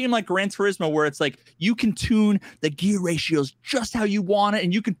a game like Gran Turismo where it's like you can tune the gear ratios just how you want it,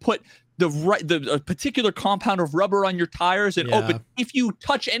 and you can put the particular compound of rubber on your tires, and but if you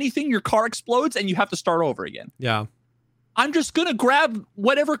touch anything, your car explodes and you have to start over again. Yeah. I'm just gonna grab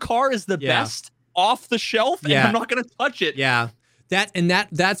whatever car is the best off the shelf, and I'm not gonna touch it. Yeah.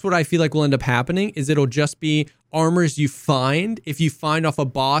 That's what I feel like will end up happening, is it'll just be armors you find. If you find off a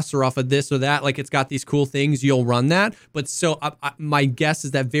boss or off of this or that, like it's got these cool things, you'll run that. But so my guess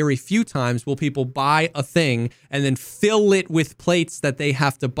is that very few times will people buy a thing and then fill it with plates that they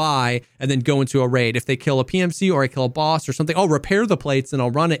have to buy and then go into a raid. If they kill a PMC or I kill a boss or something, I'll repair the plates and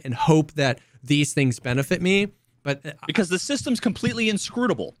I'll run it and hope that these things benefit me. But because the system's completely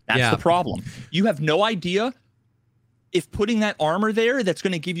inscrutable. That's the problem. You have no idea if putting that armor there that's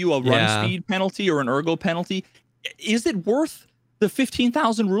going to give you a run speed penalty or an ergo penalty, is it worth the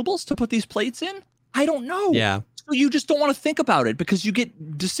 15,000 rubles to put these plates in? I don't know. Yeah. So you just don't want to think about it because you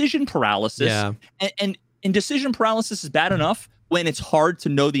get decision paralysis. Yeah. And decision paralysis is bad enough when it's hard to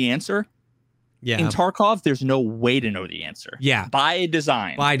know the answer. Yeah. In Tarkov, there's no way to know the answer. Yeah. By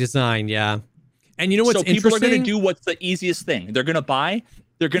design. Yeah. And you know what's interesting? So people are going to do what's the easiest thing. They're going to buy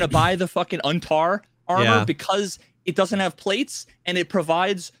the fucking Untar armor because it doesn't have plates and it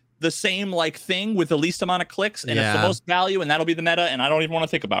provides the same like thing with the least amount of clicks, and it's the most value, and that'll be the meta, and I don't even want to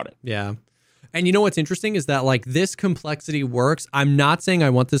think about it. Yeah. And you know what's interesting is that like this complexity works. I'm not saying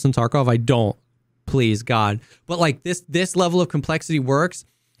I want this in Tarkov. I don't. Please, God. But like this level of complexity works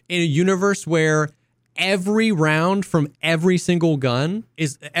in a universe where every round from every single gun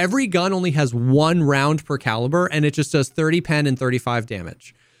every gun only has one round per caliber, and it just does 30 pen and 35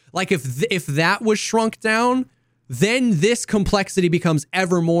 damage. Like if that was shrunk down, then this complexity becomes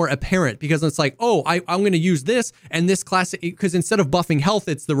ever more apparent, because it's like, oh, I'm going to use this and this class, because instead of buffing health,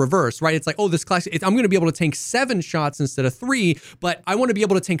 it's the reverse, right? It's like, oh, this class, I'm going to be able to tank 7 shots instead of 3, but I want to be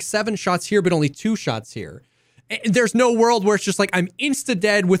able to tank 7 shots here, but only 2 shots here. There's no world where it's just like I'm insta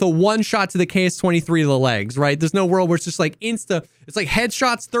dead with a 1 shot to the KS-23 to the legs, right? There's no world where it's just like it's like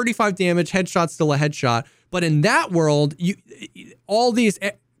headshots, 35 damage, headshots, still a headshot. But in that world, all these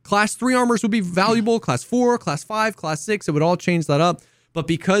Class 3 armors would be valuable, Class 4, Class 5, Class 6, it would all change that up. But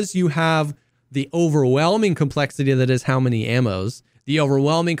because you have the overwhelming complexity that is how many ammos, the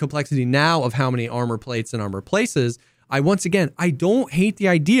overwhelming complexity now of how many armor plates and armor places, I don't hate the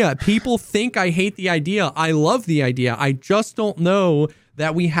idea. People think I hate the idea. I love the idea. I just don't know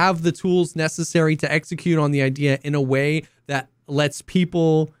that we have the tools necessary to execute on the idea in a way that lets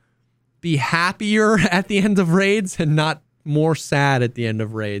people be happier at the end of raids and not more sad at the end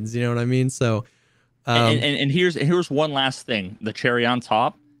of raids. You know what I mean? So, and here's one last thing, the cherry on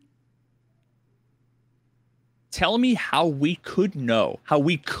top. Tell me how we could know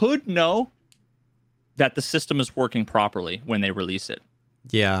that the system is working properly when they release it.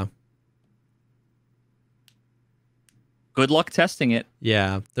 Yeah. Good luck testing it.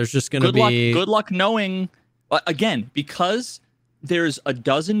 Yeah. There's just going to be... Good luck knowing... Again, because there's a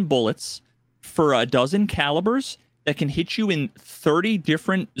dozen bullets for a dozen calibers that can hit you in 30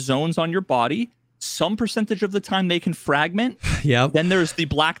 different zones on your body. Some percentage of the time they can fragment. Yep. Then there's the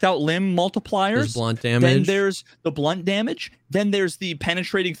blacked out limb multipliers. There's blunt damage. Then there's the blunt damage. Then there's the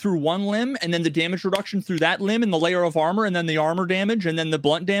penetrating through one limb, and then the damage reduction through that limb and the layer of armor, and then the armor damage, and then the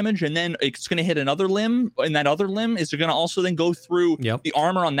blunt damage, and then it's going to hit another limb, and that other limb is going to also then go through the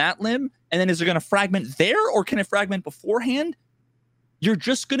armor on that limb, and then is it going to fragment there, or can it fragment beforehand? You're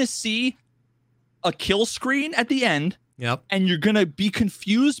just going to see a kill screen at the end. Yep. And you're going to be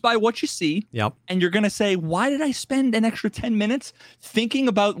confused by what you see. Yep. And you're going to say, why did I spend an extra 10 minutes thinking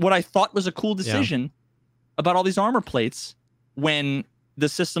about what I thought was a cool decision about all these armor plates when the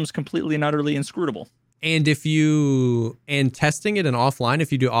system's completely and utterly inscrutable? And testing it in offline,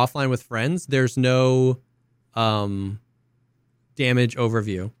 if you do offline with friends, there's no damage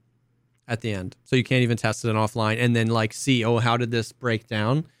overview at the end. So you can't even test it in offline and then see, how did this break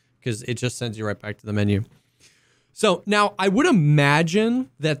down? Because it just sends you right back to the menu. So now I would imagine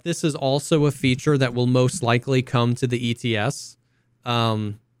that this is also a feature that will most likely come to the ETS.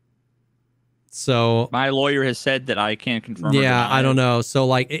 So my lawyer has said that I can't confirm. Yeah, I don't know.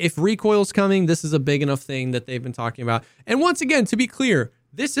 So if recoil's coming, this is a big enough thing that they've been talking about. And once again, to be clear,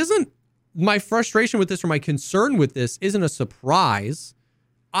 this isn't my frustration with this or my concern with this isn't a surprise.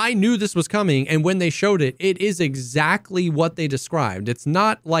 I knew this was coming, and when they showed it, it is exactly what they described. It's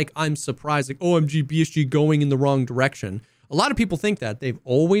not like I'm surprised, OMG, BSG going in the wrong direction. A lot of people think that. They've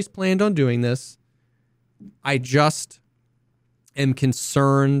always planned on doing this. I just am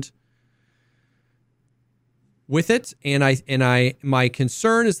concerned with it, and my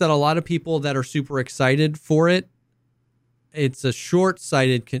concern is that a lot of people that are super excited for it, it's a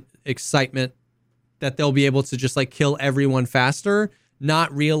short-sighted excitement that they'll be able to just kill everyone faster,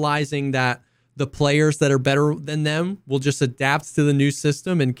 not realizing that the players that are better than them will just adapt to the new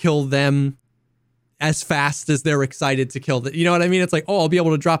system and kill them as fast as they're excited to kill them. You know what I mean? It's I'll be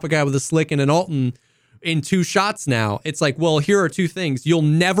able to drop a guy with a slick and an Alton in 2 shots now. It's well, here are 2 things. You'll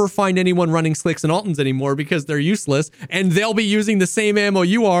never find anyone running slicks and Altons anymore because they're useless, and they'll be using the same ammo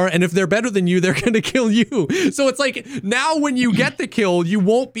you are, and if they're better than you, they're going to kill you. So it's now when you get the kill, you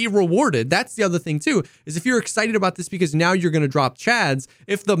won't be rewarded. That's the other thing too, is if you're excited about this because now you're going to drop Chads,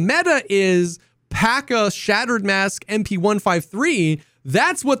 if the meta is pack a Shattered Mask MP153,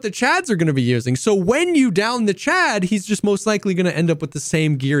 that's what the Chads are going to be using. So when you down the Chad, he's just most likely going to end up with the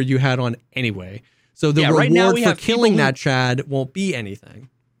same gear you had on anyway. So the reward for killing that Chad won't be anything.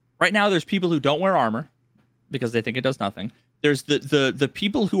 Right now, there's people who don't wear armor because they think it does nothing. There's the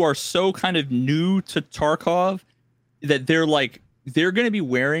people who are so kind of new to Tarkov that they're going to be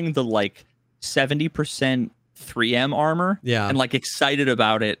wearing the 70% 3M armor and excited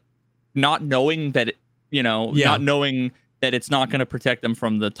about it, not knowing that not knowing that it's not going to protect them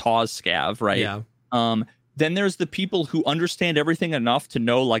from the TAWS scav, right? Yeah. Then there's the people who understand everything enough to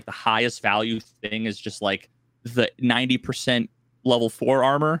know the highest value thing is just the 90% level 4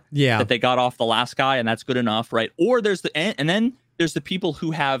 armor that they got off the last guy, and that's good enough, right? Or there's and then there's the people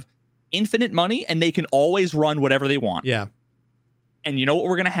who have infinite money and they can always run whatever they want. Yeah. And you know what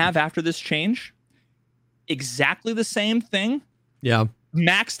we're gonna have after this change? Exactly the same thing. Yeah.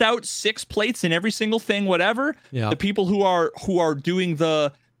 Maxed out 6 plates in every single thing, whatever. Yeah. The people who are doing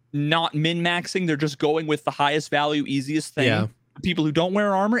the not min-maxing, they're just going with the highest value, easiest thing. Yeah. People who don't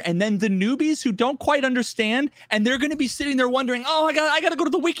wear armor, and then the newbies who don't quite understand, and they're going to be sitting there wondering, I got to go to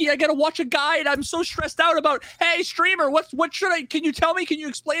the wiki, I got to watch a guide, I'm so stressed out about, hey streamer, what should I, can you tell me, can you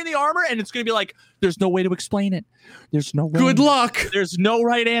explain the armor? And it's going to be there's no way to explain it. There's no way. Good luck. There's no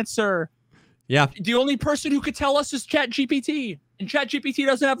right answer. Yeah. The only person who could tell us is ChatGPT, and ChatGPT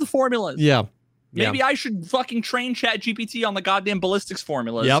doesn't have the formulas. Yeah. Maybe I should fucking train ChatGPT on the goddamn ballistics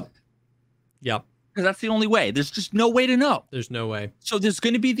formulas. Yep. Because that's the only way. There's just no way to know. There's no way. So there's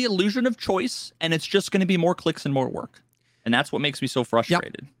going to be the illusion of choice, and it's just going to be more clicks and more work. And that's what makes me so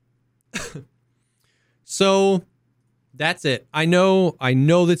frustrated. So That's it. I know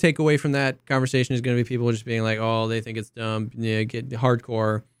the takeaway from that conversation is going to be people just being like, oh, they think it's dumb. Yeah, get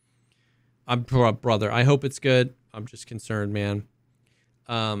hardcore. Brother, I hope it's good. I'm just concerned, man.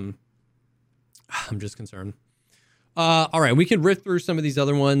 I'm just concerned. All right, we can riff through some of these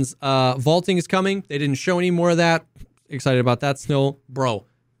other ones. Vaulting is coming. They didn't show any more of that. Excited about that still. Bro,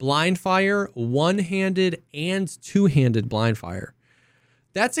 blind fire, one-handed and two-handed blind fire.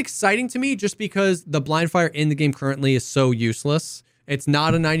 That's exciting to me just because the blind fire in the game currently is so useless. It's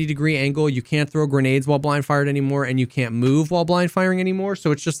not a 90-degree angle. You can't throw grenades while blind fired anymore, and you can't move while blind firing anymore.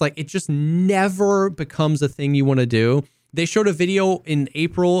 So it's just like, it just never becomes a thing you want to do. They showed a video in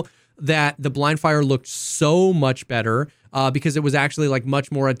April that the blind fire looked so much better because it was actually like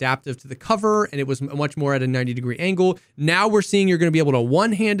much more adaptive to the cover, and it was much more at a 90-degree angle. Now we're seeing you're going to be able to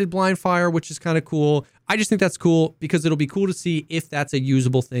one-handed blind fire, which is kind of cool. I just think that's cool because it'll be cool to see if that's a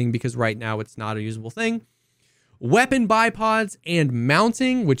usable thing, because right now it's not a usable thing. Weapon bipods and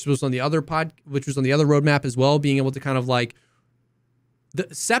mounting, which was on the other roadmap as well, being able to kind of like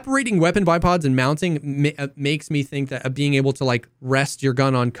separating weapon bipods and mounting makes me think that being able to like rest your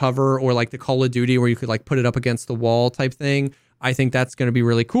gun on cover, or like the Call of Duty where you could like put it up against the wall type thing. I think that's going to be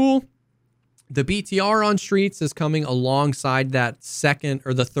really cool. The BTR on Streets is coming alongside that second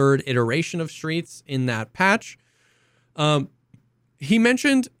or the third iteration of Streets in that patch. He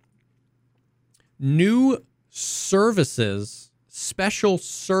mentioned new services, special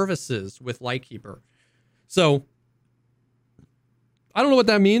services with Lightkeeper. So I don't know what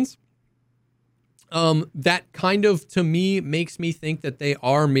that means. That kind of, to me, makes me think that they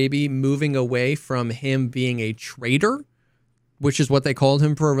are maybe moving away from him being a trader, which is what they called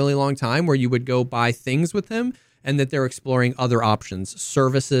him for a really long time, where you would go buy things with him, and that they're exploring other options.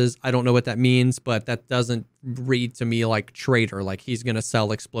 Services, I don't know what that means, but that doesn't read to me like trader, like he's going to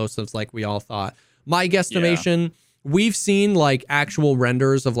sell explosives like we all thought. My guesstimation, we've seen like actual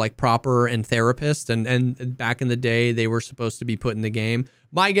renders of like Proper and Therapist, and back in the day they were supposed to be put in the game.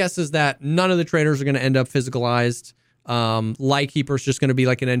 My guess is that none of the traders are going to end up physicalized. Lightkeeper's just going to be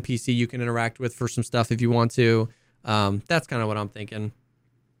like an NPC you can interact with for some stuff if you want to. That's kind of what I'm thinking.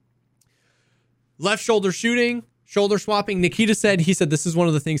 Left shoulder shooting, shoulder swapping. Nikita said, this is one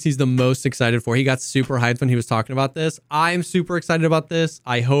of the things he's the most excited for. He got super hyped when he was talking about this. I'm super excited about this.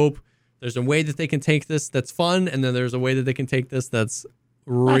 I hope there's a way that they can take this that's fun, and then there's a way that they can take this that's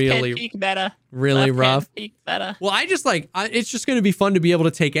really rough. Well, I just like, it's just going to be fun to be able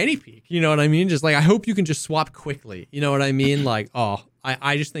to take any peek. You know what I mean? Just like, I hope you can just swap quickly. You know what I mean? Like,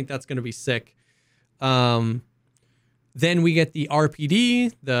 I just think that's going to be sick. Then we get the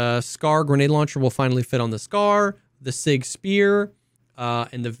RPD, the Scar grenade launcher will finally fit on the Scar, the SIG Spear,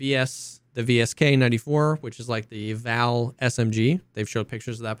 and the VSK 94, which is like the Val SMG. They've showed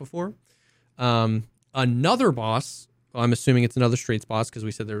pictures of that before. Another boss, I'm assuming it's another Streets boss because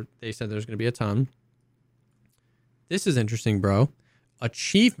they said there's going to be a ton. This is interesting, bro.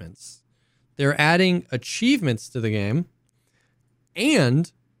 Achievements. They're adding achievements to the game,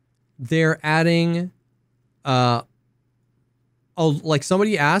 and they're adding like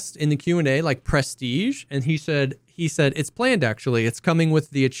somebody asked in the Q&A, like prestige, and he said it's planned actually. It's coming with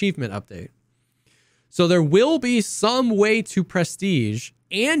the achievement update. So there will be some way to prestige,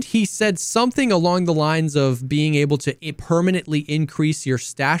 and he said something along the lines of being able to permanently increase your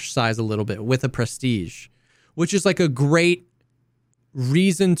stash size a little bit with a prestige, which is like a great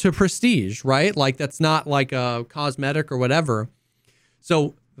reason to prestige, right? Like that's not like a cosmetic or whatever.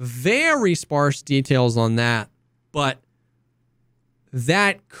 So very sparse details on that, but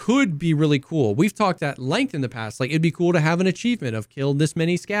that could be really cool. We've talked at length in the past. Like, it'd be cool to have an achievement of killed this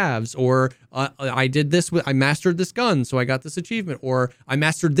many scavs, or I mastered this gun, so I got this achievement, or I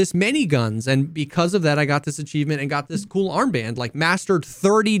mastered this many guns, and because of that, I got this achievement and got this cool armband. Like, mastered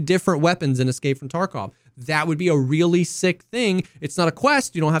 30 different weapons in Escape from Tarkov. That would be a really sick thing. It's not a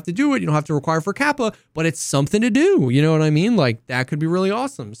quest. You don't have to do it. You don't have to require for Kappa, but it's something to do. You know what I mean? Like, that could be really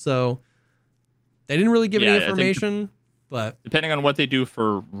awesome. So, they didn't really give any information. But depending on what they do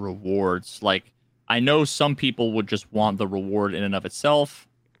for rewards, like I know some people would just want the reward in and of itself.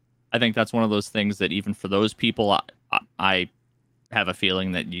 I think that's one of those things that even for those people, I have a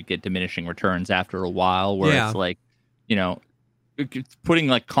feeling that you get diminishing returns after a while, where it's like, you know, putting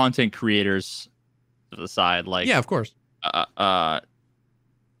like content creators to the side, like of course. I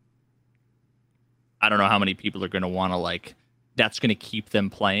don't know how many people are going to want to like. That's going to keep them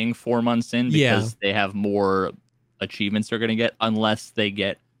playing 4 months in because they have more achievements they're going to get, unless they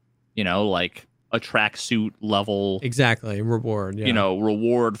get, you know, like a tracksuit level reward, you know,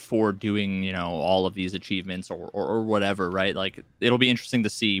 reward for doing, you know, all of these achievements or whatever, right? Like it'll be interesting to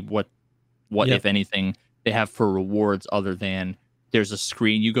see what if anything they have for rewards other than there's a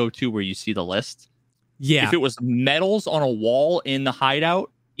screen you go to where you see the list. Yeah. If it was medals on a wall in the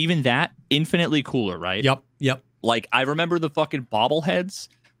hideout, even that, infinitely cooler, right? Yep. Like, I remember the fucking bobbleheads,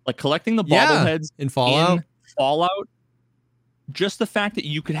 like collecting the bobbleheads in Fallout. Just the fact that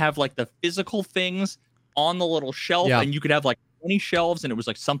you could have like the physical things on the little shelf, and you could have like 20 shelves, and it was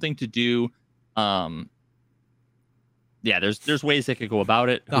like something to do. There's ways they could go about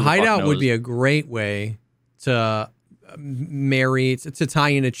it. The hideout would be a great way to to tie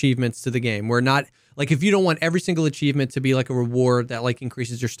in achievements to the game. We're not like, if you don't want every single achievement to be like a reward that like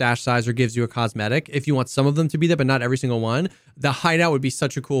increases your stash size or gives you a cosmetic, if you want some of them to be there but not every single one, the hideout would be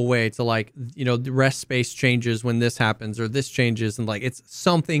such a cool way to like, the rest space changes when this happens or this changes, and like it's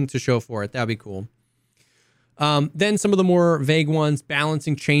something to show for it. That'd be cool. Then some of the more vague ones,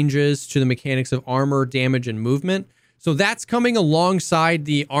 balancing changes to the mechanics of armor, damage, and movement. So that's coming alongside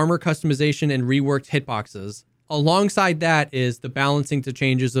the armor customization and reworked hitboxes. Alongside that is the balancing to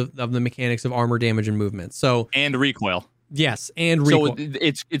changes of the mechanics of armor, damage, and movement. So and recoil. Yes, and recoil. So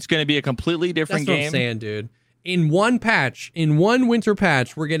it's going to be a completely different game. That's what I'm saying, dude. In one patch, in one winter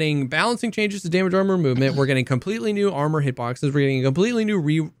patch, we're getting balancing changes to damage, armor, and movement. We're getting completely new armor hitboxes. We're getting a completely new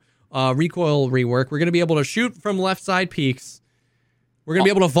recoil rework. We're going to be able to shoot from left side peaks. We're going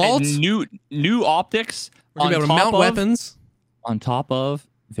to be able to vault. And new optics. We're going to be able to mount weapons. On top of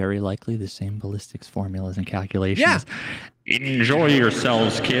very likely the same ballistics formulas and calculations. Yeah. Enjoy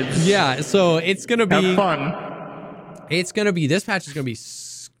yourselves, kids. Yeah, so it's going to be... Have fun. It's going to be... This patch is going to be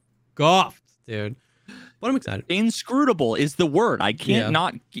scuffed, dude. But I'm excited. Inscrutable is the word. I can't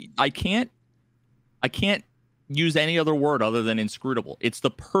use any other word other than inscrutable. It's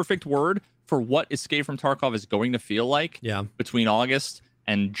the perfect word for what Escape from Tarkov is going to feel like between August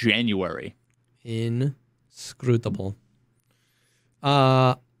and January. Inscrutable.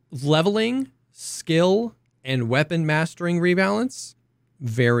 Leveling, skill, and weapon mastering rebalance.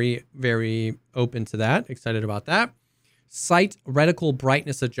 Very, very open to that. Excited about that. Sight reticle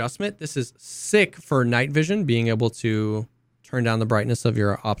brightness adjustment. This is sick for night vision, being able to turn down the brightness of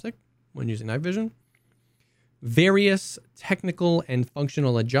your optic when using night vision. Various technical and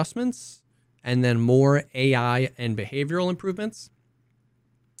functional adjustments, and then more AI and behavioral improvements.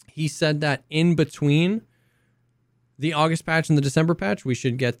 He said that in between the August patch and the December patch, we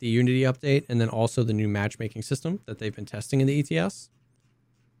should get the Unity update and then also the new matchmaking system that they've been testing in the ETS.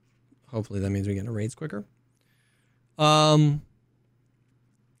 Hopefully that means we get into raids quicker. And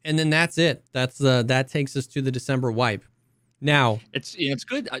then that's it. That takes us to the December wipe. Now it's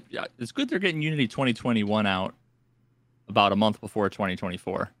good. It's good they're getting Unity 2021 out about a month before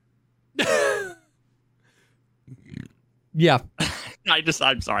 2024. Yeah.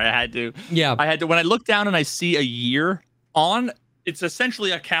 I'm sorry. I had to. Yeah. When I look down and I see a year on, it's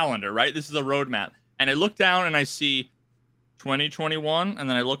essentially a calendar, right? This is a roadmap. And I look down and I see 2021, and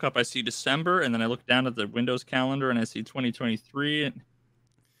then I look up, I see December, and then I look down at the Windows calendar and I see 2023. And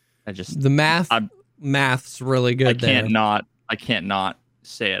math's really good. I can't not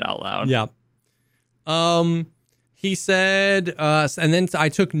say it out loud. Yeah. He said, and then I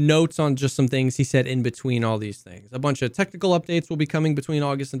took notes on just some things he said in between all these things. A bunch of technical updates will be coming between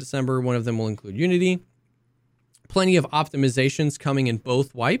August and December. One of them will include Unity. Plenty of optimizations coming in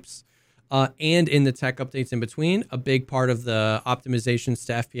both wipes and in the tech updates in between. A big part of the optimizations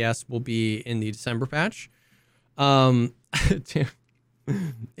to FPS will be in the December patch. In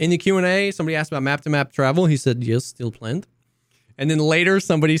the Q&A, somebody asked about map-to-map travel. He said, yes, still planned. And then later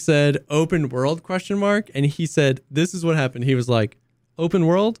somebody said open world ? And he said, this is what happened. He was like, open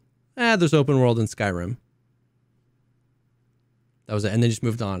world? There's open world in Skyrim. That was it. And then just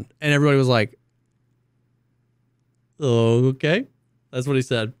moved on. And everybody was like, oh, okay. That's what he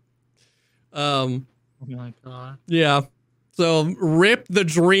said. Oh my God. Yeah. So rip the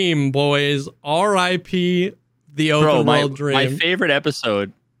dream, boys. R.I.P. the open world dream. My favorite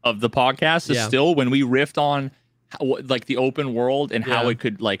episode of the podcast is still when we riffed on like the open world and how it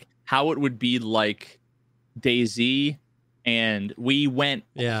could how it would be like DayZ, and we went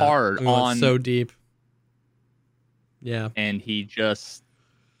hard on so deep. Yeah. And he just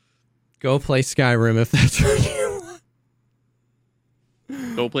go play Skyrim if that's what you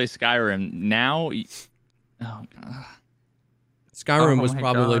want. Go play Skyrim now. Oh God. Skyrim was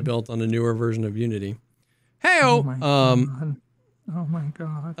probably built on a newer version of Unity. Hey-o. Oh my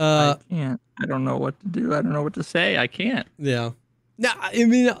God. I can't. I don't know what to do. I don't know what to say. I can't. Yeah. No, I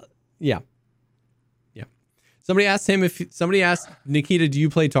mean, yeah. Somebody asked Nikita, do you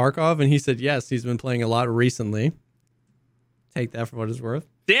play Tarkov? And he said, yes, he's been playing a lot recently. Take that for what it's worth.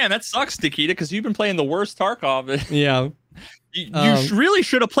 Damn, that sucks, Nikita, because you've been playing the worst Tarkov. Yeah. You really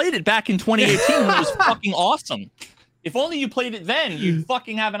should have played it back in 2018 when it was fucking awesome. If only you played it then, you'd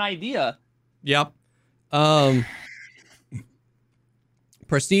fucking have an idea. Yep.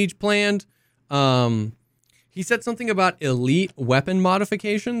 Prestige planned. He said something about elite weapon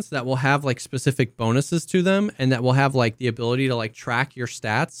modifications that will have like specific bonuses to them, and that will have like the ability to like track your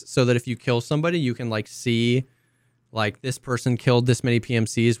stats, so that if you kill somebody, you can like see like this person killed this many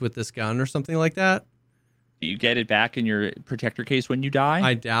PMCs with this gun or something like that. Do you get it back in your protector case when you die?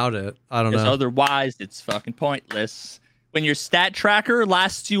 I doubt it. I don't know. Otherwise, it's fucking pointless. When your stat tracker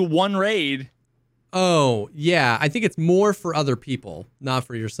lasts you one raid. Oh, yeah. I think it's more for other people, not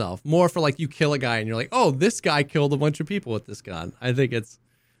for yourself. More for like you kill a guy and you're like, oh, this guy killed a bunch of people with this gun. I think it's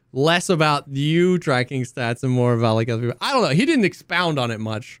less about you tracking stats and more about like other people. I don't know. He didn't expound on it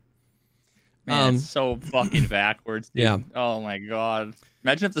much. Man, it's so fucking backwards, dude. Yeah. Oh my God.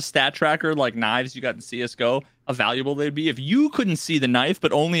 Imagine if the stat tracker, like knives you got in CSGO, how valuable they'd be if you couldn't see the knife,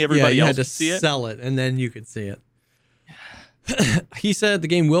 but only everybody else could see it. You had to sell it, and then you could see it. He said the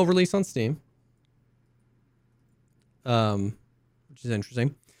game will release on Steam. Which is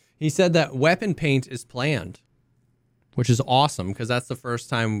interesting. He said that weapon paint is planned, which is awesome because that's the first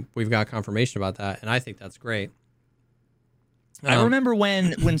time we've got confirmation about that, and I think that's great. I remember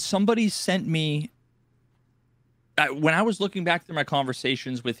when somebody sent me, when I was looking back through my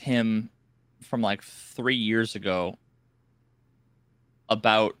conversations with him from like 3 years ago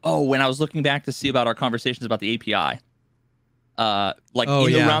about, when I was looking back to see about our conversations about the API,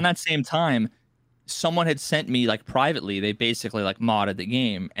 around that same time, someone had sent me like privately, they basically like modded the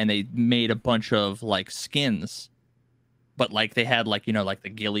game and they made a bunch of like skins, but like they had like, like the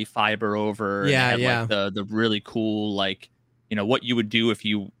ghillie fiber over, like the really cool, like, what you would do if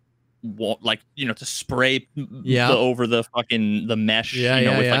you want, like, to spray over the fucking the mesh,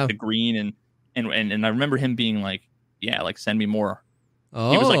 with like the green and I remember him being like, like send me more.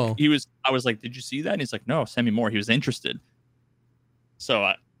 I was like, did you see that? And he's like, no, send me more. He was interested. So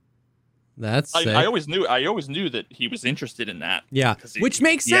I always knew that he was interested in that. Yeah, which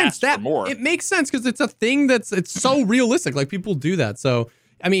makes sense. It makes sense because it's a thing it's so realistic. Like people do that. So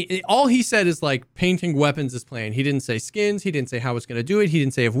I mean, all he said is like painting weapons is planned. He didn't say skins. He didn't say how it's going to do it. He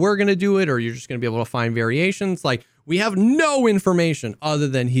didn't say if we're going to do it or you're just going to be able to find variations. Like we have no information other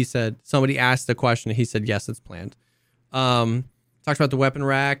than he said somebody asked the question. And he said yes, it's planned. Talks about the weapon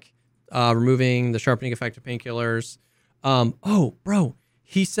rack, removing the sharpening effect of painkillers.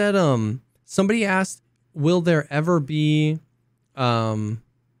 He said somebody asked, will there ever be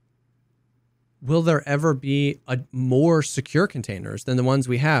more secure containers than the ones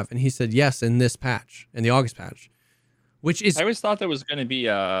we have? And he said yes, in this patch, in the August patch, which is, I always thought there was going to be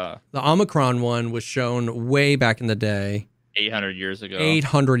the Omicron one was shown way back in the day. 800 years ago.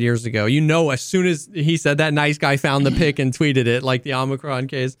 As soon as he said that, nice guy found the pic and tweeted it, like the Omicron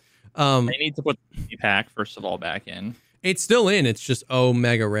case. They need to put the pack first of all back in. It's still in. It's just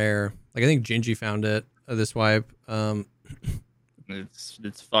mega rare. Like I think Gingy found it this wipe.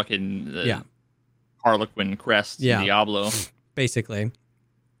 It's fucking Harlequin crest Diablo, basically.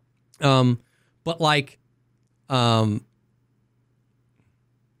 But like, dude.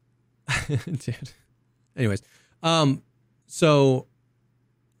 Anyways, So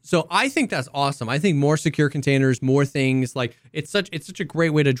I think that's awesome. I think more secure containers, more things, like it's such a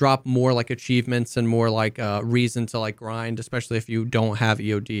great way to drop more like achievements and more like reason to like grind, especially if you don't have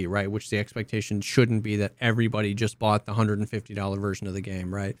EOD, right? Which the expectation shouldn't be that everybody just bought the $150 version of the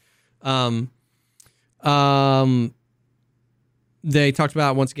game, right? They talked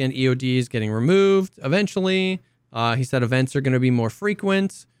about once again EODs getting removed eventually. He said events are going to be more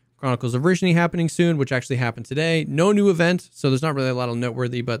frequent. Chronicles of Rizhny happening soon, which actually happened today. No new event, so there's not really a lot of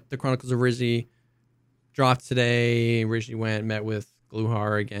noteworthy, but the Chronicles of Rizhny dropped today. Rizhny went, met with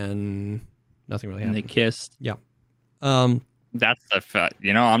Gluhar again. Nothing really happened. And they kissed. Yeah. That's the fact.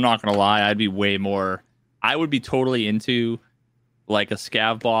 I'm not going to lie. I would be totally into like a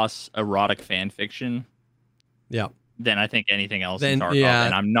Scav boss erotic fan fiction. Yeah. Than I think anything else in Tarkov. Yeah.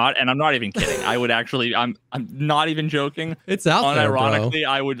 And I'm not even kidding. I would actually, I'm not even joking. It's out there, unironically,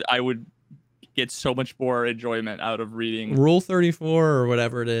 bro. I would get so much more enjoyment out of reading Rule 34 or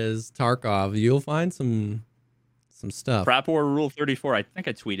whatever it is, Tarkov. You'll find some stuff. Prap or Rule 34. I think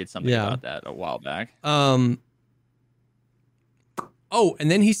I tweeted something about that a while back. And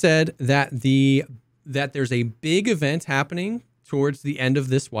then he said that there's a big event happening towards the end of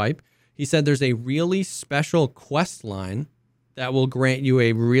this wipe. He said there's a really special quest line that will grant you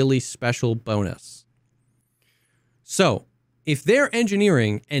a really special bonus. So, if they're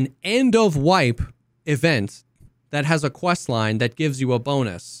engineering an end of wipe event that has a quest line that gives you a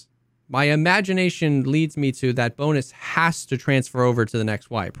bonus, my imagination leads me to that bonus has to transfer over to the next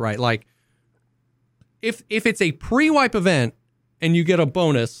wipe, right? Like, if it's a pre-wipe event and you get a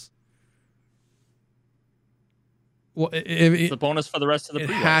bonus, well, it's a bonus for the rest of the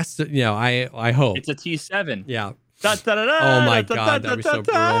pre-wipe. It has to, I hope. It's a T7. Yeah. Oh my God, that'd be so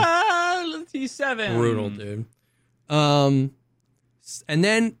brutal. T7. Brutal, dude. And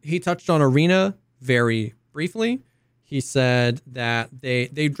then he touched on Arena very briefly. He said that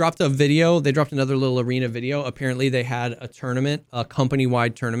they dropped a video. They dropped another little Arena video. Apparently, they had a tournament, a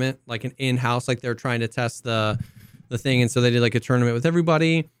company-wide tournament, like an in-house, like they're trying to test the thing. And so they did like a tournament with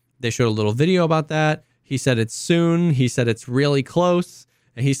everybody. They showed a little video about that. He said it's soon. He said it's really close.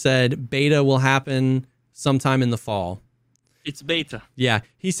 And he said beta will happen sometime in the fall. It's beta. Yeah.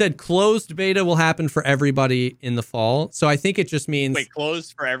 He said closed beta will happen for everybody in the fall. So I think it just means... Wait,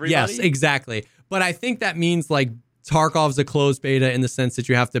 closed for everybody? Yes, exactly. But I think that means like Tarkov's a closed beta in the sense that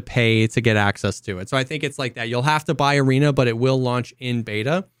you have to pay to get access to it. So I think it's like that. You'll have to buy Arena, but it will launch in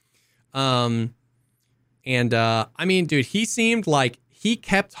beta. I mean, dude, he seemed like he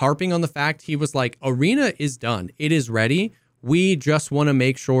kept harping on the fact he was like, Arena is done. It is ready. We just want to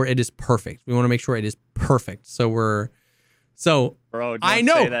make sure it is perfect. We want to make sure it is perfect. Bro, I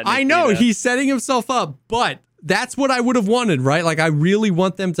know he's setting himself up, but that's what I would have wanted, right? Like I really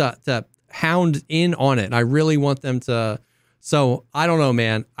want them to hound in on it. I really want them to. So I don't know,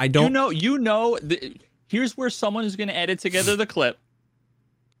 man. I don't. Here's where someone is going to edit together the clip.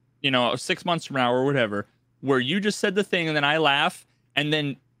 6 months from now or whatever, where you just said the thing and then I laugh, and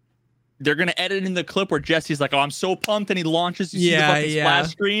then they're going to edit in the clip where Jesse's like, oh, I'm so pumped. And he launches, you see the fucking splash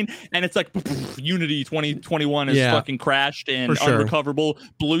screen. And it's like, Unity 2021 is fucking crashed and unrecoverable,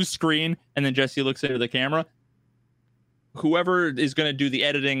 blue screen. And then Jesse looks into the camera. Whoever is going to do the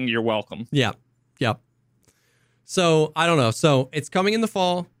editing, you're welcome. Yeah. Yep. So I don't know. So it's coming in the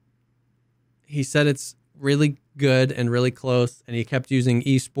fall. He said it's really good and really close. And he kept using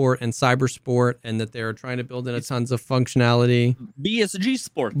esport and cybersport and that they're trying to build in tons of functionality. BSG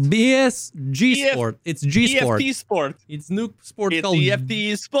Sport. BSG Sport. It's G Sport. EFT Sport. It's new sport it's called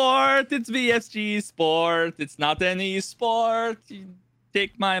EFT Sport. It's BSG Sport. It's not any sport. You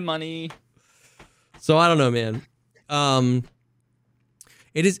take my money. So I don't know, man.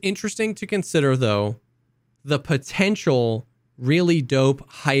 It is interesting to consider, though, the potential really dope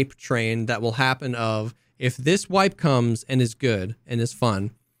hype train that will happen of if this wipe comes and is good and is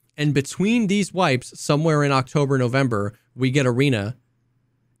fun, and between these wipes, somewhere in October, November, we get Arena,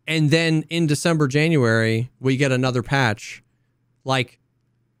 and then in December, January, we get another patch, like,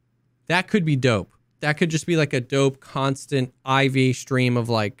 that could be dope. That could just be like a dope, constant IV stream of,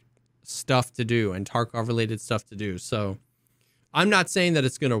 like, stuff to do and Tarkov-related stuff to do. So I'm not saying that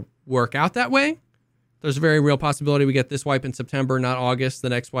it's going to work out that way. There's a very real possibility we get this wipe in September, not August. The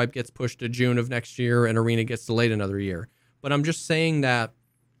next wipe gets pushed to June of next year and Arena gets delayed another year. But I'm just saying that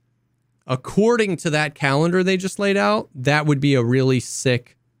according to that calendar they just laid out, that would be a really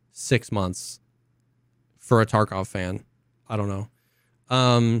sick 6 months for a Tarkov fan. I don't know.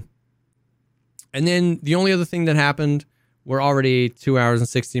 And then the only other thing that happened, we're already 2 hours and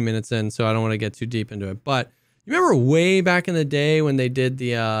 60 minutes in, so I don't want to get too deep into it. But you remember way back in the day when they did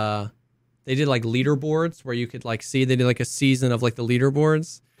like leaderboards where you could like see, they did like a season of like the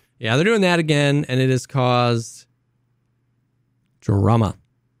leaderboards. Yeah, they're doing that again, and it has caused drama.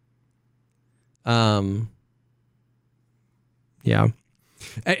 Yeah.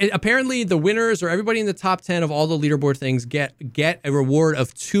 Apparently the winners or everybody in the top 10 of all the leaderboard things get a reward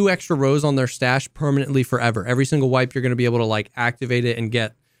of 2 extra rows on their stash permanently forever. Every single wipe you're going to be able to like activate it and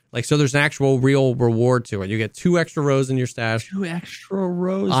get like, so there's an actual real reward to it. You get 2 extra rows in your stash. 2 extra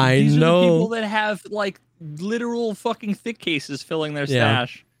rows. These know. Are the people that have like literal fucking thick cases filling their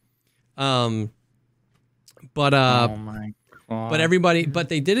stash. Oh my God. But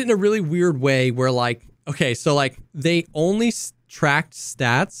they did it in a really weird way where like, okay, so like they only tracked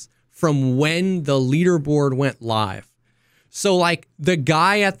stats from when the leaderboard went live. So like the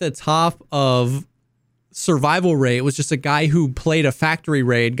guy at the top of survival rate was just a guy who played a factory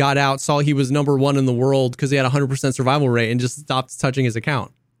raid, got out, saw he was number 1 in the world because he had 100% survival rate and just stopped touching his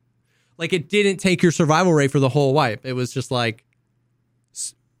account. Like it didn't take your survival rate for the whole wipe. It was just like,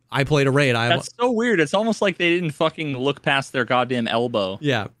 I played a raid. That's so weird. It's almost like they didn't fucking look past their goddamn elbow.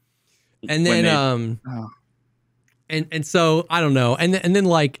 Yeah. And then, And so I don't know. And then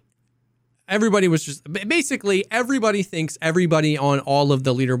like everybody was just basically everybody thinks everybody on all of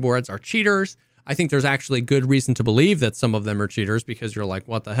the leaderboards are cheaters. I think there's actually good reason to believe that some of them are cheaters because you're like,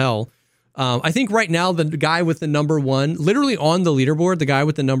 what the hell? I think right now the guy with the number 1, literally on the leaderboard, the guy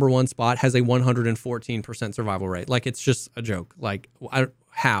with the number 1 spot has a 114% survival rate. Like it's just a joke. Like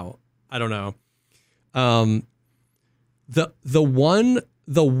how? I don't know. The one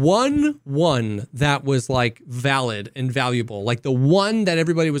that was like valid and valuable, like the one that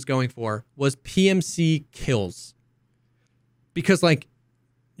everybody was going for, was PMC kills. Because like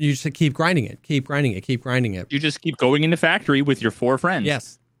you just keep grinding it. You just keep going into factory with your 4 friends.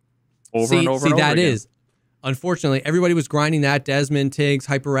 Yes. Over and over that again. is. Unfortunately, everybody was grinding that. Desmond, Tiggs,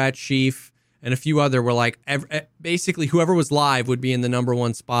 Hyperrat, Sheaf, and a few other were like, basically whoever was live would be in the number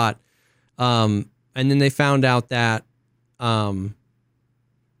 1 spot. And then they found out that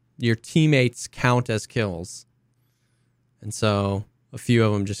your teammates count as kills. And so a few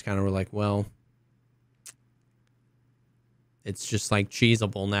of them just kind of were like, well, it's just like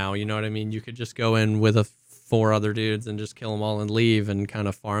cheesable now. You know what I mean? You could just go in with 4 other dudes and just kill them all and leave and kind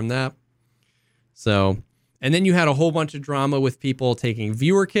of farm that. So, and then you had a whole bunch of drama with people taking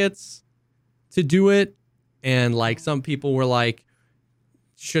viewer kits to do it. And like some people were like,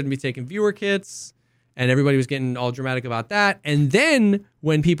 shouldn't be taking viewer kits. And everybody was getting all dramatic about that. And then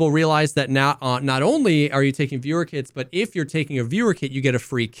when people realized that now, not only are you taking viewer kits, but if you're taking a viewer kit, you get a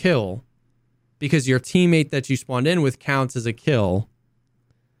free kill because your teammate that you spawned in with counts as a kill.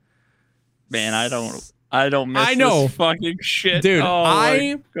 Man, I don't miss this fucking shit. Dude, oh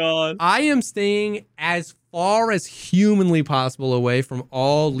my God. I am staying as far as humanly possible away from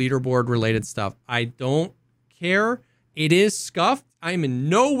all leaderboard related stuff. I don't care. It is scuffed. I'm in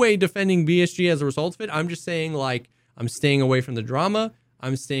no way defending BSG as a result of it. I'm just saying, like, I'm staying away from the drama.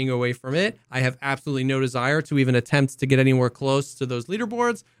 I'm staying away from it. I have absolutely no desire to even attempt to get anywhere close to those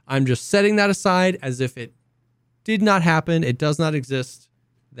leaderboards. I'm just setting that aside as if it did not happen. It does not exist.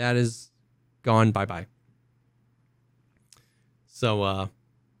 That is gone. Bye-bye. So,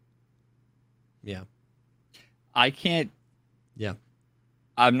 yeah. I can't. Yeah.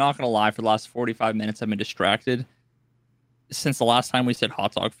 I'm not going to lie. For the last 45 minutes, I've been distracted. Since the last time we said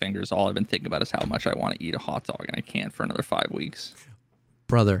hot dog fingers, all I've been thinking about is how much I want to eat a hot dog, and I can't for another 5 weeks.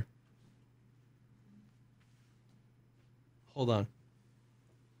 Brother. Hold on.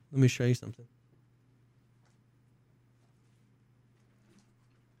 Let me show you something.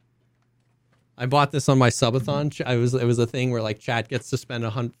 I bought this on my subathon. It was a thing where like chat gets to spend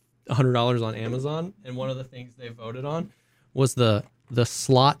 $100 on Amazon, and one of the things they voted on was the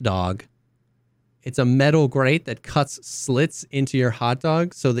slot dog. It's a metal grate that cuts slits into your hot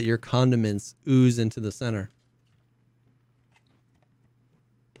dog so that your condiments ooze into the center.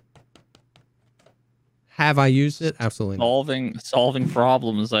 Have I used it? Absolutely not. Solving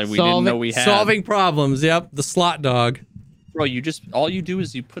problems we didn't know we had. Solving problems. Yep, the slot dog. Bro, all you do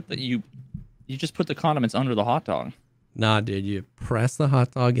is you just put the condiments under the hot dog. Nah, dude, you press the hot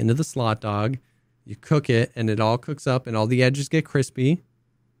dog into the slot dog, you cook it, and it all cooks up, and all the edges get crispy.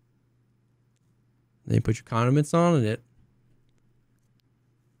 Then you put your condiments on and it.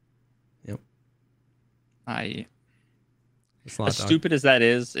 Yep. As stupid as that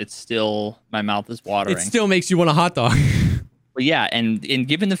is, it's still, my mouth is watering. It still makes you want a hot dog. But yeah, and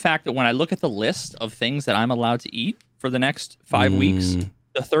given the fact that when I look at the list of things that I'm allowed to eat for the next 5 weeks,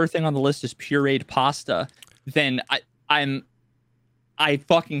 the third thing on the list is pureed pasta, then I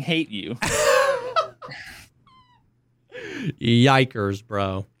fucking hate you. Yikers,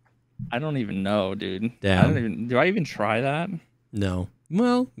 bro. I don't even know, dude. Damn. Do I even try that? No.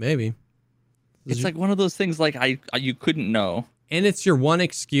 Well, maybe. It's like one of those things like you couldn't know. And it's your one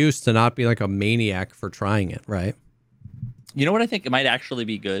excuse to not be like a maniac for trying it, right? You know what I think it might actually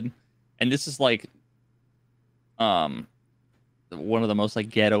be good? And this is like one of the most like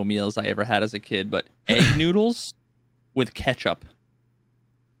ghetto meals I ever had as a kid, but egg noodles with ketchup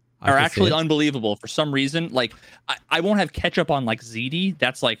are actually unbelievable for some reason. Like I won't have ketchup on like ziti.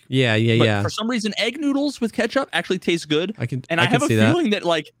 That's like yeah. For some reason, egg noodles with ketchup actually taste good. I have a see feeling that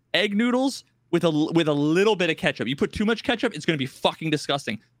like egg noodles with a little bit of ketchup. You put too much ketchup, it's gonna be fucking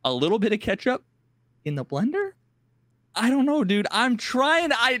disgusting. A little bit of ketchup in the blender? I don't know, dude. I'm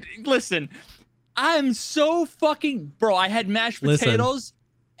trying. Listen. I'm so fucking bro. I had mashed potatoes,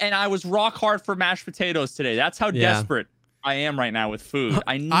 and I was rock hard for mashed potatoes today. That's how desperate I am right now with food.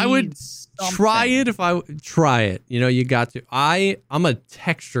 I would try it if I try it. You know, you got to. I'm a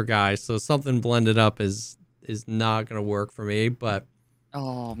texture guy, so something blended up is not gonna work for me. But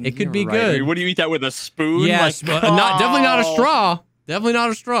it could be good. I mean, what do you eat that with, a spoon? Yes, like, definitely not a straw. Definitely not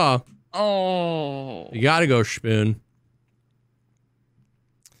a straw. Oh, you gotta go spoon.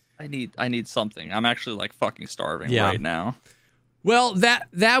 I need something. I'm actually like fucking starving right now. Well, that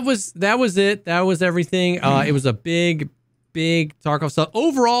was it. That was everything. It was a big Tarkov stuff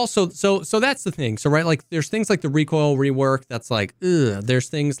overall. So that's the thing. So right, like there's things like the recoil rework that's like, ugh. There's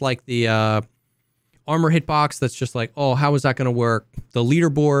things like the armor hitbox that's just like, oh, how is that going to work? The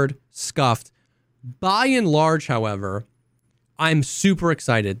leaderboard scuffed. By and large, however, I'm super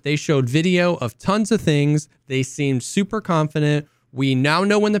excited. They showed video of tons of things. They seemed super confident. We now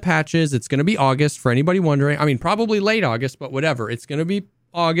know when the patch is. It's going to be August for anybody wondering. I mean, probably late August, but whatever. It's going to be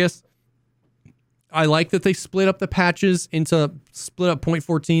August. I like that they split up the patches split up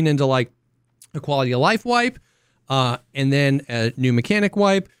 0.14 into like a quality of life wipe, and then a new mechanic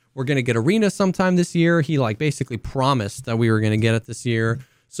wipe. We're going to get arena sometime this year. He like basically promised that we were going to get it this year.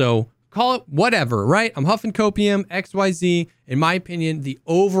 So call it whatever, right? I'm huffing copium, XYZ. In my opinion, the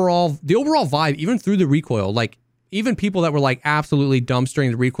overall vibe, even through the recoil, like even people that were like absolutely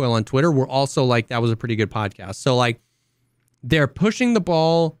dumpstering the recoil on Twitter were also like, that was a pretty good podcast. So like they're pushing the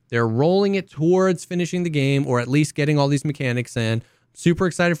ball, they're rolling it towards finishing the game, or at least getting all these mechanics in. Super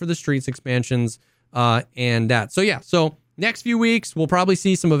excited for the Streets expansions and that. So yeah, so next few weeks, we'll probably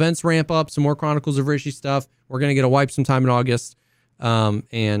see some events ramp up, some more Chronicles of Rishi stuff. We're going to get a wipe sometime in August,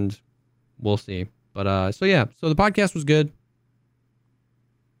 and we'll see. But so yeah, so the podcast was good.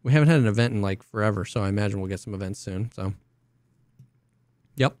 We haven't had an event in like forever, so I imagine we'll get some events soon. So,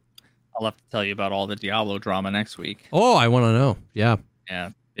 yep. I'll have to tell you about all the Diablo drama next week. Oh, I want to know. Yeah. Yeah.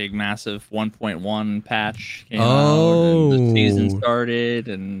 Big, massive 1.1 patch came out, and the season started.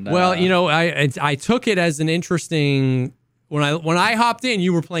 And well, you know, I took it as an interesting. When I hopped in,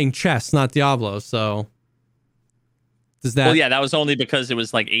 you were playing chess, not Diablo. So does that? Well, yeah, that was only because it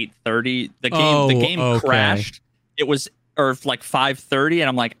was like 8:30. The game crashed. It was like 5:30, and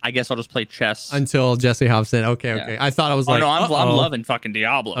I'm like, I guess I'll just play chess until Jesse hops in. Okay. I thought I was like, no, I'm loving fucking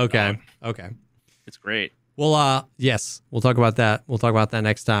Diablo. Okay, dog. okay, it's great. Well, yes, we'll talk about that. We'll talk about that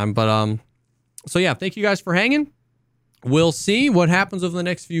next time. But so yeah, thank you guys for hanging. We'll see what happens over the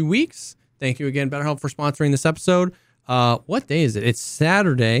next few weeks. Thank you again, BetterHelp, for sponsoring this episode. What day is it? It's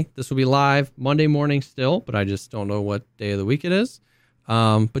Saturday. This will be live Monday morning still, but I just don't know what day of the week it is.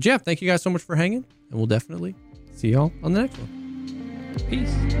 But yeah, thank you guys so much for hanging, and we'll definitely see y'all on the next one.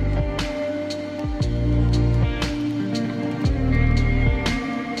 Peace.